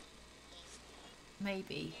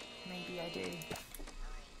 Maybe. Maybe I do.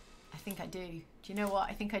 I think I do. Do you know what?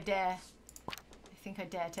 I think I dare. I think I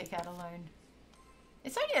dare take out a loan.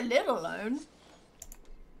 It's only a little loan.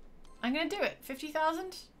 I'm going to do it.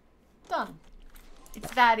 50,000? Done.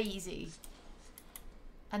 It's that easy.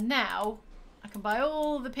 And now, I can buy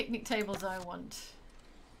all the picnic tables I want.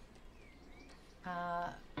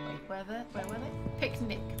 Wait, where were they?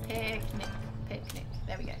 Picnic.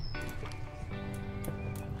 There we go.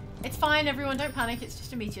 It's fine, everyone. Don't panic. It's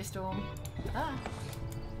just a meteor storm. Ah.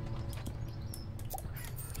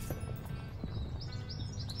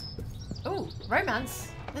 Ooh,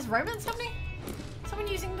 romance. There's romance happening? Someone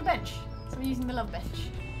using the bench. Someone using the love bench.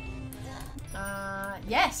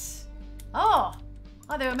 Yes. Oh,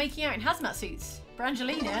 they were making out in hazmat suits.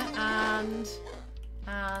 Brangelina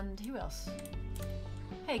and who else?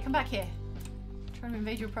 Hey, come back here. I'm trying to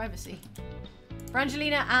invade your privacy.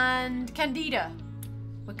 Brangelina and Candida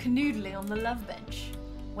were canoodling on the love bench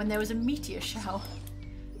when there was a meteor shower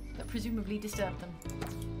that presumably disturbed them.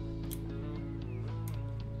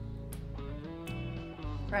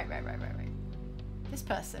 Right. This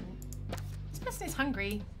person is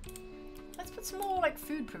hungry. Let's put some more like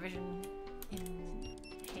food provision in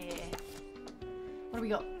here. What do we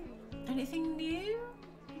got? Anything new?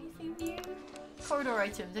 Anything new? Corridor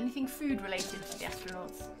items. Anything food related to the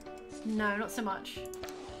astronauts? No, not so much.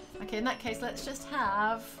 Okay, in that case, let's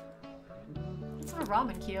have a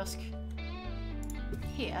ramen kiosk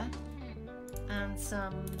here and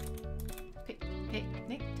some picnic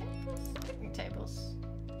tables,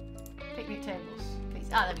 please.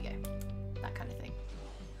 Ah, there we go. That kind of thing.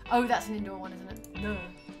 Oh, that's an indoor one, isn't it? No.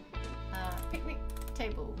 Picnic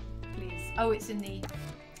table, please. Oh, it's in the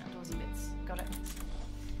outdoorsy bits. Got it.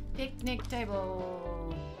 Picnic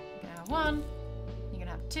table. You're gonna have one. You're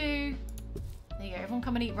gonna have two. There you go. Everyone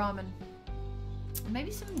come and eat ramen.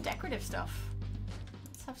 Maybe some decorative stuff.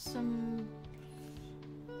 Let's have some...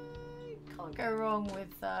 Can't go wrong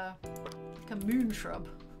with like a moon shrub.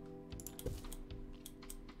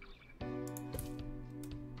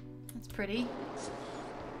 That's pretty.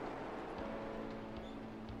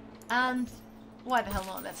 And why the hell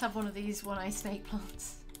not? Let's have one of these one-eye snake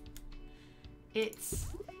plants. It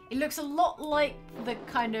looks a lot like the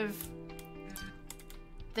kind of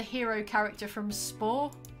the hero character from Spore.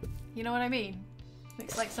 You know what I mean?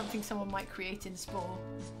 Looks like something someone might create in Spore.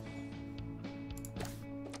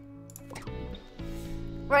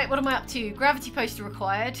 Right, what am I up to? Gravity poster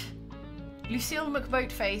required. Lucille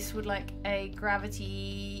McBoatface would like a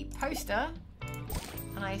gravity poster.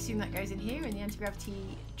 And I assume that goes in here in the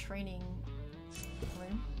anti-gravity training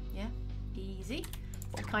room. Yeah, easy.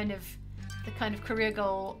 the kind of career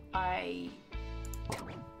goal I'm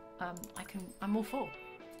all for.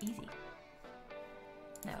 Easy.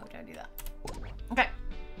 No, don't do that. Okay.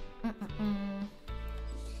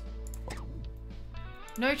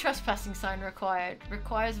 No trespassing sign required.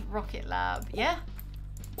 Requires rocket lab. Yeah,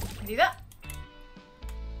 can do that.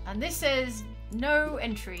 And this says no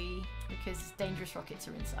entry because dangerous rockets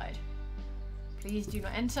are inside. Please do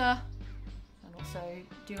not enter. And also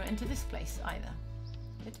do not enter this place either.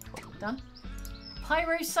 Good. Done.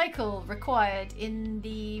 Pyrocycle required in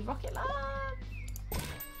the rocket lab.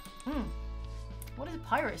 What is a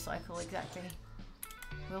pyrocycle exactly?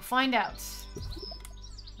 We'll find out.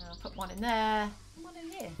 I'll put one in there, one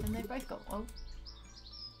in here, and they've both got one.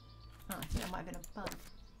 Oh, I think that might have been a bug.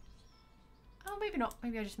 Oh, maybe not.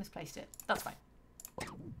 Maybe I just misplaced it. That's fine.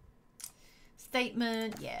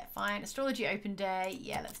 Statement, yeah, fine. Astrology open day,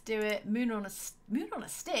 yeah, let's do it. Moon on a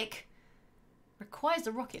stick requires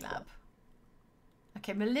a rocket lab.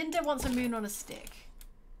 Okay, Melinda wants a moon on a stick.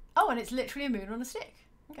 Oh, and it's literally a moon on a stick.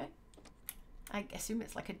 Okay. I assume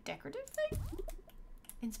it's like a decorative thing.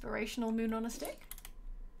 Inspirational moon on a stick.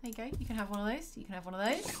 There you go. You can have one of those. You can have one of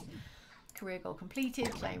those. Career goal completed.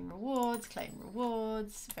 Claim rewards. Claim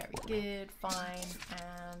rewards. Very good. Fine.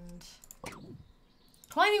 And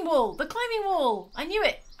climbing wall. The climbing wall. I knew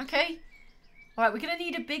it. Okay. All right. We're gonna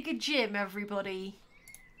need a bigger gym, everybody.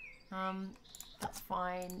 That's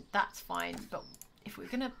fine. That's fine. But if we're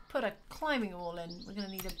gonna put a climbing wall in, we're gonna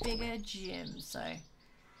need a bigger gym. So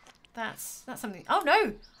that's something. Oh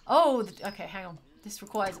no. Oh. Okay. Hang on. This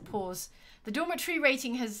requires a pause. The dormitory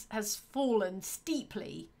rating has fallen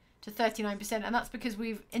steeply to 39%, and that's because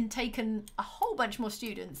we've intaken a whole bunch more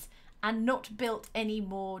students and not built any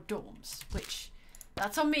more dorms, which,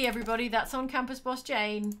 that's on me, everybody. That's on Campus Boss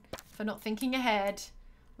Jane for not thinking ahead.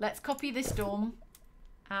 Let's copy this dorm,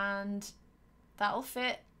 and that'll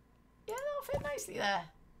fit. Yeah, that'll fit nicely there.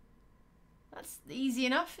 That's easy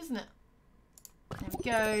enough, isn't it? There we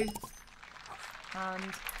go.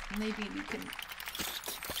 And maybe we can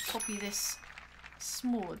copy this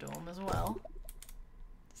smaller dorm as well.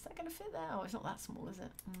 Is that going to fit there? Oh, it's not that small, is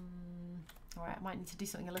it? Alright, I might need to do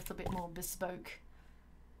something a little bit more bespoke.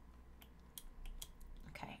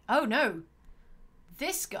 Okay. Oh, no!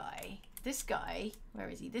 This guy, where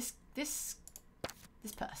is he? This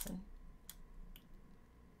person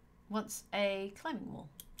wants a climbing wall.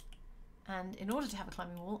 And in order to have a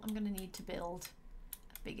climbing wall, I'm going to need to build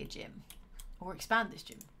a bigger gym. Or expand this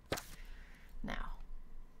gym. Now.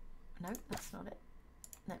 No, that's not it.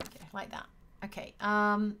 There we go, like that. Okay.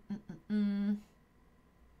 Room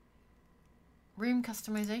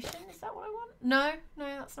customization, is that what I want? No,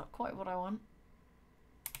 that's not quite what I want.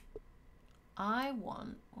 What do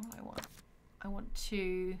I want? I want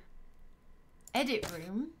to edit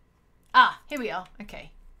room. Ah, here we are.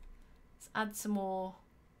 Okay. Let's add some more.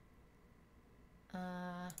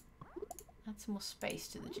 Add some more space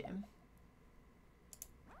to the gym.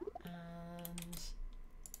 And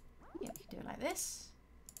yeah, we can do it like this.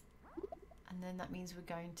 And then that means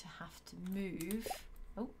we're going to have to move.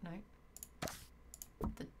 Oh, no.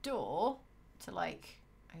 The door to like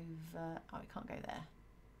over. Oh, it can't go there.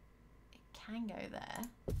 It can go there.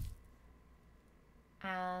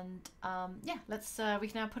 And yeah, let's. We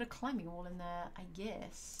can now put a climbing wall in there, I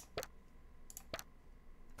guess.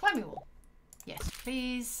 Climbing wall. Yes,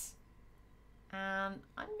 please. And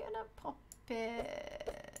I'm gonna pop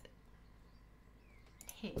it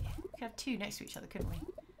here. We could have two next to each other, couldn't we?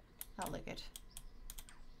 That'll look good.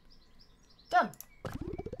 Done.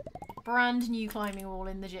 Brand new climbing wall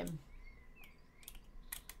in the gym.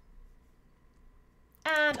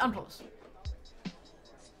 And unpause.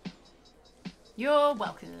 You're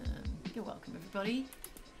welcome. You're welcome, everybody.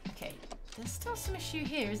 Okay, there's still some issue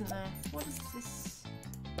here, isn't there? What is this?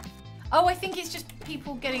 Oh, I think it's just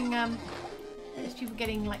people getting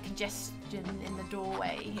like congestion in the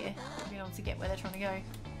doorway here, being able to get where they're trying to go.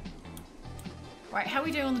 Right, how are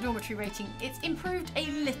we doing on the dormitory rating? It's improved a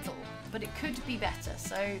little, but it could be better.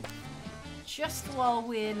 So just while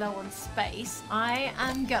we're low on space,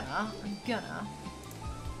 I'm gonna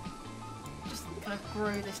just kind of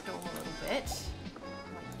grow this dorm a little bit,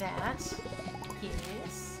 like that.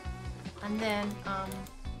 Yes, and then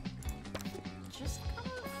just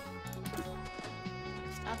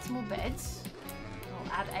add some more beds.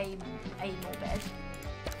 I'll add a more bed.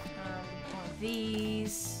 One of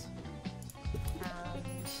these.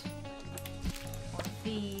 And one of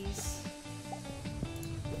these.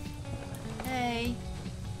 Okay.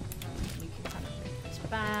 We can kind of move this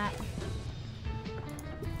back.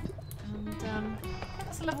 And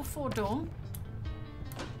that's a level 4 dorm.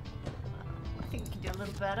 I think we can do a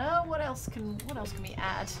little better. What else can we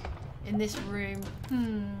add in this room?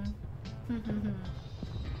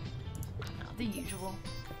 The usual.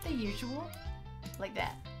 The usual. Like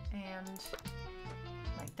that. And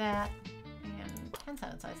like that. And hand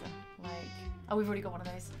sanitizer. Like, oh, we've already got one of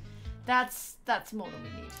those. That's more than we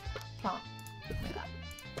need. Plant. Like that.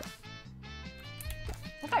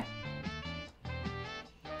 Okay.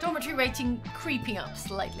 Dormitory rating creeping up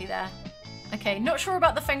slightly there. Okay, not sure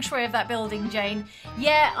about the feng shui of that building, Jane.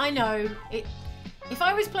 Yeah, I know. If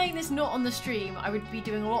I was playing this not on the stream, I would be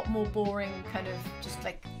doing a lot more boring kind of just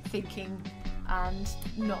like thinking and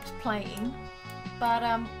not playing. But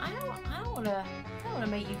I don't wanna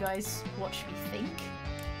make you guys watch me think.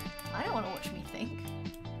 I don't wanna watch me think.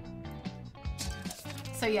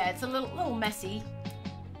 So yeah, it's a little messy.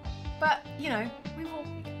 But you know, we've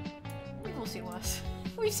all seen worse.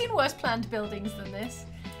 We've seen worse planned buildings than this.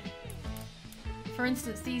 For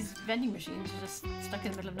instance, these vending machines are just stuck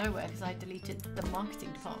in the middle of nowhere because I deleted the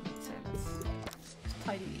marketing department. So let's just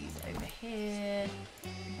tidy these over here.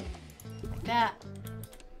 Like that.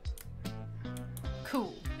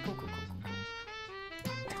 Cool. Cool.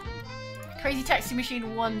 Crazy taxi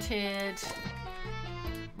machine wanted.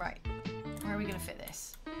 Right. Where are we going to fit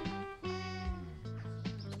this?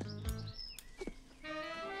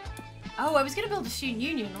 Oh, I was going to build a student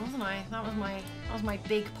union, wasn't I? That was my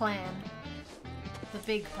big plan. The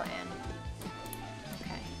big plan.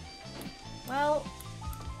 Okay. Well,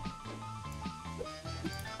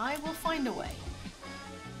 I will find a way.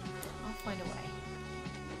 I'll find a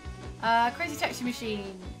way. Crazy taxi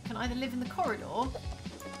machine can either live in the corridor.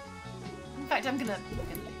 In fact, I'm gonna live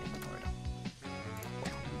in the corridor.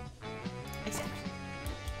 Except.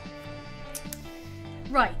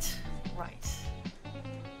 Right.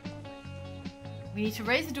 We need to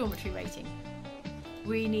raise the dormitory rating.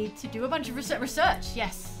 We need to do a bunch of research.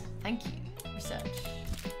 Yes, thank you. Research.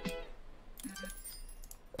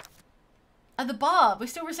 At the bar. We're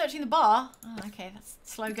still researching the bar. Oh, okay, that's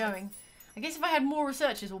slow going. I guess if I had more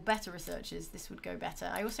researchers or better researchers, this would go better.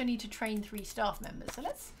 I also need to train 3 staff members. So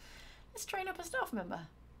let's train up a staff member.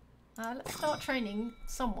 Let's start training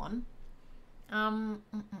someone.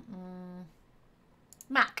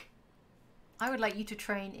 Mac. I would like you to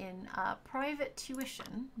train in private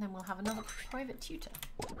tuition, then we'll have another private tutor.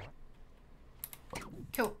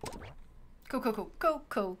 Cool.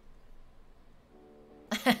 Cool.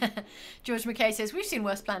 George McKay says, we've seen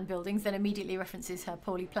worse planned buildings, then immediately references her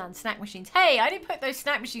poorly planned snack machines. Hey, I didn't put those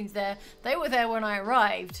snack machines there. They were there when I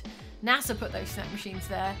arrived. NASA put those snack machines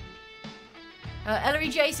there. Ellery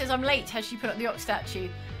J says, I'm late. Has she put up the ox statue?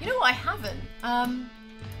 You know what? I haven't. I'm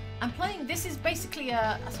playing, this is basically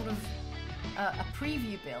a sort of a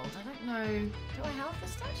preview build. I don't know. Do I have the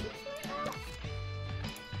statues right now? I'm not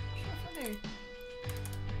sure if I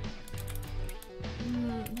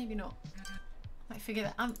do. Maybe not. I might figure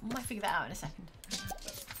that out in a second.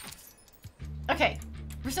 Okay.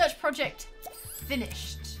 Research project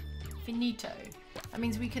finished. Finito. That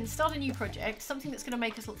means we can start a new project, something that's going to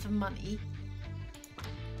make us lots of money.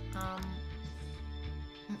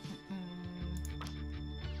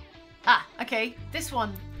 Okay. This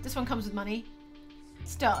one comes with money.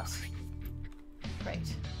 Start.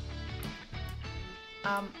 Great.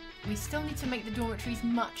 We still need to make the dormitories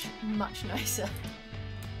much nicer.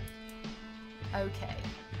 Okay.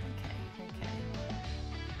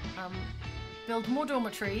 Build more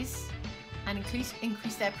dormitories and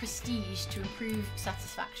increase their prestige to improve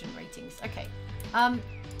satisfaction ratings. Okay.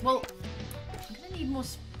 Well, I'm gonna need more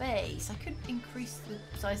space. I could increase the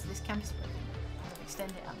size of this campus building.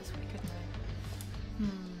 Extend it out this way, couldn't I?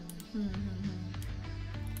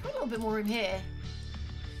 Got a little bit more room here.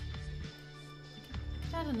 I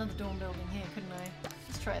could add another dorm building here, couldn't I?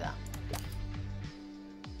 Let's try that.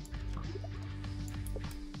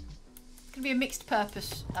 It's gonna be a mixed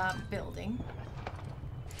purpose building.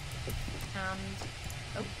 And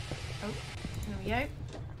oh, here we go.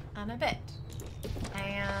 And a bed.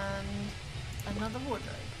 And another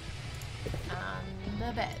wardrobe. And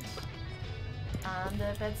a bed. And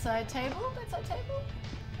a bedside table? Bedside table?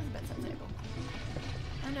 There's a bedside table.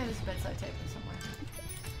 I know there's a bedside table somewhere.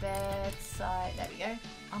 Bedside, there we go.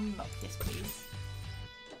 Unlock this, please.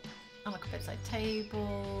 Unlock a bedside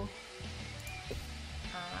table.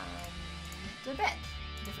 And a bed.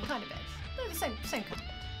 A different kind of bed. No, the same kind of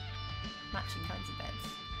bed. Matching kinds of beds.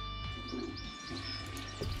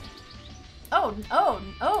 Oh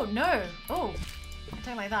no. Oh, I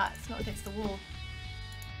don't like that. It's not against the wall.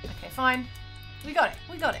 Okay, fine. We got it.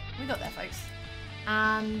 We got there, folks.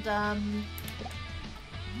 And, oh,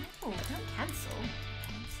 don't cancel.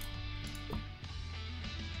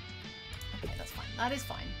 Okay, that's fine. That is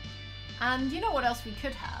fine. And you know what else we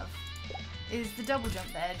could have? Is the double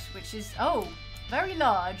jump bed, which is, oh, very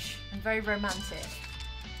large and very romantic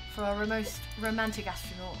for our most romantic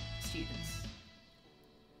astronaut students.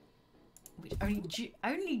 Which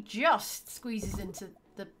only just squeezes into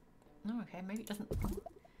the... Oh, okay, maybe it doesn't...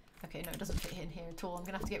 Okay, no, it doesn't fit in here at all. I'm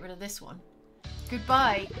going to have to get rid of this one.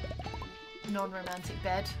 Goodbye, non-romantic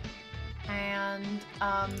bed. And,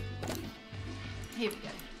 here we go.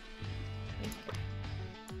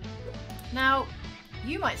 Now,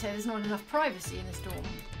 you might say there's not enough privacy in this dorm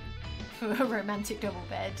for a romantic double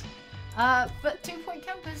bed, but 2 Point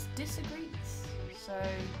Campus disagrees. So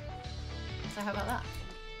how about that?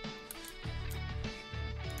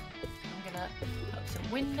 I'm gonna put up some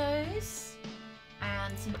windows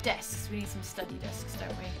and some desks. We need some study desks,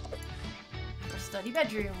 don't we? For a study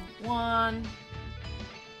bedroom. 1,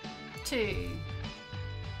 2,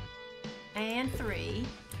 and 3.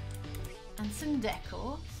 And some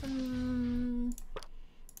decor, some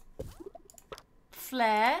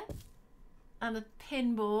flair, and a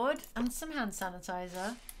pin board, and some hand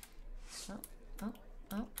sanitizer.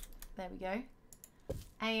 Oh, there we go.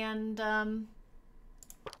 And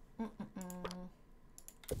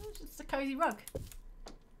just a cozy rug.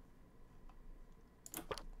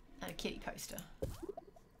 And a kitty poster.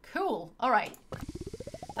 Cool, alright.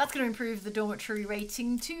 That's going to improve the dormitory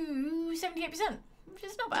rating to 78%, which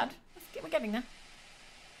is not bad. We're getting there.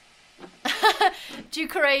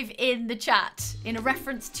 Dukerave in the chat, in a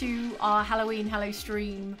reference to our Halloween Hello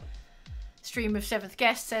stream of 7th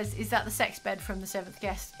Guest, says, is that the sex bed from the 7th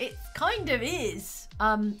Guest? It kind of is,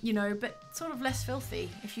 you know, but sort of less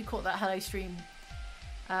filthy, if you caught that Hello stream.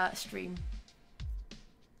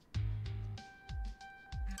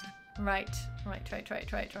 Right.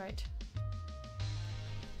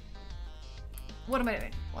 What am I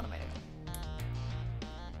doing?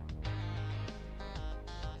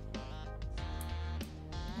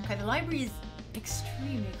 Okay, the library is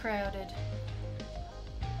extremely crowded.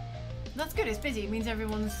 That's good, it's busy. It means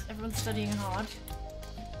everyone's studying hard.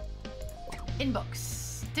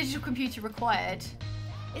 Inbox. Digital computer required.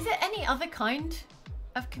 Is there any other kind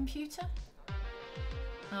of computer?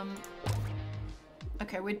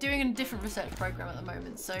 Okay, we're doing a different research program at the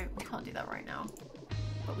moment, so we can't do that right now.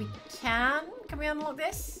 But we can. Can we unlock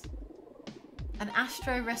this? An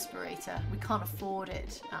astro respirator. We can't afford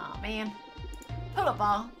it. Oh man. Pull-up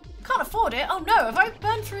bar. Can't afford it. Oh no, have I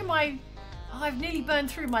burned through my... Oh, I've nearly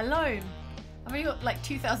burned through my loan. I've only got like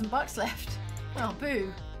 2,000 bucks left. Oh,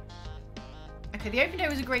 boo. Okay, the open day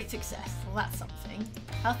was a great success. Well, that's something.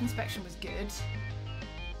 Health inspection was good.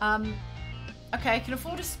 Okay, I can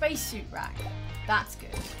afford a spacesuit rack. That's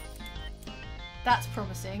good. That's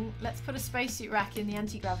promising. Let's put a spacesuit rack in the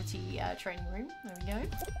anti-gravity training room. There we go.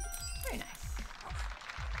 Very nice.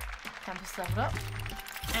 Campus leveled up.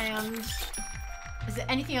 And is there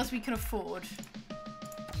anything else we can afford?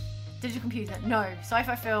 Digital computer? No.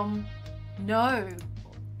 Sci-fi film? No.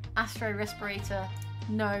 Astro respirator?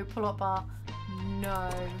 No. Pull-up bar? No.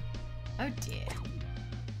 Oh dear.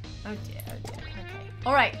 Oh dear, oh dear. Okay.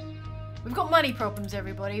 Alright. We've got money problems,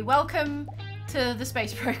 everybody. Welcome to the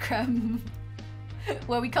space program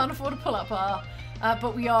where we can't afford a pull-up bar,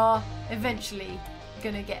 but we are eventually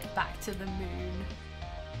gonna get back to the moon.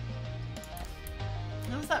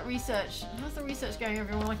 How's that research? How's the research going,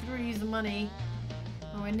 everyone? I could really use the money.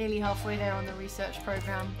 Oh, we're nearly halfway there on the research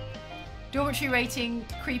program. Dormitory rating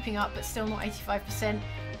creeping up, but still not 85%.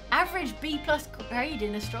 Average B+ grade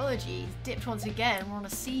in astrology dipped once again. We're on a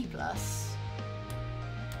C+.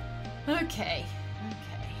 Okay.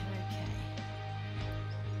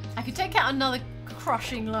 I could take out another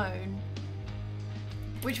crushing loan,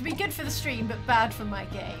 which would be good for the stream, but bad for my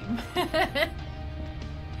game.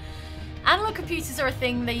 Analog computers are a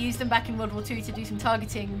thing. They used them back in World War II to do some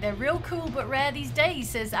targeting. They're real cool, but rare these days,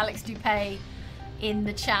 says Alex Dupay in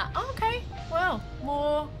the chat. Oh, okay, well,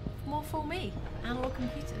 more for me. Analog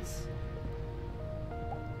computers.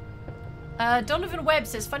 Donovan Webb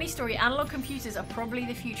says, funny story, analog computers are probably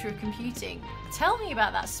the future of computing. Tell me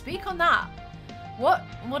about that. Speak on that.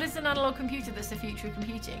 What is an analog computer that's the future of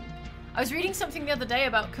computing? I was reading something the other day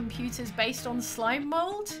about computers based on slime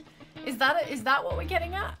mold. Is that what we're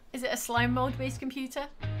getting at? Is it a slime mold based computer?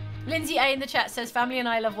 Lindsay A in the chat says, family and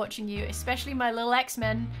I love watching you, especially my little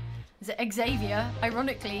X-Men. Xavier.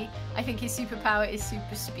 Ironically, I think his superpower is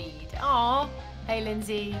super speed. Aww. Hey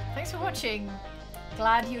Lindsay. Thanks for watching.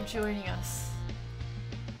 Glad you're joining us.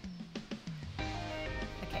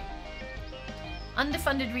 Okay.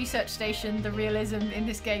 Underfunded research station. The realism in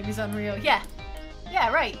this game is unreal. Yeah.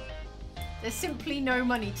 Yeah, right. There's simply no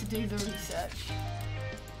money to do the research.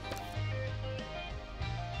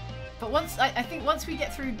 But once I think once we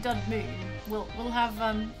get through Dud Moon, we'll have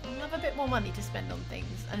a bit more money to spend on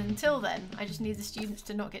things. And until then, I just need the students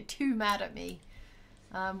to not get too mad at me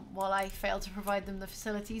while I fail to provide them the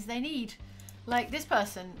facilities they need. Like this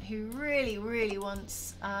person who really, really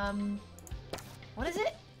wants what is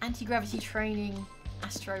it? Anti-gravity training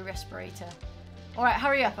astro respirator. All right,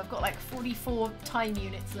 hurry up! I've got like 44 time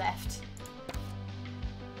units left.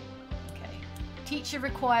 Teacher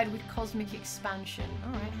required with cosmic expansion.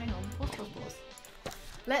 All right, hang on. Pause.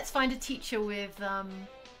 Let's find a teacher with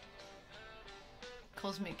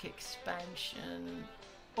cosmic expansion.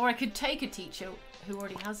 Or I could take a teacher who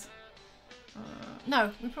already has...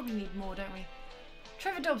 no, we probably need more, don't we?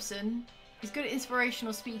 Trevor Dobson is good at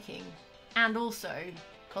inspirational speaking and also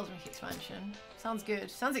cosmic expansion. Sounds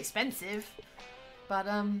good. Sounds expensive. But,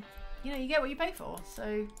 you know, you get what you pay for.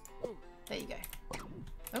 So, there you go.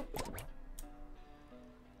 Oh.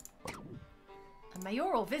 A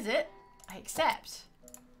mayoral visit? I accept.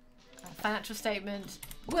 Financial statement.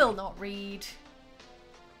 Will not read.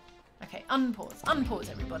 Okay, unpause. Unpause,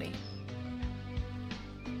 everybody.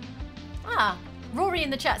 Ah, Rory in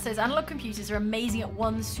the chat says, analog computers are amazing at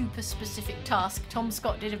one super specific task. Tom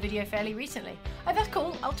Scott did a video fairly recently. Oh, that's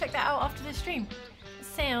cool. I'll check that out after this stream.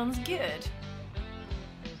 Sounds good.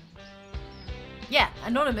 Yeah,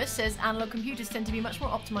 Anonymous says analog computers tend to be much more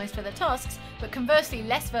optimized for their tasks, but conversely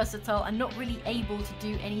less versatile and not really able to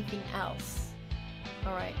do anything else.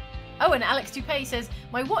 Alright. Oh, and Alex Dupay says,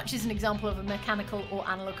 my watch is an example of a mechanical or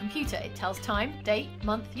analog computer. It tells time, date,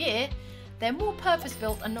 month, year. They're more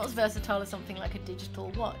purpose-built and not as versatile as something like a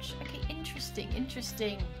digital watch. Okay, interesting. I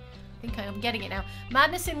think I'm getting it now.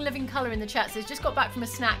 Madness in Living Colour in the chat says, just got back from a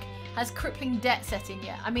snack. Has crippling debt set in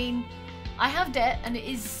yet? I mean... I have debt and it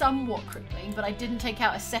is somewhat crippling, but I didn't take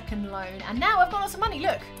out a second loan and now I've got lots of money.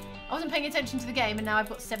 Look, I wasn't paying attention to the game and now I've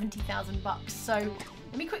got 70,000 bucks. So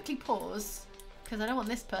let me quickly pause because I don't want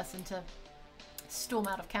this person to storm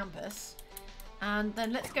out of campus. And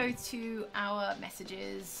then let's go to our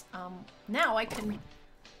messages. Now I can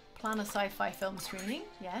plan a sci-fi film screening.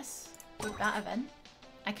 Yes, book that event.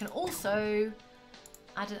 I can also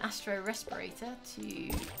add an astro respirator to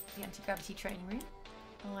the anti-gravity training room.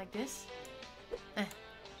 I like this. And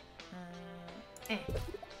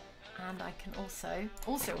I can also,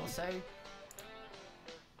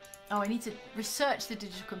 oh, I need to research the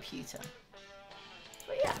digital computer.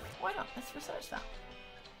 But yeah, why not? Let's research that.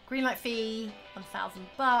 Greenlight fee, 1,000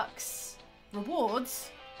 bucks.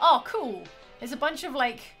 Rewards. Oh, cool. There's a bunch of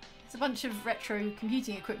retro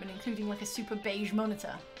computing equipment, including like a super beige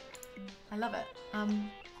monitor. I love it.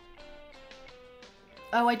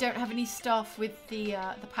 Oh, I don't have any stuff with the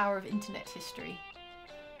power of internet history.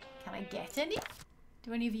 Can I get any?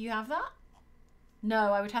 Do any of you have that?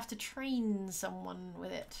 No, I would have to train someone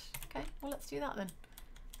with it. Okay, well, let's do that then.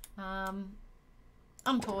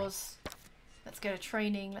 Unpause. Let's go to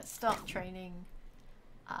training. Let's start training.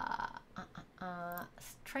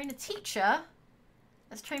 Let's train a teacher.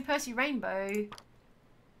 Let's train Percy Rainbow.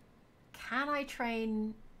 Can I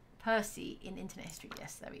train Percy in internet history?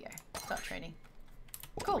 Yes, there we go. Start training.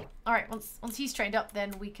 Cool. All right. Once he's trained up,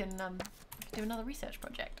 then we can do another research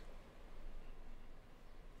project.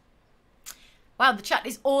 Wow, the chat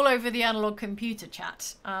is all over the analog computer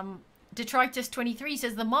chat. Detritus23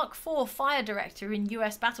 says the Mark IV fire director in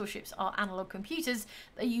US battleships are analog computers.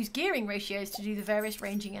 They use gearing ratios to do the various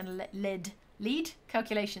ranging and lead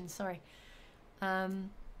calculations. Sorry.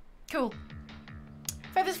 Cool.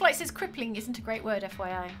 Feathers Flight says crippling isn't a great word,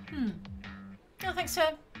 FYI. Oh, thanks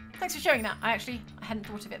for showing that. I hadn't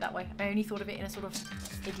thought of it that way. I only thought of it in a sort of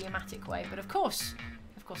idiomatic way. But of course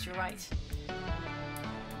you're right.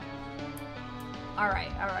 All right.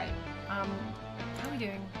 How are we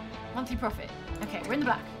doing? Monthly profit. Okay, we're in the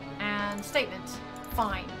black. And statement.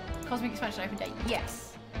 Fine. Cosmic expansion open date.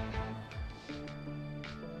 Yes.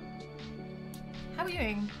 How are we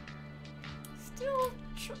doing? Still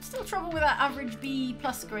trouble with that average B+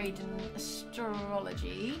 grade in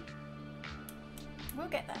astrology. We'll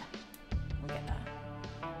get there.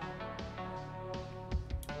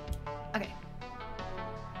 Okay.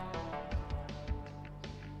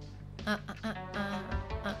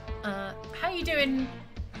 How you doing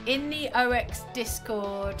in the OX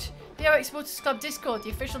Discord? The OX Supporters Club Discord, the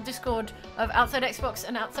official Discord of Outside Xbox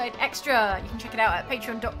and Outside Extra. You can check it out at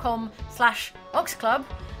patreon.com/oxclub.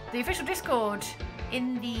 The official Discord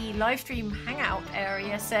in the live stream hangout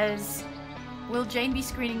area says, will Jane be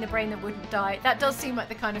screening The Brain That Wouldn't Die? That does seem like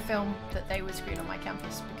the kind of film that they would screen on my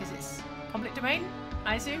campus because it's public domain,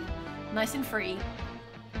 I assume. Nice and free.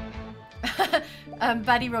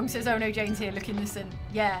 Baddie Wrong says, oh no, Jane's here, look and listen.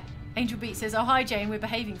 Yeah. Angel Beat says, oh hi Jane, we're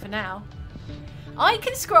behaving for now. I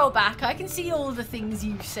can scroll back. I can see all the things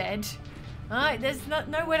you've said. Alright, there's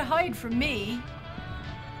nowhere to hide from me.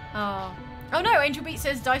 Oh. Oh no, Angel Beat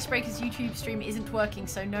says Dicebreaker's YouTube stream isn't working,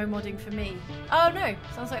 so no modding for me. Oh no,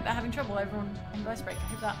 sounds like they're having trouble over on Dicebreaker.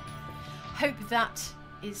 Hope that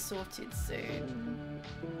is sorted soon.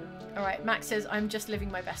 Alright, Max says I'm just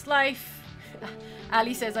living my best life.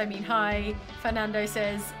 Ali says I mean hi. Fernando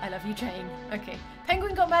says I love you, Jane. Okay.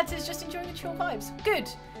 Penguin Got Mad says just enjoying the chill vibes. Good.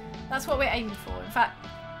 That's what we're aiming for. In fact,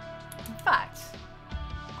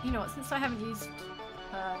 you know what, since I haven't used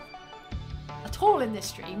at all in this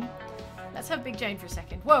stream, let's have Big Jane for a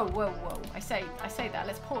second. Whoa, whoa, whoa. I say that.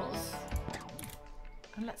 Let's pause.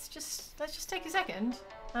 And let's just take a second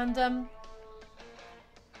and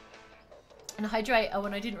hydrate. Oh,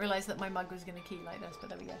 and I didn't realise that my mug was going to key like this, but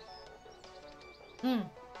there we go.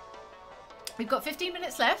 We've got 15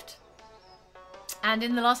 minutes left. And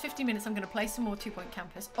in the last 15 minutes, I'm going to play some more 2 Point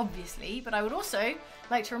Campus, obviously. But I would also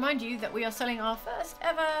like to remind you that we are selling our first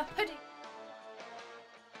ever hoodie.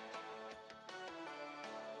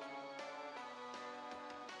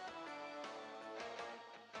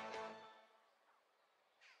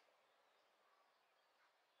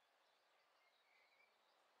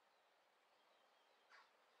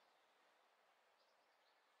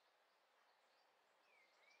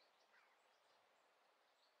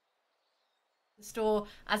 Store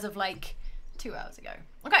as of like 2 hours ago.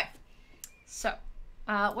 Okay, so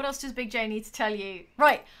what else does Big J need to tell you?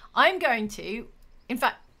 Right, I'm going to, in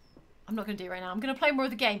fact, I'm not going to do it right now. I'm going to play more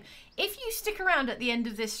of the game. If you stick around at the end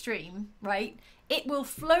of this stream, right, it will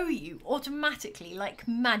flow you automatically like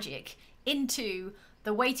magic into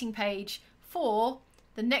the waiting page for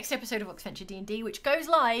the next episode of Oxventure D&D, which goes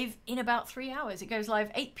live in about 3 hours. It goes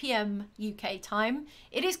live 8 PM UK time.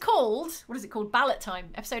 It is called, what is it called? Ballot Time,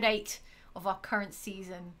 episode 8 of our current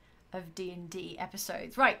season of D&D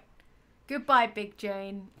episodes. Right, goodbye Big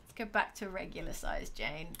Jane. Let's go back to regular size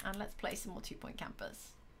Jane and let's play some more 2 Point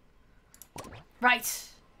Campus. Right,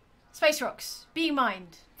 Space Rocks, being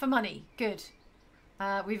mined for money, good.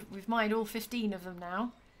 We've mined all 15 of them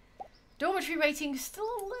now. Dormitory rating still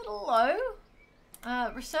a little low.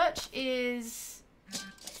 Research is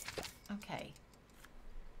okay.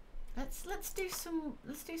 Let's do some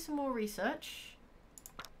more research.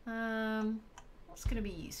 What's going to be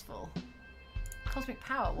useful? Cosmic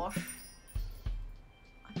Power Wash.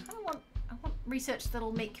 I want research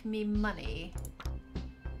that'll make me money.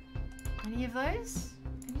 Any of those?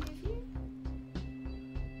 Any of you?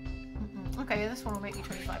 Okay, this one will make me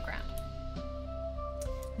 25 grand.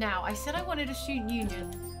 Now, I said I wanted a student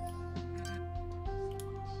union.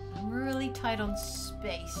 I'm really tight on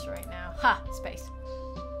space right now. Ha! Space.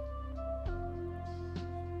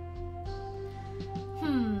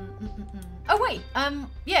 Oh wait,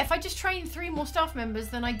 yeah, if I just train 3 more staff members,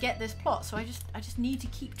 then I get this plot. So I just need to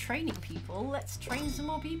keep training people. Let's train some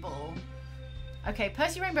more people. Okay,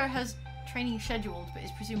 Percy Rainbow has training scheduled, but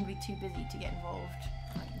is presumably too busy to get involved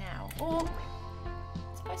right now. Or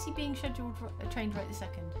is Percy being scheduled, trained right this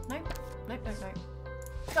second? Nope, nope, nope, nope.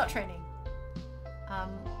 Start training.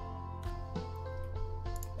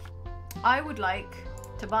 I would like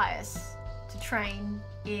Tobias to train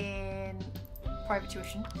in private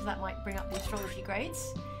tuition, because that might bring up the astrology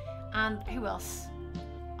grades. And who else?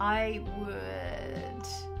 I would...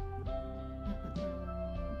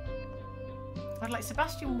 I'd like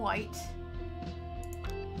Sebastian White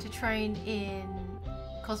to train in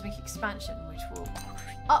Cosmic Expansion, which will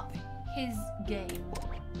up his game.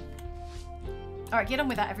 Alright, get on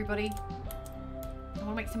with that, everybody. I want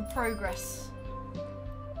to make some progress.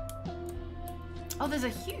 Oh, there's a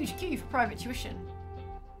huge queue for private tuition.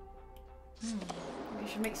 We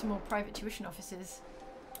should make some more private tuition offices.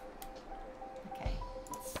 Okay,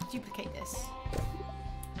 let's duplicate this.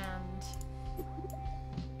 And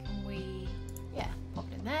can we, yeah,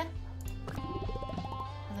 pop it in there. There's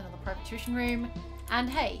another private tuition room. And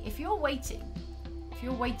hey, if you're waiting for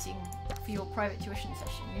your private tuition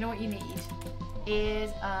session, you know what you need is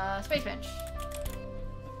a space bench.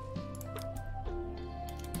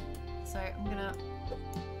 So I'm gonna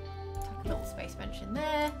tuck a little space bench in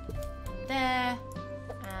there. There,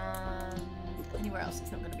 and anywhere else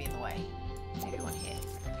it's not going to be in the way. Maybe one here.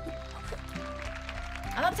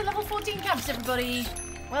 And that's a level 14 campus, everybody.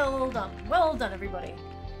 Well done, everybody.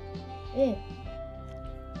 And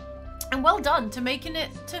well done to making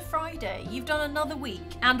it to Friday. You've done another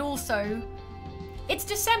week, and also it's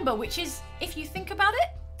December, which is, if you think about it,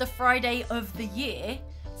 the Friday of the year.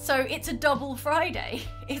 So it's a double Friday.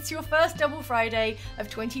 It's your first double Friday of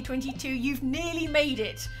 2022. You've nearly made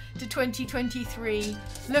it to 2023.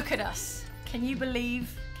 Look at us. Can you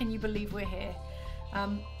believe we're here?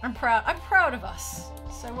 I'm proud. I'm proud of us.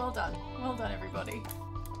 So well done. Well done, everybody.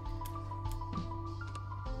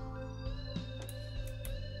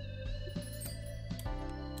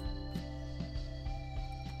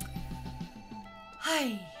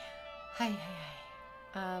 Hi. Hi.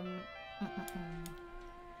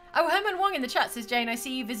 Oh, Herman Wong in the chat says, Jane, I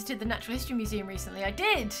see you visited the Natural History Museum recently. I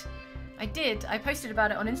did. I posted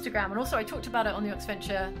about it on Instagram, and also I talked about it on the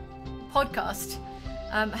Oxventure podcast.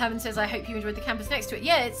 Herman says, I hope you enjoyed the campus next to it.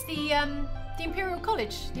 Yeah, it's the Imperial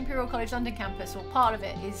College London campus, or part of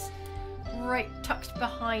it is right tucked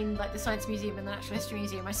behind like the Science Museum and the Natural History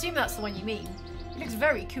Museum. I assume that's the one you mean. It looks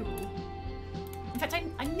very cool. In fact,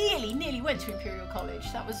 I nearly went to Imperial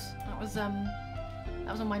College. That was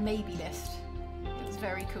on my maybe list. It was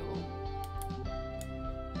very cool.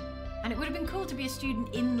 And it would have been cool to be a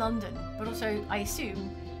student in London, but also, I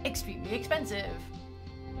assume, extremely expensive.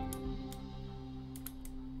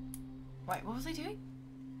 Right, what was I doing?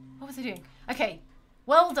 Okay,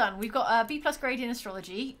 well done. We've got a B+ grade in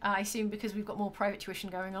astrology, I assume because we've got more private tuition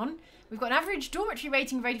going on. We've got an average dormitory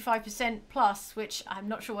rating of 85% plus, which I'm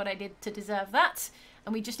not sure what I did to deserve that.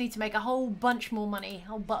 And we just need to make a whole bunch more money, a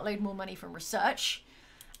whole buttload more money from research.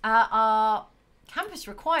 Our campus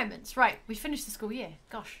requirements. Right, we finished the school year.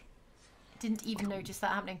 Gosh, didn't even notice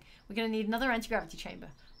that happening. We're going to need another anti-gravity chamber.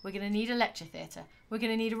 We're going to need a lecture theatre. We're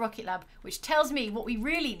going to need a rocket lab, which tells me what we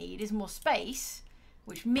really need is more space,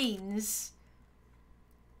 which means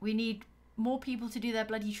we need more people to do their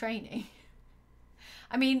bloody training.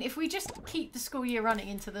 I mean, if we just keep the school year running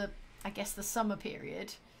into the, I guess, the summer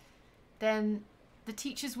period, then the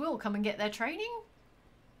teachers will come and get their training.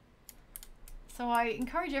 So I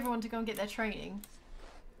encourage everyone to go and get their training.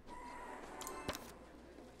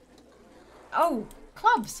 Oh,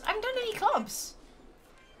 clubs. I haven't done any clubs.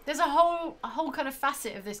 There's a whole kind of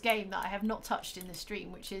facet of this game that I have not touched in the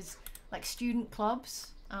stream, which is like student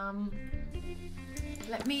clubs.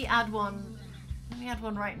 Let me add one. Let me add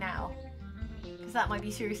one right now, because that might be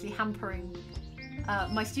seriously hampering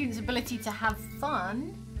my students' ability to have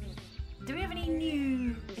fun. Do we have any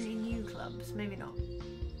new clubs? Maybe not.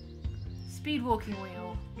 Speed walking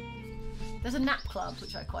wheel. There's a nap club,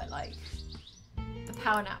 which I quite like. The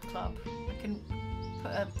power nap club. I can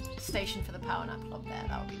put a station for the power nap club there.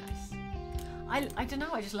 That would be nice. I don't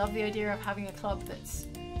know. I just love the idea of having a club that's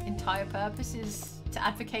entire purpose is to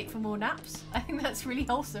advocate for more naps. I think that's really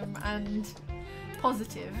wholesome and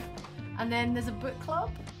positive. And then there's a book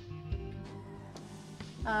club.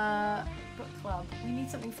 Book club. We need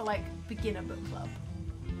something for like beginner book club.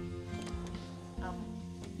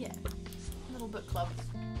 Yeah. Little book club,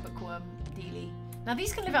 bookworm dealy. Now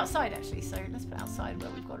these can live outside actually, so let's put it outside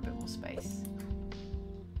where we've got a bit more space.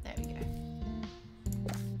 There we go.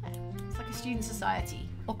 There. It's like a student society,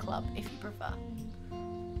 or club if you prefer.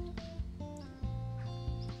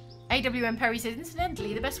 AWM Perry says,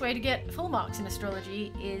 incidentally, the best way to get full marks in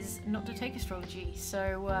astrology is not to take astrology.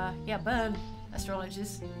 So yeah, burn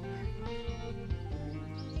astrologers.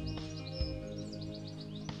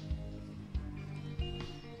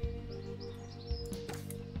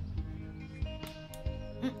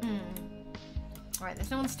 Right,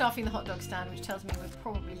 there's no one staffing the hot dog stand, which tells me we're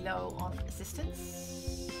probably low on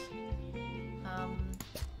assistants.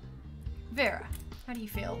 Vera, how do you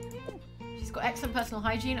feel? She's got excellent personal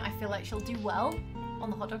hygiene. I feel like she'll do well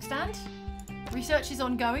on the hot dog stand. Research is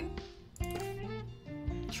ongoing.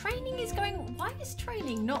 Training is going... Why is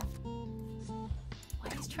training not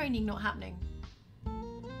happening?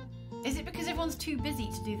 Is it because everyone's too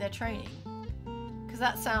busy to do their training? Because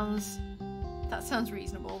that sounds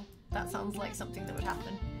reasonable. That sounds like something that would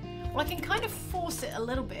happen. Well, I can kind of force it a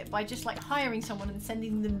little bit by just like hiring someone and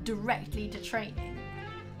sending them directly to training.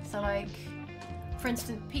 So like, for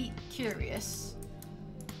instance, Pete Curious,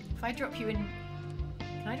 if I drop you in,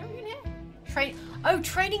 can I drop you in here? Oh,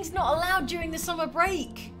 training's not allowed during the summer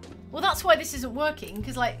break. Well, that's why this isn't working,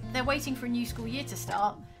 because like they're waiting for a new school year to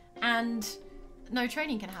start and no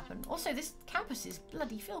training can happen. Also, this campus is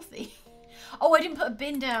bloody filthy. Oh, I didn't put a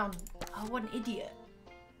bin down. Oh, what an idiot.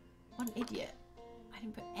 What an idiot. I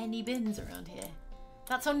didn't put any bins around here.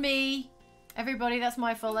 That's on me. Everybody, that's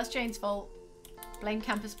my fault. That's Jane's fault. Blame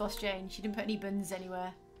campus boss Jane. She didn't put any bins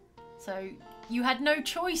anywhere. So you had no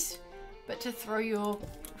choice but to throw your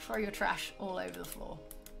trash all over the floor.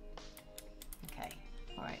 Okay,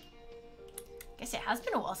 all right. Guess it has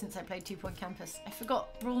been a while since I played 2 Point Campus. I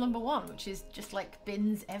forgot rule number 1, which is just like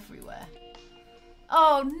bins everywhere.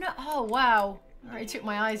 Oh no! Oh wow! I already took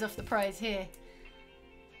my eyes off the prize here.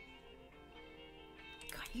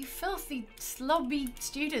 God, you filthy, slobby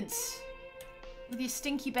students with your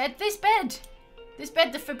stinky bed. This bed,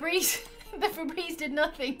 the Febreze. The Febreze did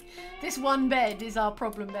nothing. This one bed is our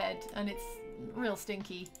problem bed, and it's real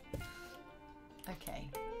stinky. Okay.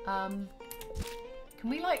 Can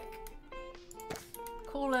we, like,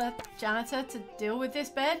 call a janitor to deal with this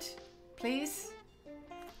bed, please?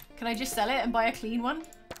 Can I just sell it and buy a clean one?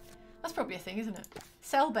 That's probably a thing, isn't it?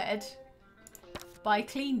 Sell bed, buy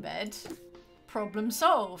clean bed, problem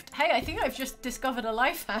solved. Hey, I think I've just discovered a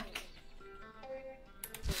life hack.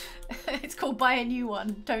 It's called buy a new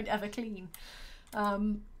one, don't ever clean.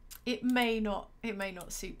 It may not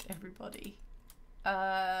suit everybody.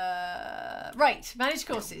 Right, managed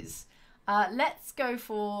courses. Let's go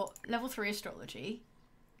for level 3 astrology.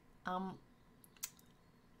 I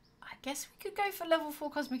guess we could go for level 4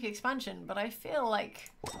 cosmic expansion, but I feel like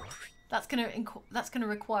that's gonna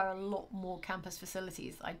require a lot more campus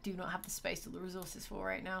facilities I do not have the space or the resources for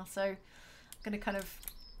right now. So I'm gonna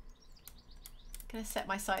set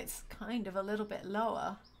my sights kind of a little bit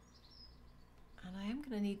lower, and I am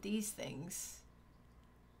gonna need these things.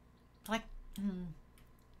 But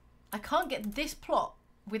I can't get this plot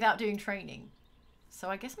without doing training, so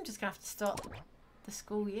I guess I'm just gonna have to start the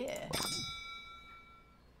school year.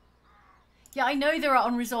 Yeah, I know there are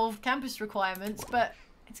unresolved campus requirements, but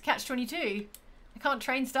it's catch-22. I can't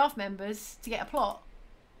train staff members to get a plot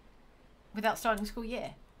without starting the school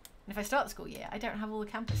year. And if I start the school year, I don't have all the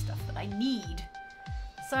campus stuff that I need.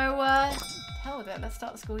 So, hell with it, let's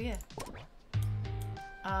start the school year.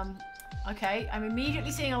 Okay, I'm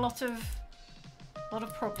immediately seeing a lot of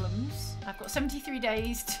problems. I've got 73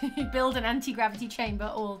 days to build an anti-gravity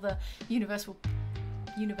chamber, or the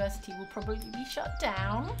university will probably be shut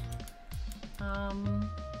down.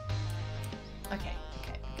 Okay.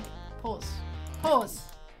 Pause.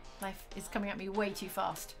 Life is coming at me way too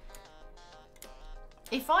fast.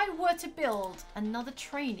 If I were to build another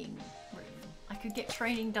training room, I could get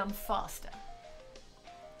training done faster.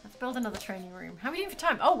 Let's build another training room. How are we doing for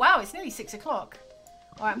time? Oh wow, it's nearly 6 o'clock.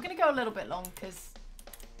 Alright, I'm gonna go a little bit long because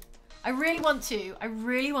I really want to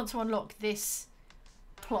unlock this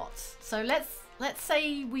plot. So let's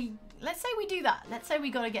say we do that. Let's say we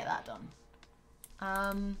gotta get that done.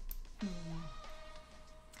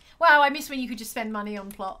 Wow, I miss when you could just spend money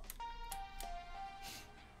on plot.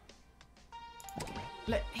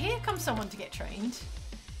 Look, here comes someone to get trained.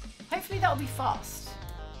 Hopefully that'll be fast.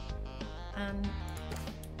 And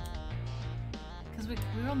because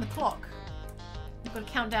we're on the clock. We've got a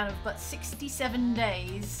countdown of but 67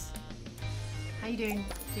 days. How you doing,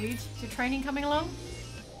 dude? Is your training coming along?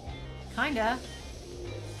 Kinda.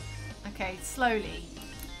 Okay, slowly.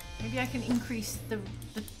 Maybe I can increase the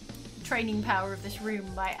training power of this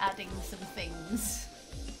room by adding some things.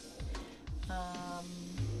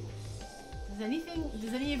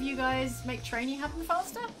 Does any of you guys make training happen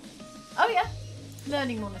faster? Oh yeah,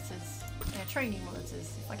 learning monitors. Yeah, training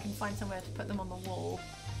monitors. If I can find somewhere to put them on the wall.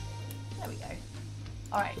 There we go.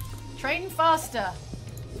 Alright, train faster.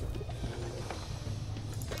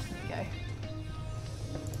 There we go.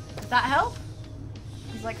 Did that help?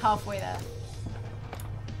 He's like halfway there.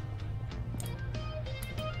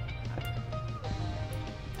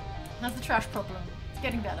 How's the trash problem? It's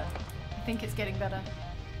getting better. I think it's getting better.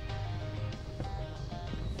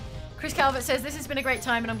 Chris Calvert says, this has been a great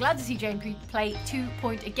time and I'm glad to see Jane play 2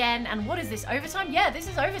 point again. And what is this, overtime? Yeah, this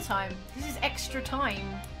is overtime. This is extra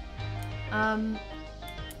time.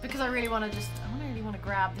 Because I really want to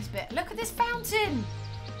grab this bit. Look at this fountain!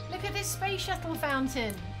 Look at this space shuttle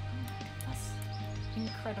fountain. That's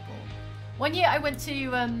incredible. One year I went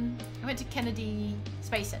to Kennedy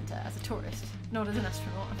Space Center as a tourist, not as an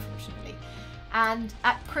astronaut, unfortunately. And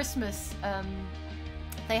at Christmas,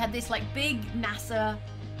 they had this like big NASA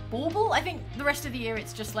bauble. I think the rest of the year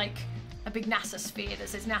it's just like a big NASA sphere that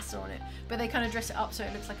says NASA on it, but they kind of dress it up so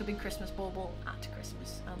it looks like a big Christmas bauble at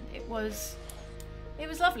Christmas. It was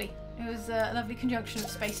lovely. It was a lovely conjunction of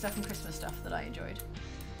space stuff and Christmas stuff that I enjoyed.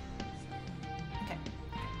 Okay.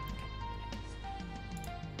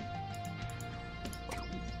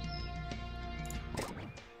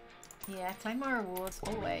 Yeah, claim my rewards,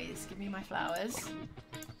 always. Give me my flowers.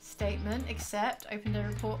 Statement, accept, open day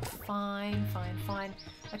report, fine.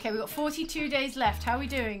 Okay, we've got 42 days left. How are we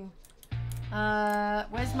doing?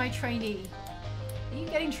 Where's my trainee? Are you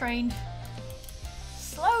getting trained?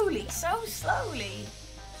 Slowly, so slowly.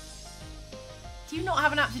 Do you not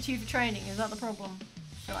have an aptitude for training? Is that the problem? I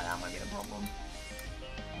feel like that might be the problem.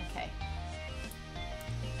 Okay.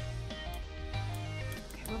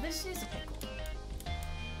 Okay, well this is a pickle.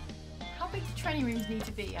 How big do training rooms need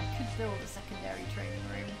to be? I could build a secondary training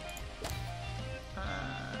room.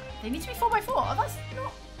 They need to be 4x4. Oh, that's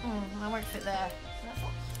not... I won't fit there. That's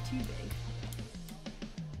not too big.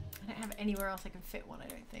 I don't have anywhere else I can fit one, I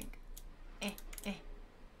don't think.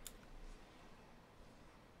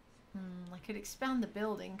 could expand the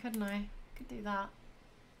building, couldn't I? Could do that.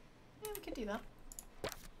 Yeah, we could do that.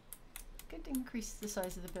 Could increase the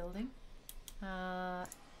size of the building. Add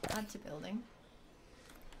to building.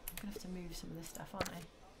 I'm gonna have to move some of this stuff, aren't I?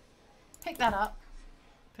 Pick that up.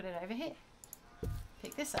 Put it over here.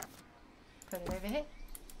 Pick this up. Put it over here.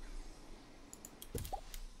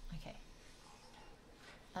 Okay.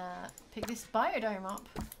 Pick this biodome up.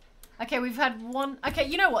 Okay, we've had one. Okay,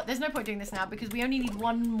 you know what? There's no point doing this now because we only need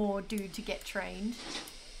one more dude to get trained.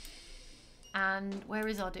 And where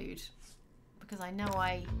is our dude? Because I know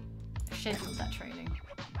I scheduled that training.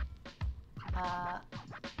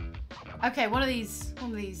 Okay, one of these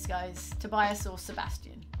guys, Tobias or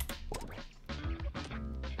Sebastian.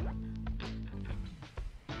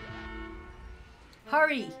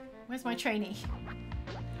 Hurry! Where's my trainee?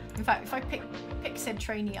 In fact, if I pick said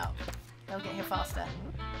trainee up, they'll get here faster.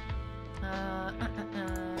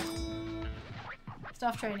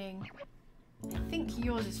 Staff training. I think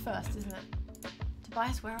yours is first, isn't it?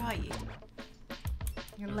 Tobias, where are you?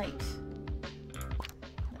 You're late.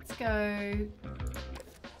 Let's go.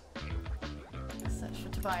 Let's search for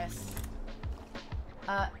Tobias.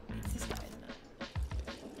 It's this guy, isn't it?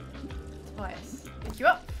 Tobias. Pick you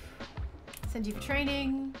up. Send you for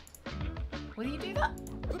training. Will you do that?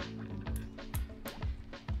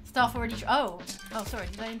 Staff already. Oh, sorry.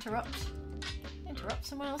 Did I interrupt? Interrupt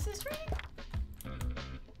someone else's training?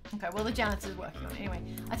 Okay. Well, the janitor's working on it anyway.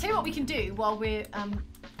 I tell you what we can do while we're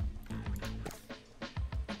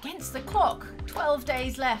against the clock. 12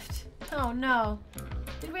 days left. Oh no.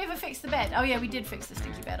 Did we ever fix the bed? Oh yeah, we did fix the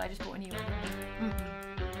stinky bed. I just bought a new one.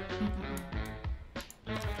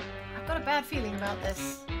 I've got a bad feeling about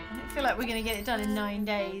this. I don't feel like we're going to get it done in 9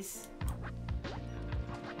 days.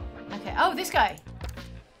 Okay. Oh, this guy.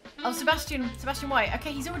 Oh, Sebastian White.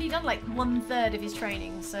 Okay, he's already done like 1/3 of his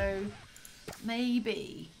training, so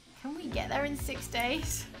maybe. Can we get there in 6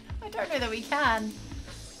 days? I don't know that we can.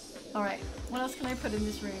 All right. What else can I put in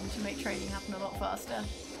this room to make training happen a lot faster?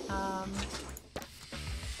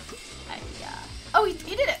 Yeah. Oh, he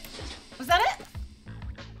did it. Was that it?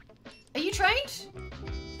 Are you trained?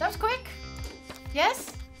 That was quick.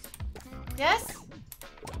 Yes? Yes?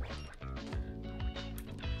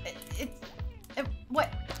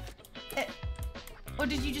 What? Or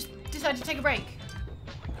did you just decide to take a break?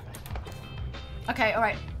 Okay,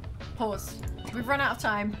 alright. Pause. We've run out of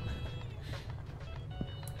time.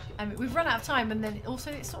 I mean, we've run out of time and then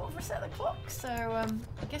also it sort of reset the clock, so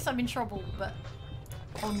I guess I'm in trouble, but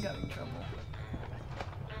ongoing trouble.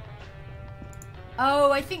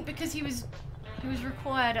 Oh, I think because he was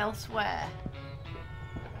required elsewhere.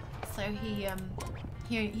 So he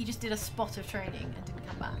just did a spot of training and didn't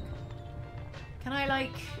come back. Can I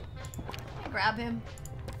grab him?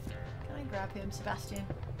 Can I grab him, Sebastian?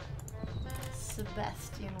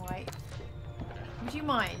 Sebastian White. Would you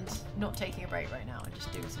mind not taking a break right now and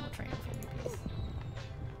just doing some more training for me, please?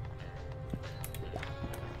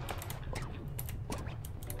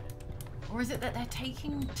 Or is it that they're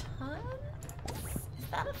taking turns? Is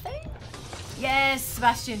that a thing? Yes,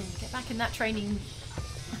 Sebastian, get back in that training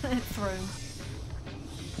throne.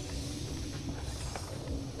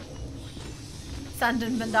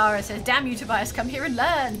 Sandon Bandara says, damn you, Tobias, come here and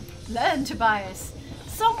learn. Learn, Tobias.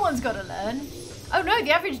 Someone's got to learn. Oh no,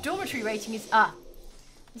 the average dormitory rating is...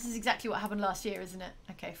 This is exactly what happened last year, isn't it?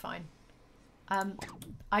 Okay, fine.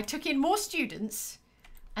 I took in more students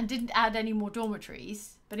and didn't add any more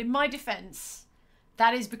dormitories. But in my defense,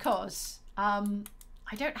 that is because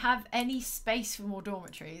I don't have any space for more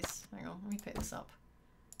dormitories. Hang on, let me pick this up.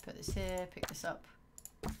 Put this here, pick this up.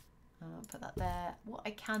 Put that there. What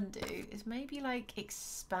I can do is maybe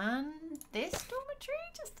expand this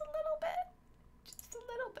dormitory just a little bit. Just a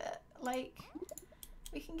little bit.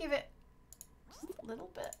 We can give it just a little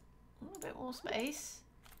bit more space.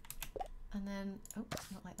 And then, oh,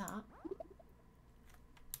 not like that.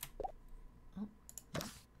 Oh.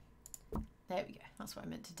 There we go. That's what I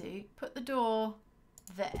meant to do. Put the door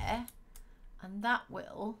there. And that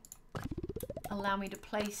will allow me to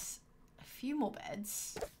place a few more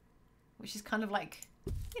beds. Which is kind of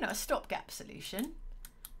a stopgap solution.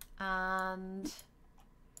 And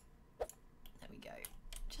there we go.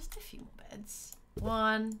 Just a few more beds.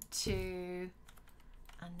 1, 2,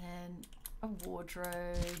 and then a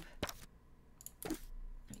wardrobe. There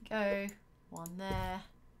we go. 1 there.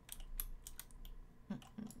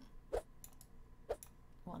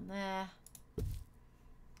 1 there.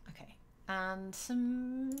 Okay. And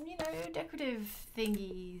some, decorative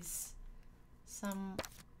thingies. Some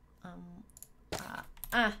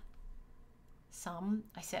some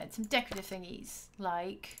decorative thingies,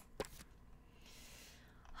 I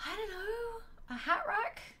don't know, a hat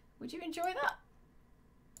rack, Would you enjoy that?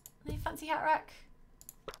 Any fancy hat rack?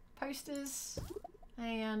 Posters?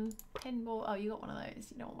 And pinball. Oh, you got one of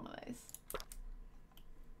those. You don't want one of those.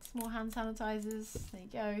 Small hand sanitizers. There you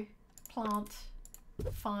go. Plant.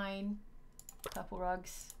 Fine. Purple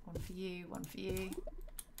rugs. One for you, one for you.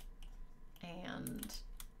 And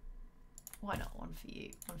why not one for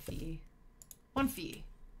you, one for you, one for you.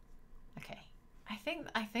 Okay. I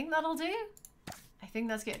think that'll do. I think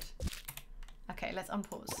that's good. Okay, let's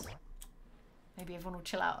unpause. Maybe everyone will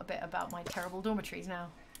chill out a bit about my terrible dormitories now.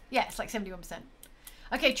 Yeah, it's like 71%.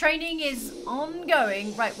 Okay, training is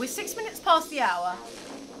ongoing. Right, we're 6 minutes past the hour.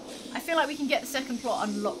 I feel like we can get the second plot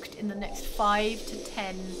unlocked in the next 5 to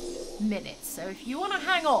 10 minutes. So if you want to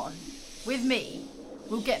hang on with me,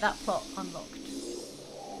 we'll get that plot unlocked.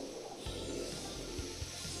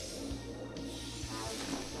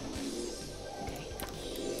 Okay.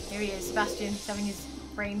 Here he is, Sebastian. He's having his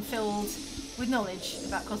brain filled with knowledge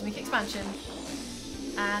about cosmic expansion.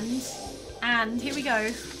 And here we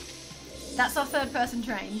go. That's our third person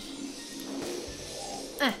trained.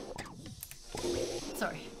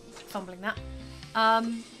 Sorry, fumbling that.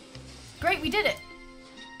 Great, we did it.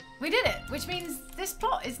 We did it, which means this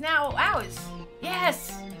plot is now ours.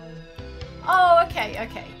 Yes. Oh, okay,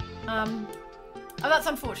 okay. Oh, that's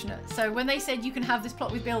unfortunate. So when they said you can have this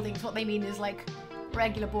plot with buildings, what they mean is like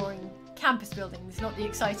regular, boring campus buildings, not the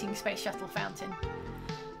exciting space shuttle fountain.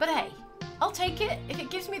 But hey, I'll take it. If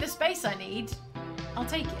it gives me the space I need, I'll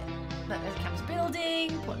take it. Look, there's a campus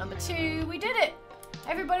building, plot number 2. We did it.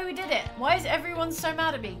 Everybody, we did it. Why is everyone so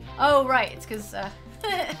mad at me? Oh, right. It's because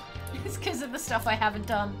it's because of the stuff I haven't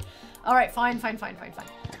done. All right, fine.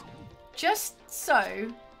 Just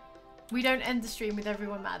so we don't end the stream with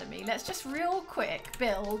everyone mad at me, let's just real quick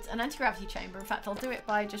build an anti-gravity chamber. In fact, I'll do it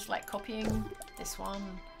by just like copying this one.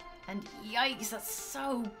 And yikes, that's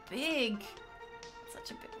so big.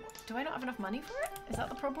 Such a big one. Do I not have enough money for it? Is that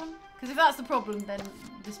the problem? Because if that's the problem, then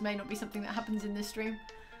this may not be something that happens in this stream.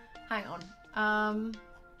 Hang on.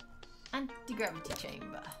 Anti-gravity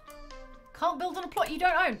chamber. Can't build on a plot you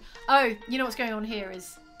don't own. Oh, you know what's going on here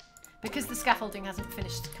is because the scaffolding hasn't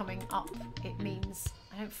finished coming up, it means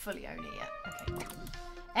I don't fully own it yet. Okay.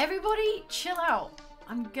 Everybody chill out.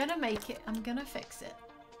 I'm gonna make it. I'm gonna fix it.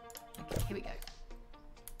 Okay, here we go.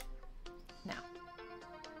 Now,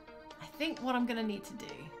 I think what I'm gonna need to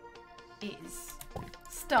do is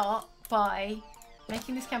start by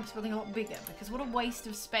making this campus building a lot bigger, because what a waste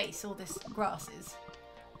of space all this grass is.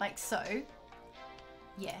 Like so.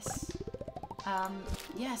 Yes.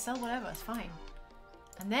 Yeah, sell whatever, it's fine.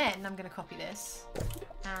 And then I'm gonna copy this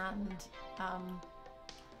and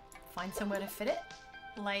find somewhere to fit it.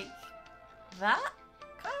 Like that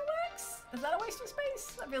kind of works. Is that a waste of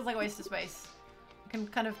space? That feels like a waste of space. I can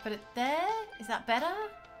kind of put it there. Is that better?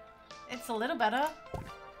 It's a little better.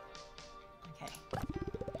 Okay.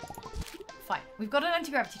 Fine. We've got an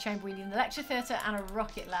anti-gravity chamber. We need a lecture theatre and a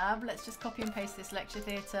rocket lab. Let's just copy and paste this lecture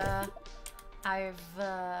theatre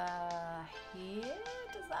over here.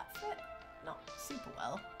 Does that fit? Not super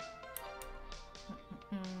well.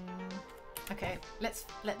 Okay, let's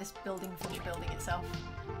let this building finish building itself.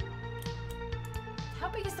 How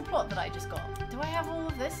big is the plot that I just got? Do I have all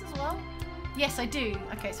of this as well? Yes, I do.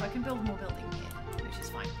 Okay, so I can build more building here, which is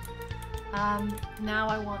fine. Now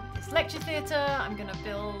I want this lecture theatre. I'm going to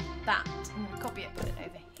build that. I'm going to copy it, put it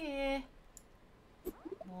over here.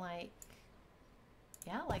 Like,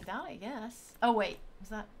 yeah, like that, I guess. Oh, wait. Was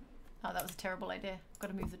that? Oh, that was a terrible idea. I've got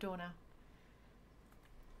to move the door now.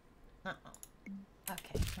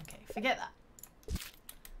 Okay, forget that.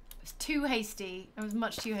 It was too hasty. It was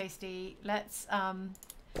much too hasty. Let's try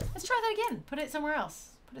that again. Put it somewhere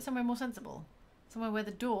else. Put it somewhere more sensible. Somewhere where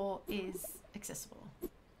the door is accessible.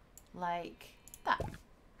 Like that.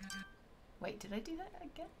 Wait, did I do that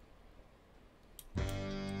again?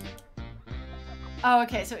 Oh,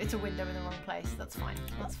 okay, so it's a window in the wrong place. That's fine.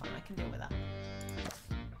 That's fine. I can deal with that.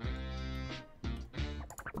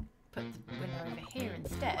 Put the window over here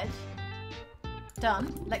instead.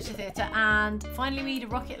 Done. Lecture theatre. And finally we need a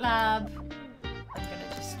rocket lab. I'm going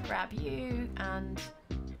to just grab you and...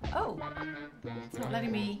 Oh! It's not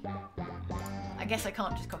letting me... I guess I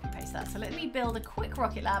can't just copy paste that. So let me build a quick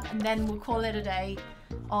rocket lab and then we'll call it a day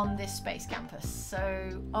on this space campus.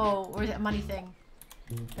 So... Oh, or is it a money thing?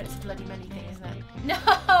 But it's a bloody money thing, isn't it?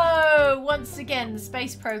 No! Once again, the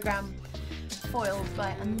space program foiled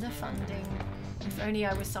by underfunding. If only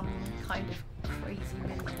I was some kind of crazy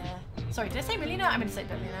millionaire. Sorry, did I say millionaire? I'm going to say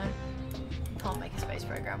billionaire. You can't make a space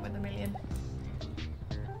program with $1 million.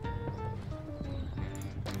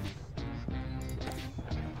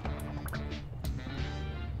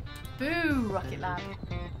 Boo, rocket lab.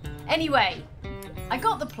 Anyway, I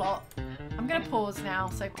got the plot. I'm going to pause now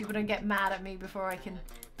so people don't get mad at me before I can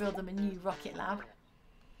build them a new rocket lab.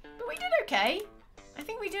 But we did okay. I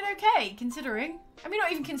think we did okay, considering. I mean, not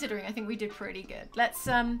even considering. I think we did pretty good. Let's,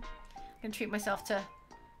 I'm going to treat myself to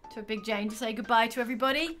a Big Jane to say goodbye to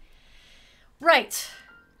everybody. Right.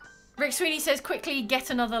 Rick Sweeney says, quickly get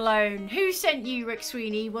another loan. Who sent you, Rick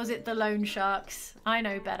Sweeney? Was it the loan sharks? I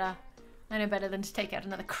know better. I know better than to take out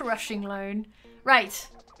another crushing loan. Right.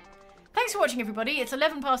 Thanks for watching, everybody. It's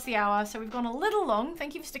 11 past the hour, so we've gone a little long.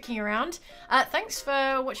 Thank you for sticking around. Thanks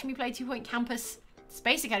for watching me play 2 Point Campus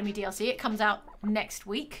Space Academy DLC. It comes out next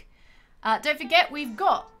week. Don't forget, we've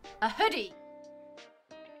got a hoodie.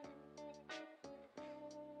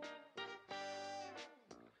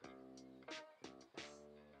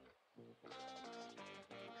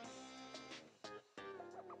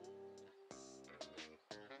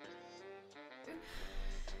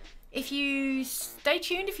 If you stay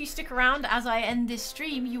tuned, if you stick around as I end this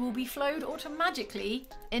stream, you will be flowed automatically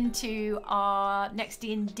into our next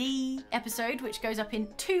D&D episode, which goes up in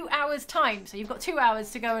 2 hours' time. So you've got 2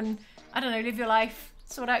 hours to go and, I don't know, live your life,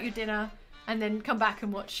 sort out your dinner, and then come back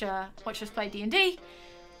and watch us play D&D.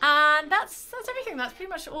 And that's everything. That's pretty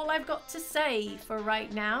much all I've got to say for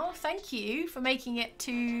right now. Thank you for making it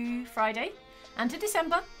to Friday and to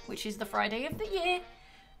December, which is the Friday of the year.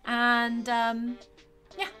 And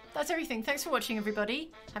yeah, that's everything. Thanks for watching,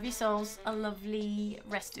 everybody. Have yourselves a lovely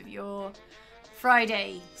rest of your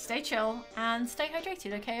Friday. Stay chill and stay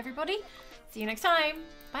hydrated, okay, everybody? See you next time.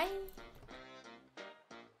 Bye.